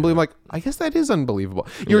kidding? That's unbelievable. I'm like, I guess that is unbelievable.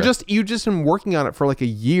 You just been working on it for like a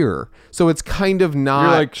year, so it's kind of not.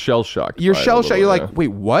 You're like shell shocked. You're shell shocked. You're like, wait,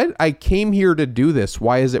 what? I came here to do this.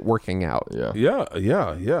 Why is it working out? yeah.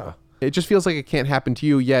 Yeah. It just feels like it can't happen to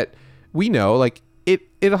you. Yet we know, like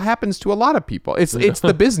it happens to a lot of people. It's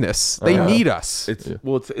the business. They need us. It's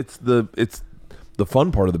the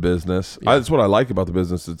fun part of the business. That's what I like about the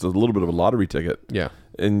business. It's a little bit of a lottery ticket. Yeah.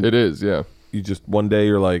 And It is, yeah. you just one day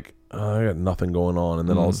you're like, oh, I got nothing going on, and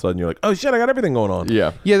then all of a sudden you're like, oh shit, I got everything going on.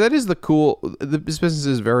 Yeah. Yeah, that is this business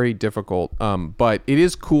is very difficult. But it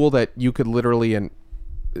is cool that you could literally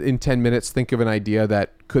in 10 minutes think of an idea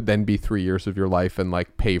that could then be 3 years of your life and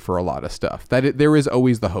like pay for a lot of stuff. There is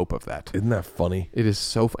always the hope of that. Isn't that funny? It is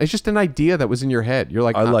so it's just an idea that was in your head. You're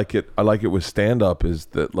like, I like it with stand up is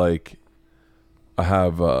that like I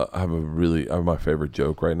have my favorite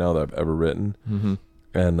joke right now that I've ever written. Mm-hmm.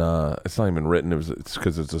 And it's not even written. It's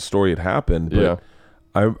because it's a story. It happened. But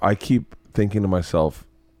Yeah. I keep thinking to myself,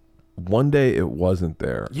 one day it wasn't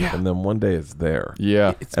there. Yeah. And then one day it's there.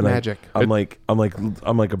 Yeah. it's And magic. I'm like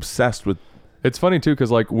obsessed with. It's funny too,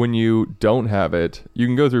 because like when you don't have it, you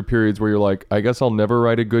can go through periods where you're like, I guess I'll never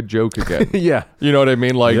write a good joke again. Yeah. You know what I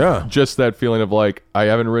mean? Like Yeah. just that feeling of like, I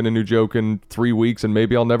haven't written a new joke in 3 weeks and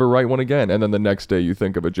maybe I'll never write one again. And then the next day you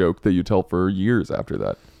think of a joke that you tell for years after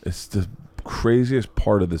that. It's the craziest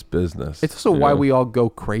part of this business. It's also why we all go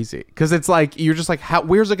crazy, because it's like you're just like,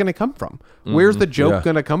 where's it going to come from? Where's the joke Yeah.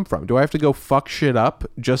 going to come from? Do I have to go fuck shit up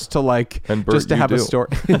just to like And Bert, just to you have a do. story?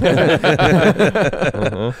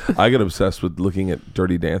 I get obsessed with looking at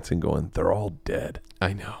Dirty Dancing, going, they're all dead.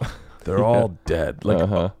 I know. They're all dead. Like,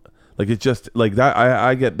 like it just like that.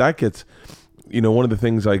 I get that gets. One of the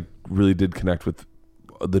things I really did connect with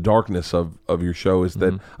the darkness of your show is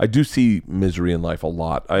that I do see misery in life a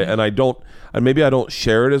lot. Maybe I don't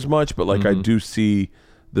share it as much, but like I do see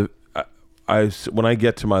when I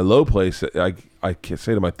get to my low place, I can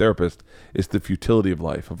say to my therapist, it's the futility of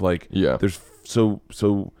life of like, there's so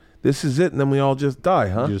this is it. And then we all just die,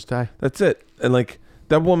 huh? You just die. That's it. And like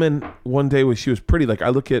that woman one day she was pretty, like I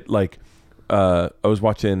look at like, I was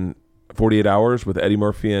watching 48 Hours with Eddie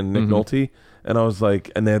Murphy and Nick Nolte. And I was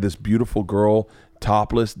like, and they had this beautiful girl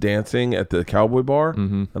topless dancing at the cowboy bar.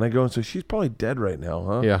 And I go, and so she's probably dead right now,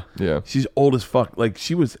 huh? Yeah. Yeah. She's old as fuck. Like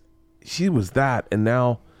she was that. And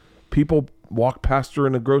now people walk past her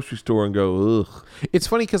in a grocery store and go, ugh. It's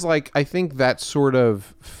funny because like I think that sort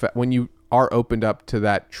of when you are opened up to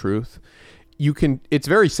that truth, it's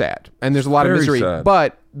very sad and there's a lot of Very misery, sad.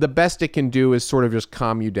 but the best it can do is sort of just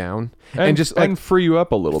calm you down and just like free you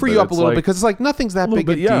up a little bit. free you up a It's little like- bit, because it's like nothing's that big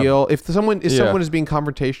a bit, yeah. deal. If someone Yeah. is being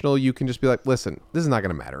confrontational, you can just be like, listen, this is not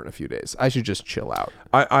going to matter in a few days. I should just chill out.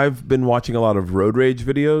 I've been watching a lot of road rage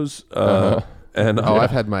videos. And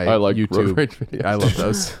I've had my I like YouTube. road rage videos. I love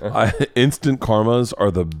those. instant karmas are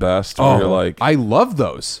the best. Where you're like, I love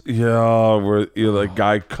those. yeah, where you're like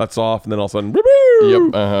guy cuts off and then all of a sudden,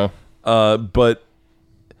 Yep. but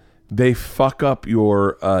they fuck up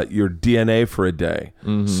your DNA for a day.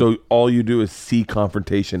 So all you do is see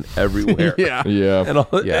confrontation everywhere. Yeah. Yeah.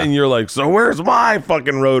 And you're like, so where's my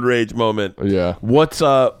fucking road rage moment? Yeah. What's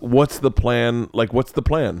the plan? Like, what's the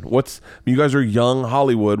plan? You guys are young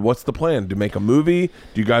Hollywood. What's the plan? To make a movie?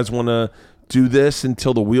 Do you guys want to do this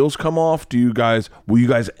until the wheels come off? Will you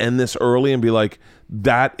guys end this early and be like,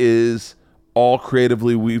 that is all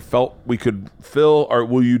creatively we felt we could fill? Or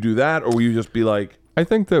will you do that? Or will you just be like, I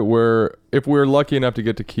think that if we're lucky enough to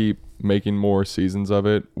get to keep making more seasons of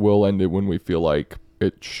it, we'll end it when we feel like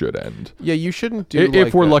it should end. Yeah, you shouldn't do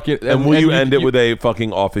If we're lucky. and will you end it with a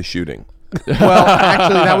fucking office shooting? Well,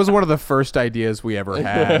 actually, that was one of the first ideas we ever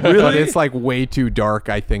had. Really? But it's like way too dark,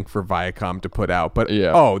 I think, for Viacom to put out. But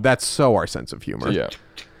that's so our sense of humor. Yeah.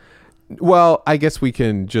 Well, I guess we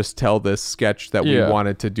can just tell this sketch that we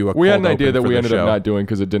wanted to do. We had an idea that we ended up not doing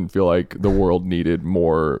because it didn't feel like the world needed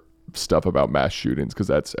more stuff about mass shootings, because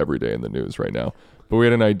that's every day in the news right now. But we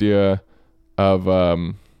had an idea of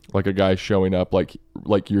like a guy showing up, like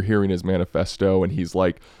you're hearing his manifesto, and he's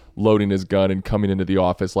like loading his gun and coming into the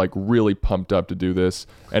office like really pumped up to do this,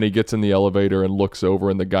 and he gets in the elevator and looks over,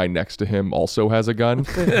 and the guy next to him also has a gun.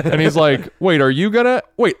 And he's like, wait, are you gonna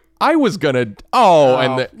wait? I was gonna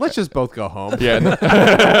and let's just both go home. Yeah.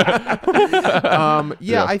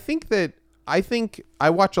 I think I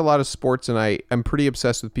watch a lot of sports, and I am pretty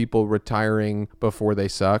obsessed with people retiring before they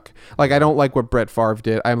suck. Like, I don't like what Brett Favre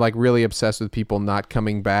did. I'm like really obsessed with people not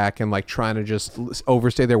coming back and like trying to just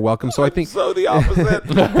overstay their welcome. So I think so the opposite.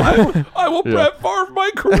 I will Brett Favre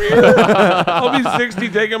my career. I'll be 60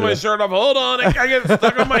 taking my shirt off. Hold on, I get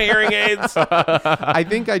stuck on my hearing aids. I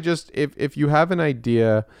think if you have an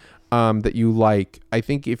idea that you like, I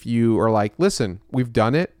think if you are like, listen, we've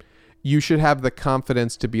done it, you should have the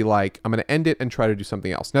confidence to be like, I'm going to end it and try to do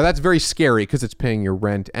something else. Now, that's very scary because it's paying your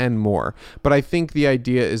rent and more. But I think the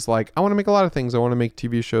idea is like, I want to make a lot of things. I want to make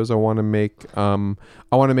TV shows. I want to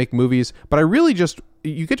make movies. But I really just,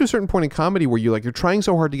 you get to a certain point in comedy where you're trying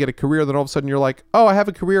so hard to get a career, then all of a sudden you're like, oh, I have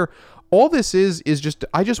a career. All this is just,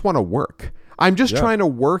 I just want to work. I'm just trying to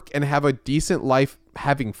work and have a decent life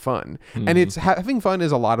having fun. And it's having fun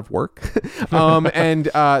is a lot of work. And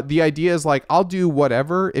the idea is like, I'll do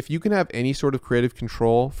whatever. If you can have any sort of creative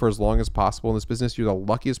control for as long as possible in this business, you're the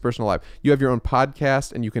luckiest person alive. You have your own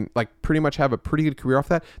podcast and you can like pretty much have a pretty good career off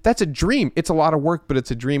that. That's a dream. It's a lot of work, but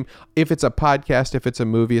it's a dream. If it's a podcast, if it's a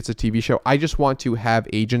movie, it's a TV show, I just want to have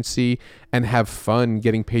agency and have fun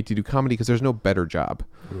getting paid to do comedy, because there's no better job.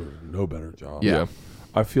 No better job. Yeah.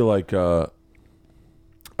 I feel like,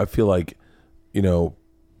 you know,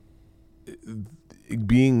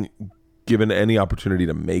 being given any opportunity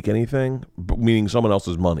to make anything, meaning someone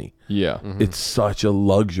else's money. Yeah. Mm-hmm. It's such a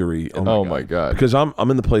luxury. Oh my God. Because I'm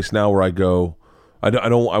in the place now where I go, I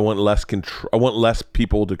want less control. I want less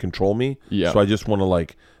people to control me. Yeah. So I just want to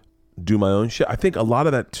like do my own shit. I think a lot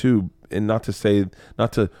of that too, and not to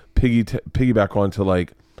piggyback onto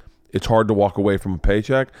like, it's hard to walk away from a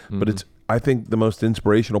paycheck, but I think the most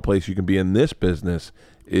inspirational place you can be in this business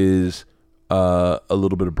is a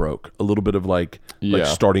little bit of broke, a little bit of like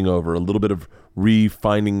starting over, a little bit of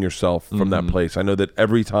refinding yourself from that place. I know that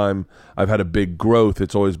every time I've had a big growth,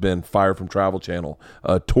 it's always been fired from Travel Channel,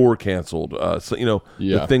 tour canceled, so,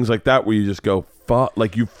 the things like that where you just go, fuck,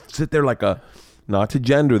 like you sit there like not to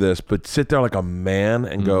gender this, but sit there like a man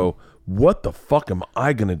and go, what the fuck am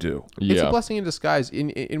I gonna do? It's a blessing in disguise.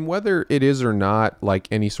 In whether it is or not like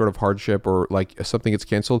any sort of hardship or like something gets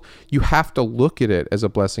canceled, you have to look at it as a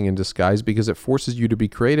blessing in disguise, because it forces you to be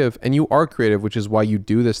creative, and you are creative, which is why you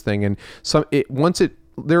do this thing. And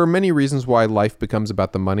there are many reasons why life becomes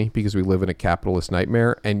about the money, because we live in a capitalist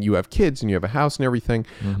nightmare, and you have kids and you have a house and everything.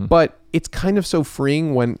 But it's kind of so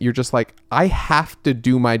freeing when you're just like, I have to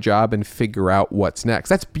do my job and figure out what's next.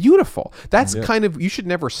 That's beautiful. That's kind of, you should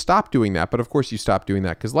never stop doing that. But of course you stop doing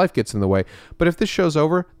that because life gets in the way. But if this show's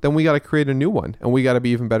over, then we got to create a new one, and we got to be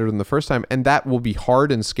even better than the first time. And that will be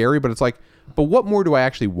hard and scary, but it's like, but what more do I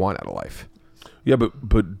actually want out of life? Yeah, but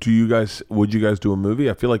would you guys do a movie?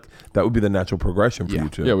 I feel like that would be the natural progression for you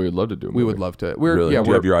two. Yeah, we would love to do a movie. We would love to. Really? Do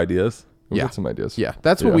you have your ideas? We'll get some ideas. Yeah,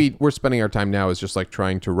 that's what we're spending our time now, is just like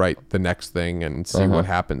trying to write the next thing and see what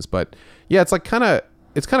happens. But yeah, it's like kind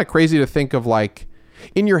of crazy to think of, like,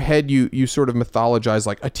 in your head you sort of mythologize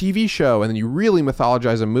like a TV show, and then you really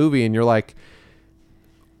mythologize a movie, and you're like,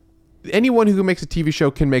 anyone who makes a TV show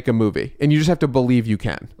can make a movie, and you just have to believe you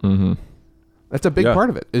can. Mm-hmm. That's a big part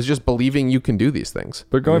of it, is just believing you can do these things.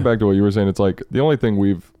 But going back to what you were saying, it's like the only thing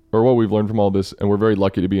what we've learned from all this, and we're very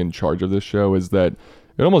lucky to be in charge of this show, is that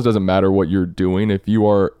it almost doesn't matter what you're doing. If you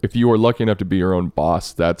are lucky enough to be your own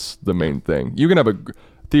boss, that's the main thing. You can have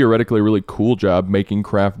theoretically a really cool job making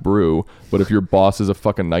craft brew, but if your boss is a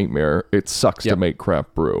fucking nightmare, it sucks to make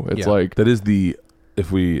craft brew. It's like that is the,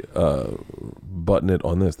 if we button it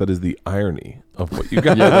on this, that is the irony of what you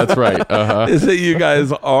guys. Yeah, that's right. Is that you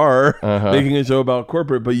guys are making a show about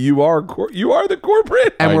corporate, but you are the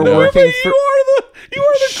corporate, And we're know. working for... you are the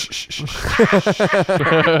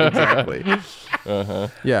Exactly.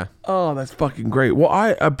 Yeah. Oh, that's fucking great. Well,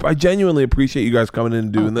 I genuinely appreciate you guys coming in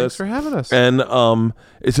and doing Thanks this. for having us. And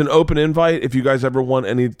it's an open invite. If you guys ever want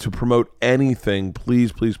to promote anything,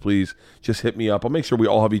 please just hit me up. I'll make sure we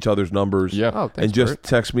all have each other's numbers. Yeah. Oh, thanks, and just Bert.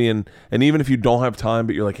 text me, and even if you don't have time,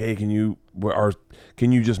 but you're like, hey, can you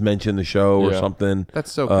just mention the show or something?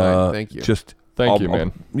 That's so kind. Thank you. Just Thank you,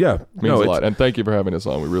 man. Yeah, means a lot. And thank you for having us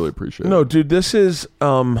on. We really appreciate it. No, dude, this is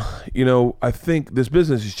I think this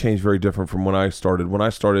business has changed very different from when I started. When I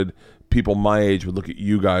started, people my age would look at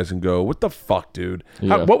you guys and go, "What the fuck, dude?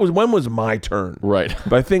 Yeah. When was my turn?" Right.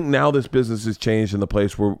 But I think now this business has changed in the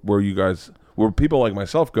place where people like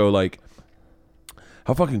myself go like,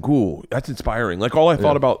 how fucking cool. That's inspiring. Like all I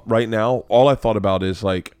thought about right now, all I thought about is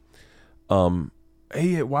like,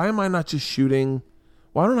 hey, why don't I just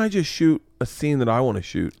shoot a scene that I want to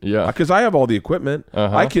shoot? Yeah. Because I have all the equipment.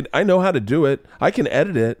 I know how to do it. I can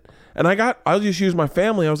edit it. And I'll just use my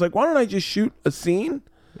family. I was like, why don't I just shoot a scene?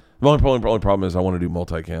 The only problem is I want to do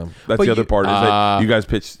multicam. That's But the other part is that you guys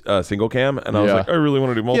pitched single cam, and I was Yeah. like, I really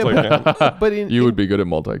want to do multicam. But You would be good at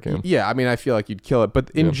multicam. Yeah, I mean, I feel like you'd kill it.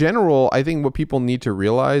 But in general, I think what people need to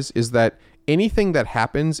realize is that anything that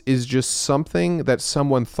happens is just something that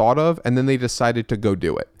someone thought of, and then they decided to go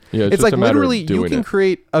do it. Yeah, it's it's just like a matter of literally you doing can it.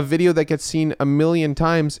 create a video that gets seen a million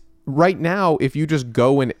times. Right now, if you just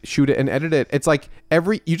go and shoot it and edit it, it's like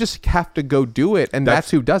you just have to go do it, and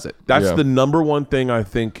that's who does it. That's Yeah. the number one thing I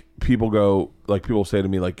think people say to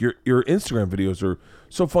me, like, your Instagram videos are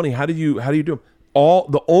so funny. How do you do them?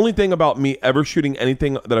 The only thing about me ever shooting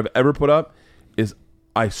anything that I've ever put up is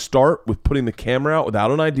I start with putting the camera out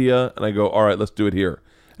without an idea, and I go, all right, let's do it here.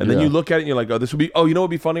 And then Yeah. you look at it and you're like, oh, this would be, you know what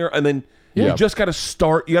would be funnier? And then you Yeah. just got to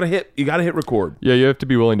start. You got to hit record. Yeah, you have to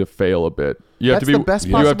be willing to fail a bit. You That's have to be, the best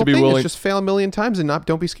you have to possible be thing. willing. Is just fail a million times and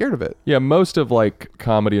don't be scared of it. Yeah, most of like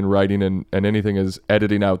comedy and writing and anything is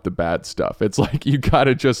editing out the bad stuff. It's like you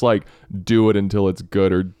gotta just like do it until it's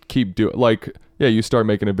good, or keep doing. Like, yeah, you start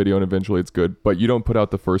making a video and eventually it's good, but you don't put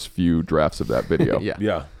out the first few drafts of that video. Yeah.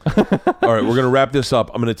 Yeah. All right, we're gonna wrap this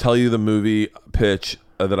up. I'm gonna tell you the movie pitch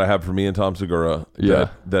that I have for me and Tom Segura.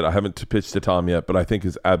 That I haven't pitched to Tom yet, but I think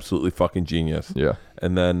is absolutely fucking genius. Yeah.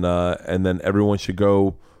 And then everyone should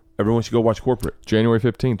go watch Corporate. January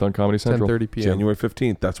 15th on Comedy Central. 10:30 p.m. January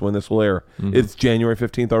 15th. That's when this will air. It's January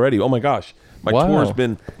 15th already. Oh my gosh. My Wow.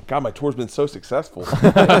 tour's been so successful.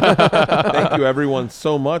 Thank you everyone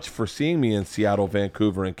so much for seeing me in Seattle,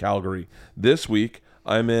 Vancouver, and Calgary. This week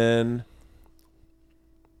I'm in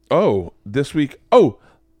I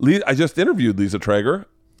just interviewed Lisa Traeger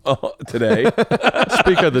today.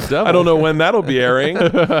 Speak of the devil. I don't know when that'll be airing,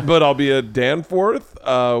 but I'll be at Danforth.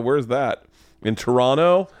 Where's that? In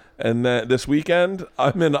Toronto. And then this weekend,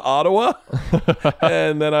 I'm in Ottawa.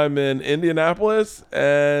 And then I'm in Indianapolis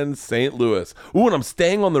and St. Louis. Ooh, and I'm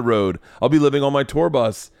staying on the road. I'll be living on my tour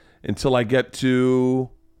bus until I get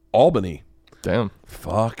to Albany. Damn.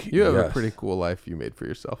 Fuck. You have a yes. pretty cool life you made for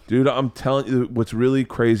yourself. Dude, I'm telling you, what's really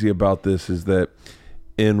crazy about this is that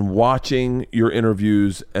in watching your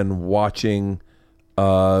interviews and watching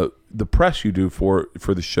the press you do for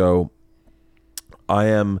the show, I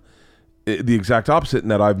am the exact opposite in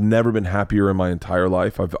that I've never been happier in my entire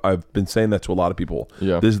life. I've been saying that to a lot of people.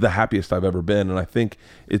 Yeah. This is the happiest I've ever been, and I think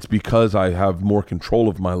it's because I have more control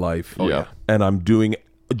of my life. Oh, yeah. And I'm doing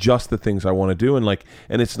just the things I want to do, and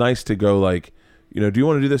it's nice to go like, do you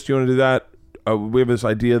want to do this? Do you want to do that? We have this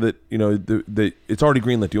idea that that it's already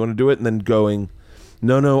greenlit. Do you want to do it? And then going,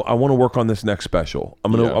 no, I want to work on this next special.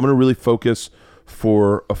 I'm gonna really focus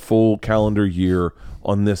for a full calendar year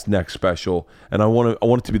on this next special, and I want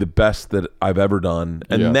it to be the best that I've ever done.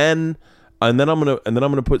 And then I'm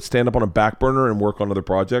gonna put stand up on a back burner and work on other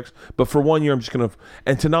projects. But for 1 year, I'm just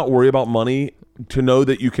and to not worry about money, to know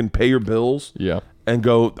that you can pay your bills. Yeah. And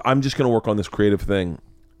go, I'm just gonna work on this creative thing.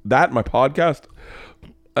 That my podcast.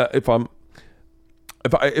 If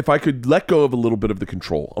I could let go of a little bit of the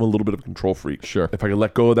control, I'm a little bit of a control freak. Sure. If I could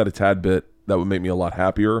let go of that a tad bit, that would make me a lot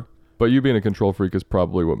happier. But you being a control freak is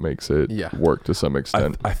probably what makes it work to some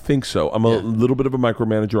extent. I think so. I'm a little bit of a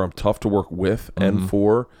micromanager. I'm tough to work with and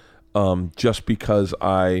for, just because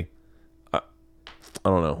I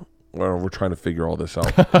don't know. We're trying to figure all this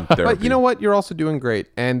out. But you know what? You're also doing great,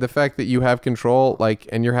 and the fact that you have control,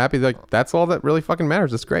 and you're happy, that's all that really fucking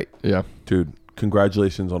matters. It's great. Yeah. Dude,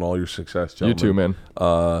 Congratulations on all your success, You gentlemen. too,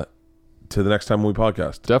 man. To the next time we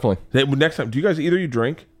podcast. Definitely. Hey, next time, do you guys either you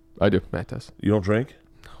drink? I do. Matt does. You don't drink?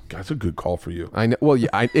 That's a good call for you. I know. Well, yeah,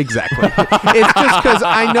 exactly. It's just because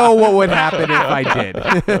I know what would happen if I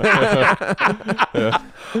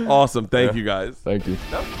did. Awesome. Thank you, guys. Thank you.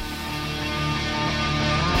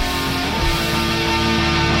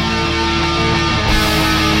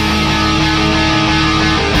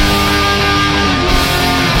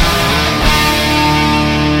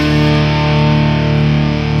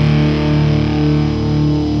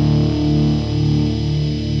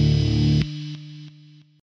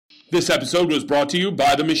 This episode was brought to you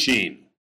by The Machine.